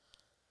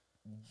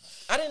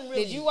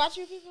 Did you watch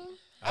You People?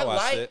 I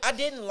watched it. I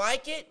didn't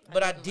like it,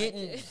 but I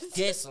didn't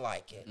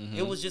dislike it.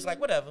 It was just like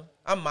whatever.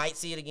 I might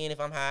see it again if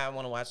I'm high. I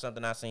want to watch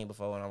something I've seen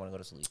before and I want to go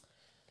to sleep.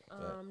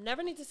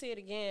 Never need to see it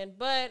again.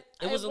 But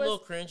It was a little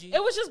cringy.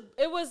 It was just.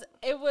 It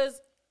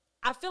was.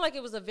 I feel like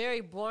it was a very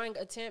boring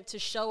attempt to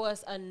show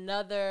us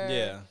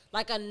another,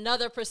 like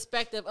another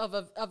perspective of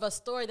a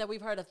story that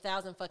we've heard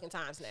 1,000 fucking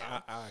times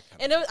now.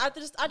 And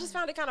I just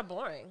found it kind of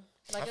boring.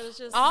 Like it was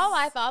just All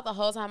I thought the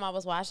whole time I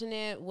was watching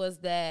it was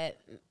that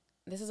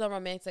this is a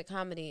romantic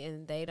comedy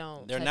and they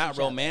don't. They're touch not each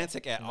other.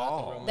 romantic at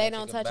all. They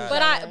don't touch each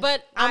about other. it.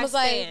 But I I was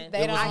like, stand.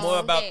 they It was don't- more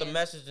about the stand.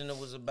 message than it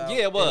was about.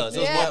 Yeah, it was. It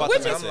was more Yeah, about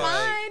which the is message.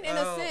 fine in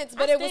a Oh. sense,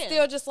 but it was stand.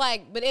 still just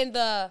like, but in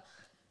the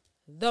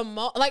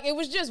like it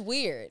was just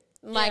weird.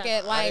 Like Yeah.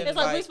 it, like didn't It's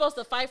like like- we're supposed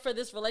to fight for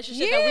this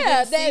relationship yeah, that we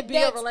didn't see that, be a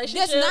that's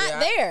relationship. just not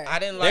there. I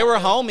didn't like They were the-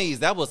 homies.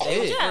 That was They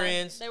was it. Yeah,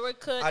 friends. they were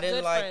good. I didn't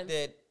good like friends.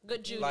 that.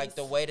 Good Judies. Like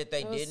the way that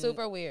they It was didn't.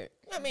 super weird.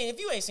 I mean, if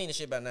you ain't seen the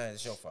shit by now,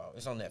 it's your fault.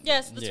 It's on Netflix.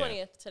 Yes, the Yeah.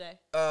 20th today.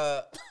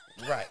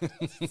 Right.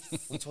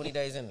 We 20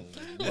 days in.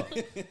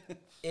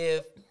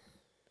 If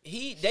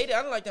I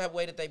didn't like the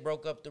way that they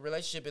broke up the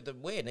relationship at the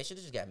wedding. They should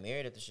have just got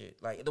married at the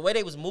shit. Like the way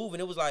they was moving,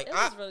 it was like It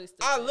was really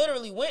stupid. I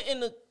literally went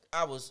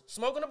I was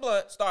smoking a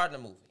blunt, starting a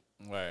movie.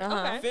 Right. Uh-huh.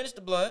 Okay. Finish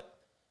the blunt,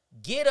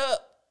 get up,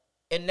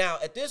 and now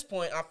at this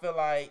point, I feel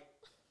like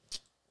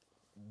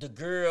the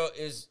girl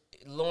is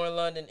Lauren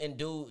London and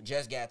dude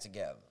just got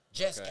together.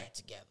 Got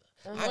together.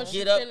 I Once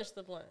get you up finish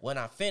the blunt. when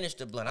I finish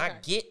the blunt. Okay. I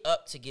get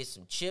up to get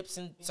some chips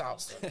and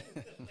salsa.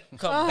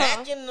 Come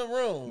back in the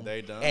room.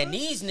 They done? And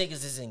these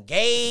niggas is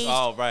engaged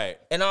Oh, right.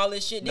 and all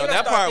this shit. No, Then I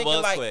that start part thinking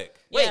was like, quick.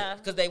 Wait, Yeah.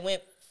 because they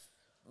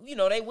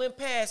went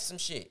past some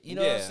shit. You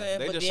know what I'm saying?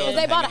 They But just then showed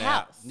they them bought a hanging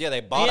out. house. Yeah, they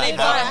bought Then a they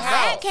bought a house.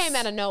 house. That came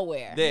out of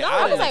nowhere. Yeah, no, I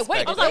I was didn't like,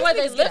 wait, expect I was it. like, wait,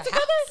 they these niggas live get a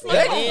house? together?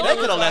 Yeah. And then They it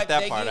was coulda left that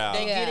they part out.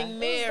 They Yeah. getting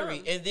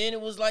married, and then it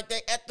was like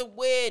they at the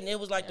wedding. It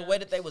was like the way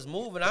that they was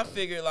moving. I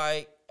figured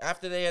like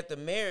after they at the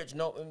marriage,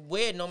 no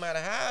matter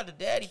how the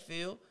daddy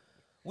feel,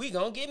 we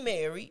gonna get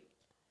married.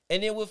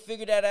 And then we'll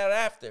figure that out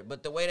after.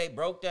 But the way they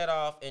broke that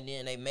off and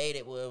then they made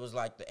it where it was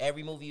like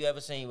every movie you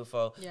ever seen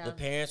before, the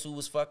parents who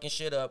was fucking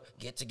shit up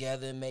get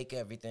together and make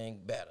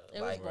everything better.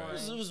 It like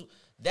was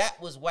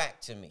that was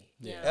whack to me.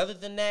 Yeah. Other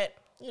than that,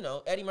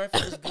 Eddie Murphy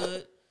was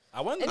good.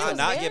 I wanted And them it to was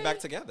not very- get back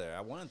together.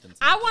 I wanted them to.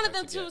 I get wanted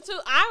back them to together. too.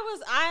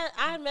 I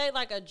had made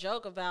like a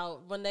joke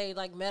about when they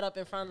like met up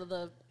in front of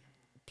the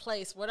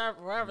place,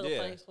 wherever the Yeah.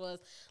 place was.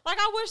 Like,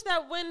 I wish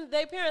that when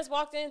their parents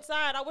walked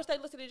inside, I wish they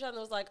looked at each other and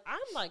was like, I'm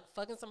like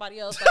fucking somebody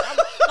else. Like,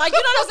 you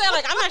know what I'm saying?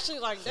 Like, I'm actually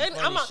like,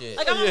 I'm on shit.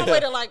 my way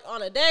to like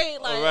on a date.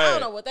 Like, I Right. don't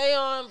know what they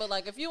on, but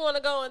like if you want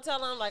to go and tell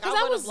them, like,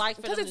 I would have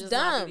liked for them to it's just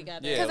not dumb. be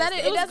together. Yeah, Because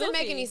it it was doesn't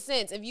make goofy. any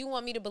sense. If you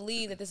want me to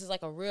believe that this is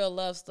like a real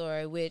love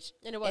story, which,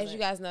 And it as wasn't. you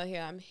guys know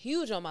here, I'm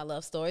huge on my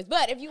love stories.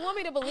 But if you want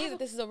me to believe that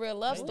this is a real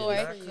love story,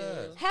 Not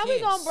cuz. how we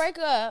gonna break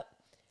up?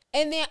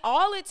 And then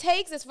all it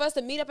takes is for us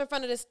to meet up in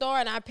front of the store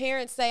and our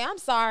parents say, I'm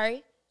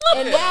sorry.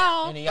 And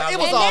now, And y'all It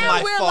was and all now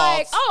my we're fault.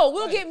 like, oh,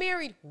 we'll get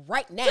married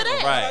right now. Today.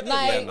 Right.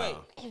 Like, Yeah, no.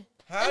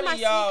 How And do my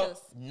y'all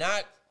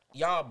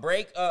sneakers.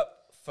 break up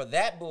for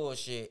that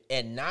bullshit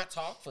and not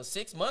talk for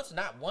 6 months?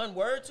 Not one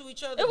word to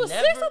each other? It was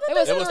Never? 6 of them. It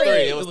was It was three. three.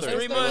 It It was was 3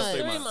 3 months.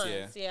 3 months.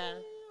 months, yeah.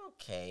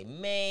 Okay,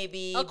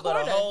 maybe. A But quarter.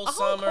 a whole A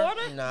whole summer?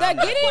 quarter? Nah, The I'm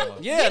not getting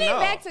going. Yeah, getting no.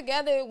 back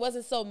together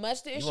wasn't so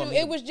much the issue. want me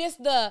It to- was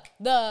just the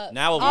Now it-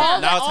 all now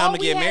it's time all to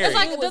we get had married. to It's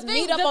like do the was thing,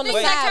 meet up the on the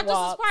thing that kept us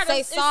sidewalk, apart say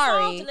is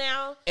sorry. solved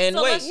now. And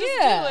so wait, let's just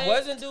yeah. do it.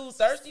 Wasn't dude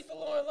thirsty for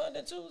Lauren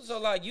London too? So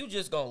like, you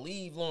just gonna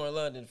leave Lauren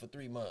London for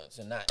 3 months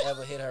and not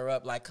ever hit her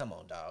up? Like, come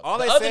on, dog. All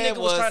the they other said nigga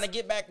was was- trying to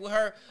get back with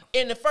her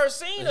in the first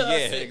scene of her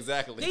Yeah, shit.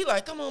 exactly. He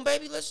like, come on,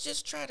 baby, let's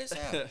just try this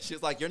out.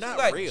 She's like, you're not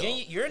Like, real.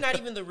 you're not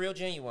even the real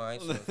Genuine.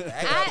 So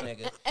act up,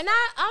 nigga.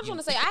 I just want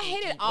to say I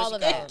hated all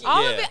of you that.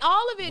 call it?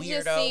 All of it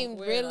just Weirdo. seemed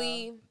Weirdo.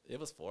 really. It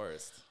was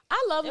forced.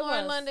 I love It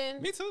Lauren was. London,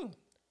 Me too.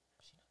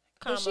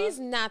 but she's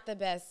not the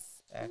best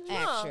Actress.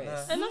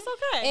 actress. And that's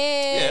okay.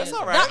 And Yeah, that's all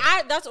No,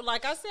 right. that's what,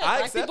 like I said, I black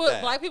accept people,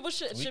 that. black people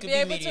should could be be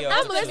able to. mediocre.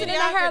 I'm to listening to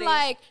her mediocrity.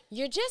 like,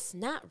 you're just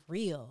not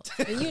real.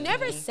 And you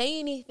never say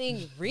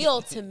anything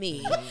real to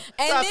me.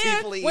 And Stop then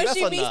people eat. when That's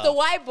she meets enough. the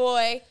white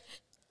boy,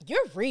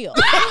 you're real.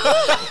 I'm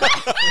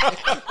like,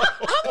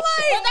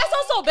 But that's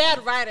also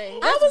bad writing. I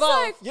That's was both.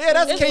 like, Yeah,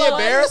 that's it's Kenya both.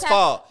 Barris'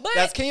 fault. But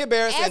That's Kenya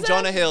Barris as and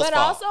Jonah Hill's but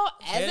fault. also,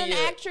 as an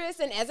Kenya- actress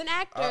and as an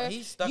actor,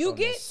 he's stuck you on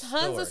get this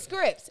tons of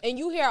story. scripts, and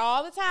you hear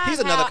all the time He's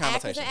another how actors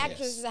conversation, and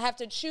actresses yes. have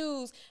to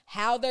choose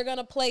how they're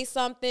gonna play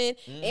something,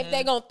 if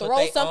they're gonna Put throw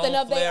they something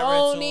own of their flair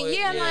own. into And it,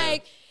 yeah, yeah.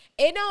 like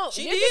it don't.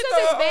 She just did because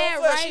it's throw bad her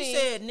own flair. writing. She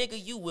said,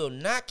 "Nigga, you will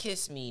not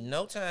kiss me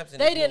no times in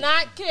They this did movie."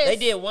 not kiss. They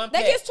did one. They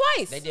peck. kissed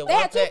twice. They did They one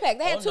had two peck.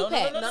 They had Oh, two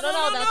peck. No,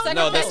 that second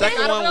No, the peck second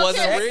not a one real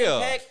wasn't kiss. real.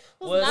 Peck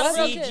was was not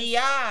a real kiss.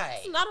 CGI.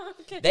 It's not a real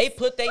kiss. They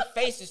put their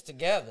faces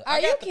together. Are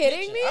I got you the kidding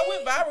picture. me? I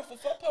went viral for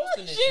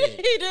posting this She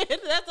shit. did.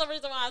 That's the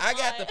reason why I saw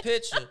got the it.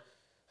 picture.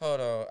 Hold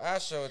on, I'll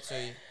show it to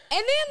you. And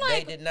then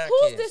like, They did not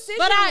whose kiss. decision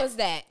But I- was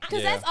that?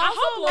 Because Yeah. that's I also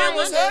hope like, Lauren It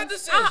was her London.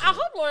 decision. I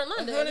hope Lauren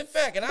London. 100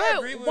 fact, and I but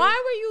agree with. why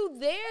were you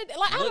there?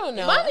 Like I Look, don't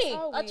know. money, It's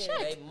so a weird. check.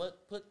 They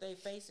put their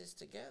faces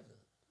together.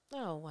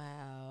 Oh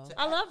wow.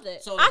 I loved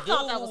it. So I the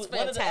thought that dude, was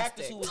one of the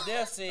actors fantastic. who was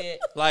there said,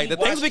 Like, he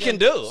the things we watched can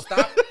them do.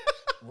 Stop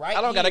right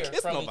I don't gotta here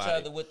kiss from each nobody.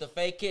 other with the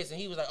fake kiss, and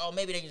he was like, "Oh,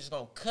 maybe they just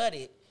gonna cut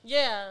it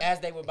Yeah. as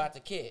they were about to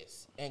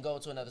kiss and go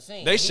to another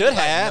scene." They He should was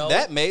like, have. "No,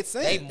 That made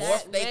They sense.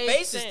 morphed their made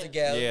faces sense.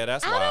 together. Yeah,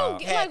 that's I don't wild.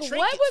 get Had like what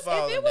trinkets was if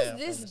falling it was down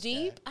this from the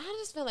deep. sky. I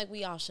just feel like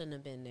we all shouldn't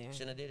have been there.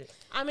 Shouldn't have did it.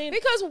 I mean,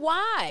 Because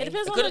why? it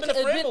depends It on could the have been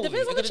a friend movie.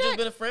 depends It on could the have just check.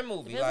 been a friend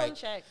movie. Depends on Like, the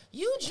check.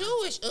 you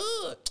Jewish,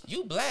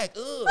 you black,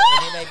 And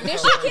then they Did become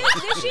she friends.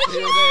 kiss? Did she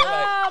You know what I'm kiss saying?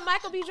 Like,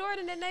 Michael B.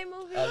 Jordan in that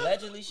movie?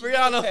 allegedly, she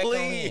Brianna, did peck on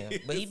please. him,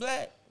 but he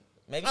black.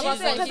 Maybe I'm she about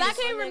just to say, Because wanted I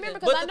to can't nigga. remember.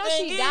 But Because I the know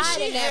thing she is, died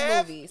she in that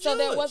half movie, so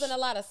there Jewish. wasn't a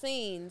lot of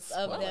scenes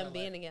of Well, them like-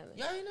 being together.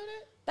 Y'all ain't know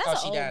that? That's Oh, an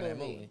she old died in that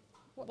movie. movie.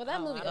 Well, that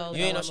Oh, movie I don't old.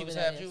 You ain't know what she was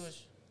movie half that is.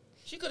 Jewish?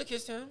 She could have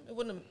kissed him. It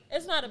wouldn't have.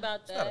 It's not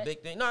about It's not a that.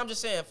 big thing. No, I'm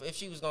just saying if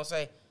she was gonna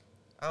say,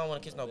 I don't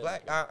want to kiss no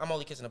black. I'm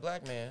only kissing a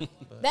black man.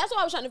 But That's what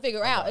I was trying to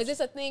figure out. Is this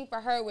a thing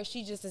for her where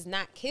she just is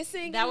not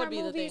kissing That in would her be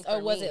the movies, thing. or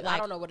for was me. it like I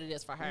don't know what it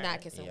is for her.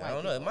 not kissing yeah, white I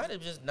don't know. It people? might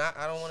have just not.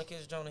 I don't want to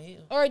kiss Jonah Hill.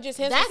 Or just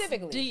him That's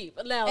specifically? deep.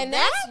 Now And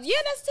that's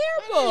that's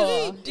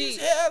terrible. deep.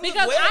 Yeah, look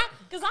Because wet.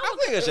 I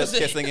think it's just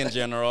kissing in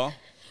general.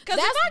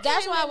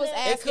 That's why I was It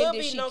asking. could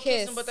Did be she no kiss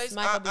kissing, but they.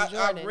 Michael B.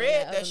 Jordan? I in read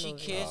that that other she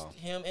movie? kissed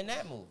him in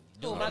that movie.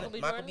 Who, Michael B.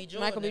 Jordan?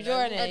 Michael B. in that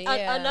Jordan. movie.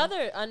 Yeah.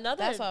 Another.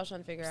 That's what I was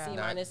trying to figure out. C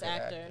Not minus good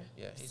actor. actor.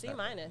 Yeah, he's C not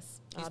minus.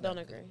 I He's don't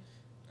not agree.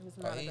 He's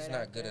Oh, not a he's great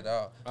not actor. good at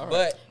all. All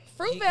right.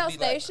 But he Fruitvale could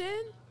be like-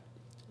 Station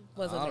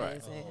was All right.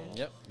 amazing.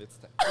 Yep. It's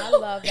I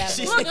love that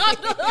She's- movie.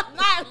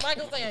 Not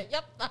Michael saying,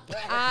 "Yep."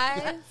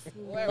 I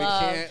love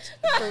can't.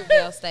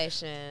 Fruitvale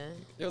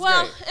Station. It was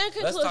Well, great. in Let's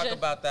conclusion, talk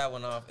about that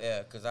one off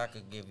air because I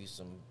could give you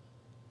some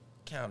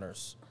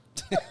counters.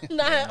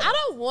 nah, I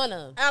don't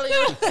wanna. alley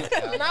oop,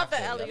 not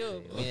the alley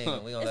oop. We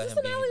gonna Is let this him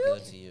an be alley-oop?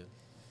 good to you.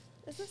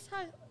 Is this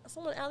how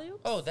someone alley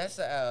oop? Oh, that's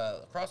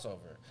a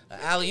crossover.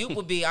 Alley oop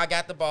would be I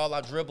got the ball,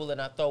 I dribble,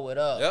 and I throw it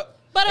up. Yep.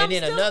 But and I'm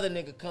then still- another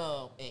nigga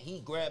come and he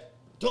grab.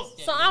 dunk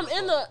that So I'm nigga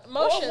in for- the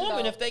motion, Or a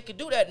woman though. if they could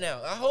do that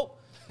now. I hope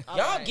All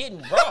y'all right.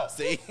 getting raw.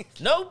 See?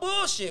 No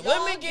bullshit.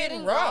 Y'all Women getting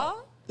getting raw. raw?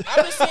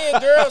 I've been seeing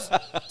girls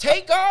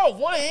take off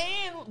one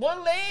hand,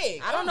 one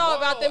leg. I don't I'm know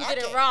about raw. them I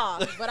getting can't- raw,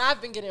 but I've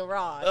been getting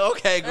raw.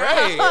 Okay, great.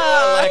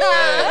 I like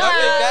that. I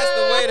think that's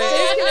the way to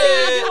end Do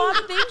it. all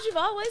the things you've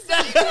always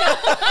done.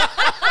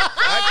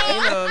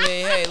 You know what I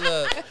mean? Hey,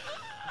 look.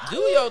 Do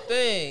your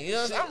thing. You know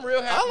what I'm saying? I'm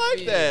real happy I for like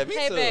you. that. Me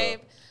Hey, too. babe.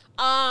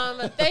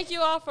 Thank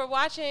you all for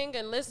watching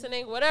and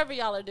listening, whatever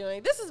y'all are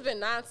doing. This has been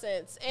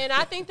nonsense. And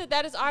I think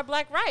that is our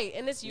black right.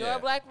 And it's your Yeah.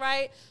 black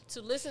right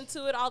to listen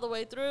to it all the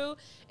way through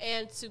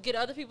and to get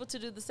other people to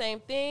do the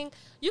same thing.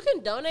 You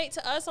can donate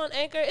to us on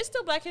Anchor. It's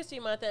still Black History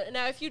Month.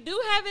 Now, if you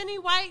do have any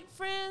white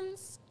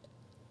friends,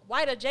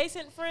 white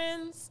adjacent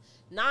friends,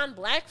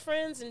 non-black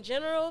friends in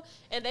general,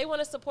 and they want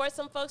to support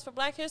some folks for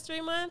Black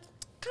History Month,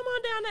 come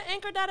on down to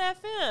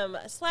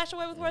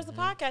anchor.fm/away-with-words the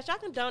podcast. Y'all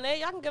can donate.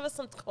 Y'all can give us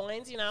some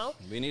coins, you know.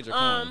 We need your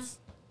coins.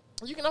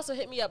 You can also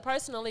hit me up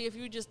personally if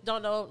you just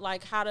don't know,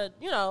 like, how to,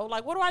 you know,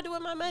 like, what do I do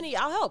with my money?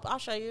 I'll help. I'll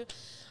show you.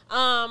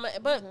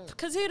 But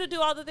continue to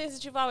do all the things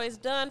that you've always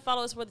done.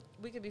 Follow us where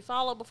we could be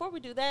followed. Before we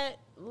do that,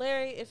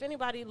 Larry, if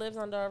anybody lives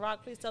under a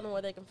rock, please tell them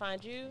where they can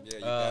find you.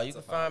 Yeah, You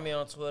can find me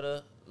on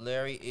Twitter,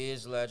 Larry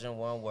is Legend,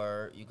 one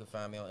word. You can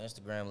find me on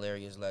Instagram,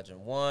 Larry is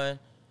Legend 1.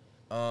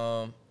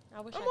 I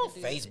wish I'm I on could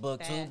do this Facebook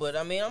too, fast. but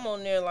I mean, I'm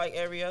on there like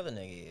every other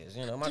nigga is.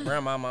 You know, my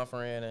grandma, my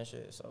friend, and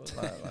shit. So it's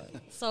not like.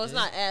 So it's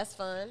not as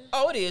fun.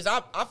 Oh, it is. I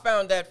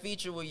found that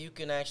feature where you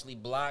can actually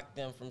block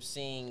them from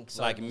seeing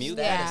Like certain mute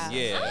Yeah. that?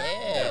 Yeah.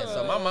 Yeah.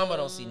 So my mama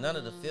don't see none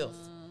of the filth.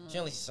 She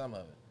only sees some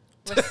of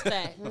it.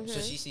 Respect. So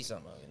she sees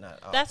some of it, not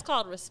all. That's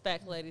called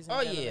respect, ladies and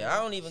Oh gentlemen. yeah, I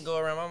don't even go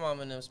around. My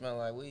mama and them smell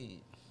like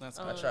weed. That's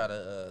I try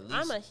to at least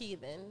I'm a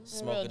heathen.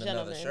 smoke in another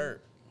gentleman.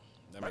 shirt.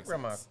 That My makes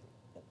grandma, sense.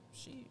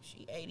 she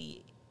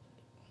 80,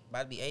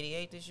 about to be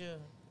 88 this year.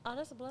 Oh,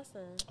 that's a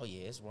blessing. Oh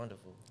yeah, it's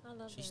wonderful. I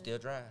love She that. still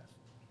drive,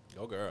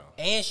 Go girl.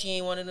 and she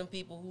ain't one of them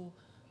people who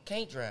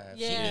can't drive.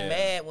 She Yeah. be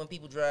mad when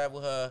people drive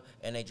with her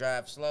and they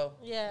drive slow.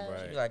 Yeah.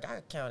 Right. She be like, I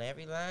can count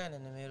every line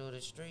in the middle of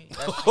the street.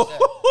 That's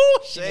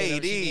what she said. She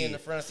be in Shady. the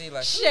front seat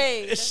like,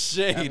 Shade. It's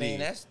shady. I mean,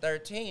 that's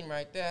 13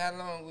 right there. How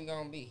long we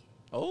gonna be?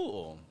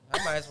 Oh. I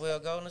might as well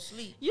go to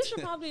sleep. You should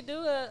probably do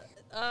a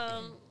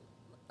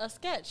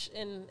sketch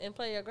and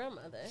play your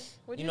grandmother.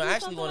 Would You you know, do I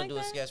actually something want like to do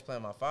a that? sketch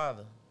playing my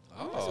father.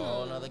 Oh. That's a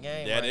whole nother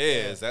game. That right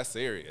is. there. That's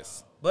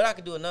serious. But I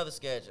could do another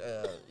sketch,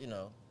 you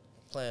know,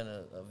 playing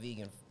a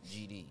vegan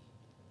GD.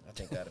 I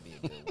think that'd be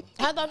a good one.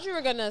 I thought you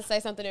were gonna say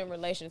something in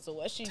relation to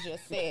what she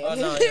just said. Oh,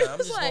 no, yeah, I'm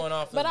It's just like, going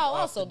off But the, I'll off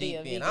also the be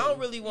a deep end. vegan. I don't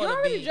really You want to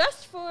already be.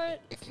 dressed for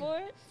it.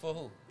 For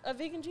who? A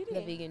vegan GD.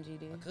 The vegan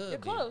GD. Could You're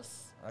be.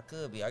 close. I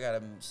could be. I got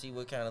to see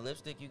what kind of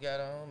lipstick you got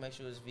on, make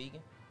sure it's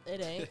vegan.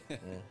 It ain't.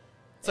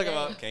 Talk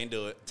about can't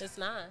do it. It's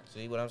not.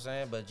 See what I'm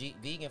saying? But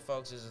vegan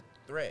folks is a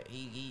threat.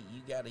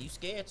 You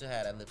scared to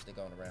have that lipstick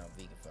on around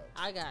vegan folks.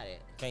 I got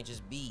it. Can't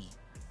just be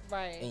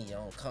Right. in your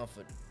own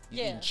comfort. You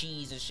Yeah. eating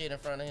cheese and shit in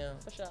front of him.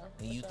 For sure.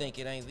 And you think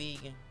it ain't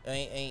vegan,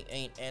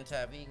 ain't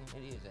anti-vegan.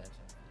 It is anti.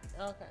 You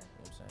know Okay. what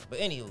I'm saying? But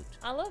anywho,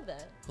 I love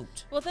that.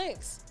 hoot. Well,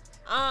 thanks.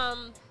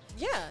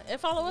 Yeah, and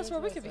follow us where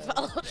we can be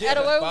followed. Yeah, At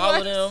Away With follow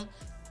Words. them.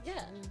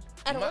 Yeah.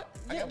 At My- Away-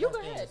 I yeah, got you one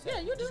go thing to ahead. say. Yeah,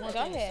 you do Just one it.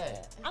 Go thing to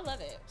ahead. say. I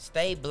love it.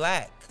 Stay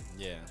black.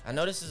 Yeah. I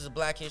know this is a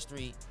Black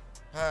History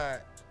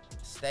pod.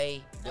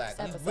 Stay black.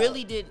 We Episode.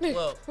 really did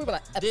well. We were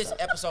like, This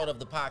episode of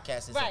the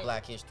podcast is Right. a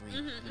Black History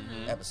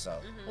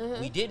episode.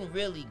 We didn't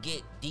really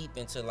get deep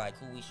into like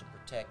who we should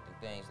protect and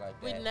things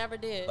like We that. never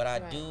did. But I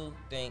Right. do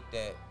think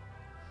that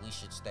we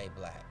should stay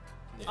black.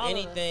 If All of us.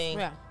 anything,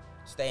 Yeah.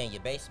 stay in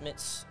your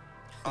basements,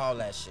 all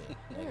that shit.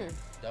 Nigga,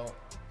 don't.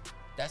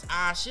 That's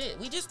our shit.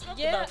 We just talked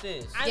yeah, about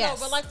this. I Yes.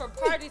 know, but like for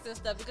parties and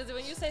stuff, because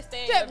when you say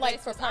stay in Yeah, your like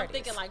for basement, I'm parties.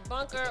 thinking like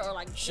bunker or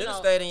like Should you have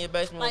know, stayed in your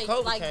basement like- when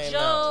COVID like came Joe-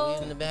 out. We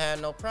wouldn't have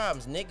had no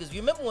problems. Niggas,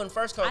 you remember when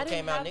first I COVID didn't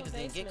came out, have a niggas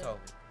didn't get basement.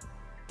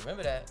 COVID.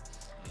 Remember that?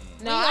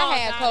 No, We all I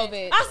had got it.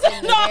 COVID. I said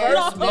in the no, very,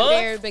 no. the Month?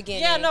 very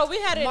beginning. Yeah, no,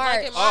 we had it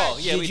like in March. March. Oh,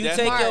 yeah, Did we you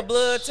definitely- take your March.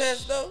 blood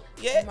test though?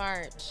 Yeah.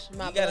 March.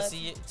 My You gotta blood.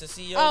 see it to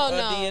see your Oh, no.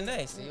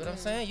 DNA. See what I'm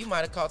saying? You might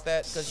have caught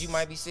that because you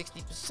might be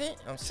 60%.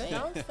 I'm saying.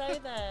 Don't say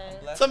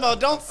that. Black- Somehow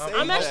don't say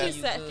I'm that. actually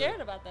You good.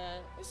 scared about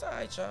that. It's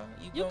alright, y'all.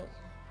 You-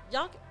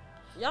 Gon-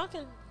 Y'all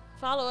can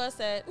follow us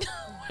at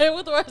Away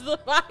With Words the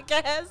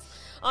podcast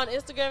on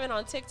Instagram and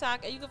on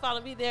TikTok, and you can follow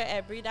me there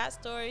at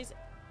Bree.stories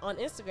on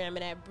Instagram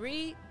and at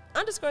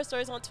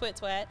Bree_stories on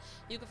Twit.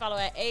 You can follow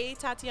at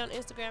Tati on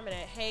Instagram and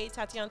at Hey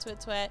Tati on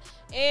Twit.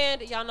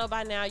 And y'all know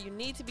by now you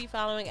need to be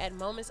following at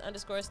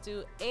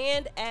Moments_Stu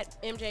and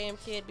at MJM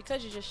Kid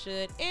because you just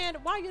should. And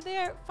while you're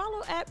there,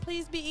 follow at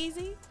Please Be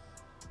Easy.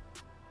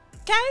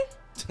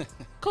 Okay?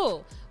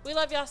 Cool. We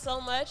love y'all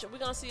so much. We're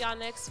going to see y'all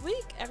next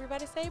week.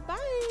 Everybody say bye.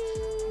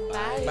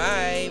 Bye.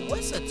 Bye.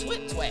 What's a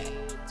twit twat?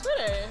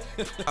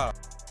 Twitter. Oh.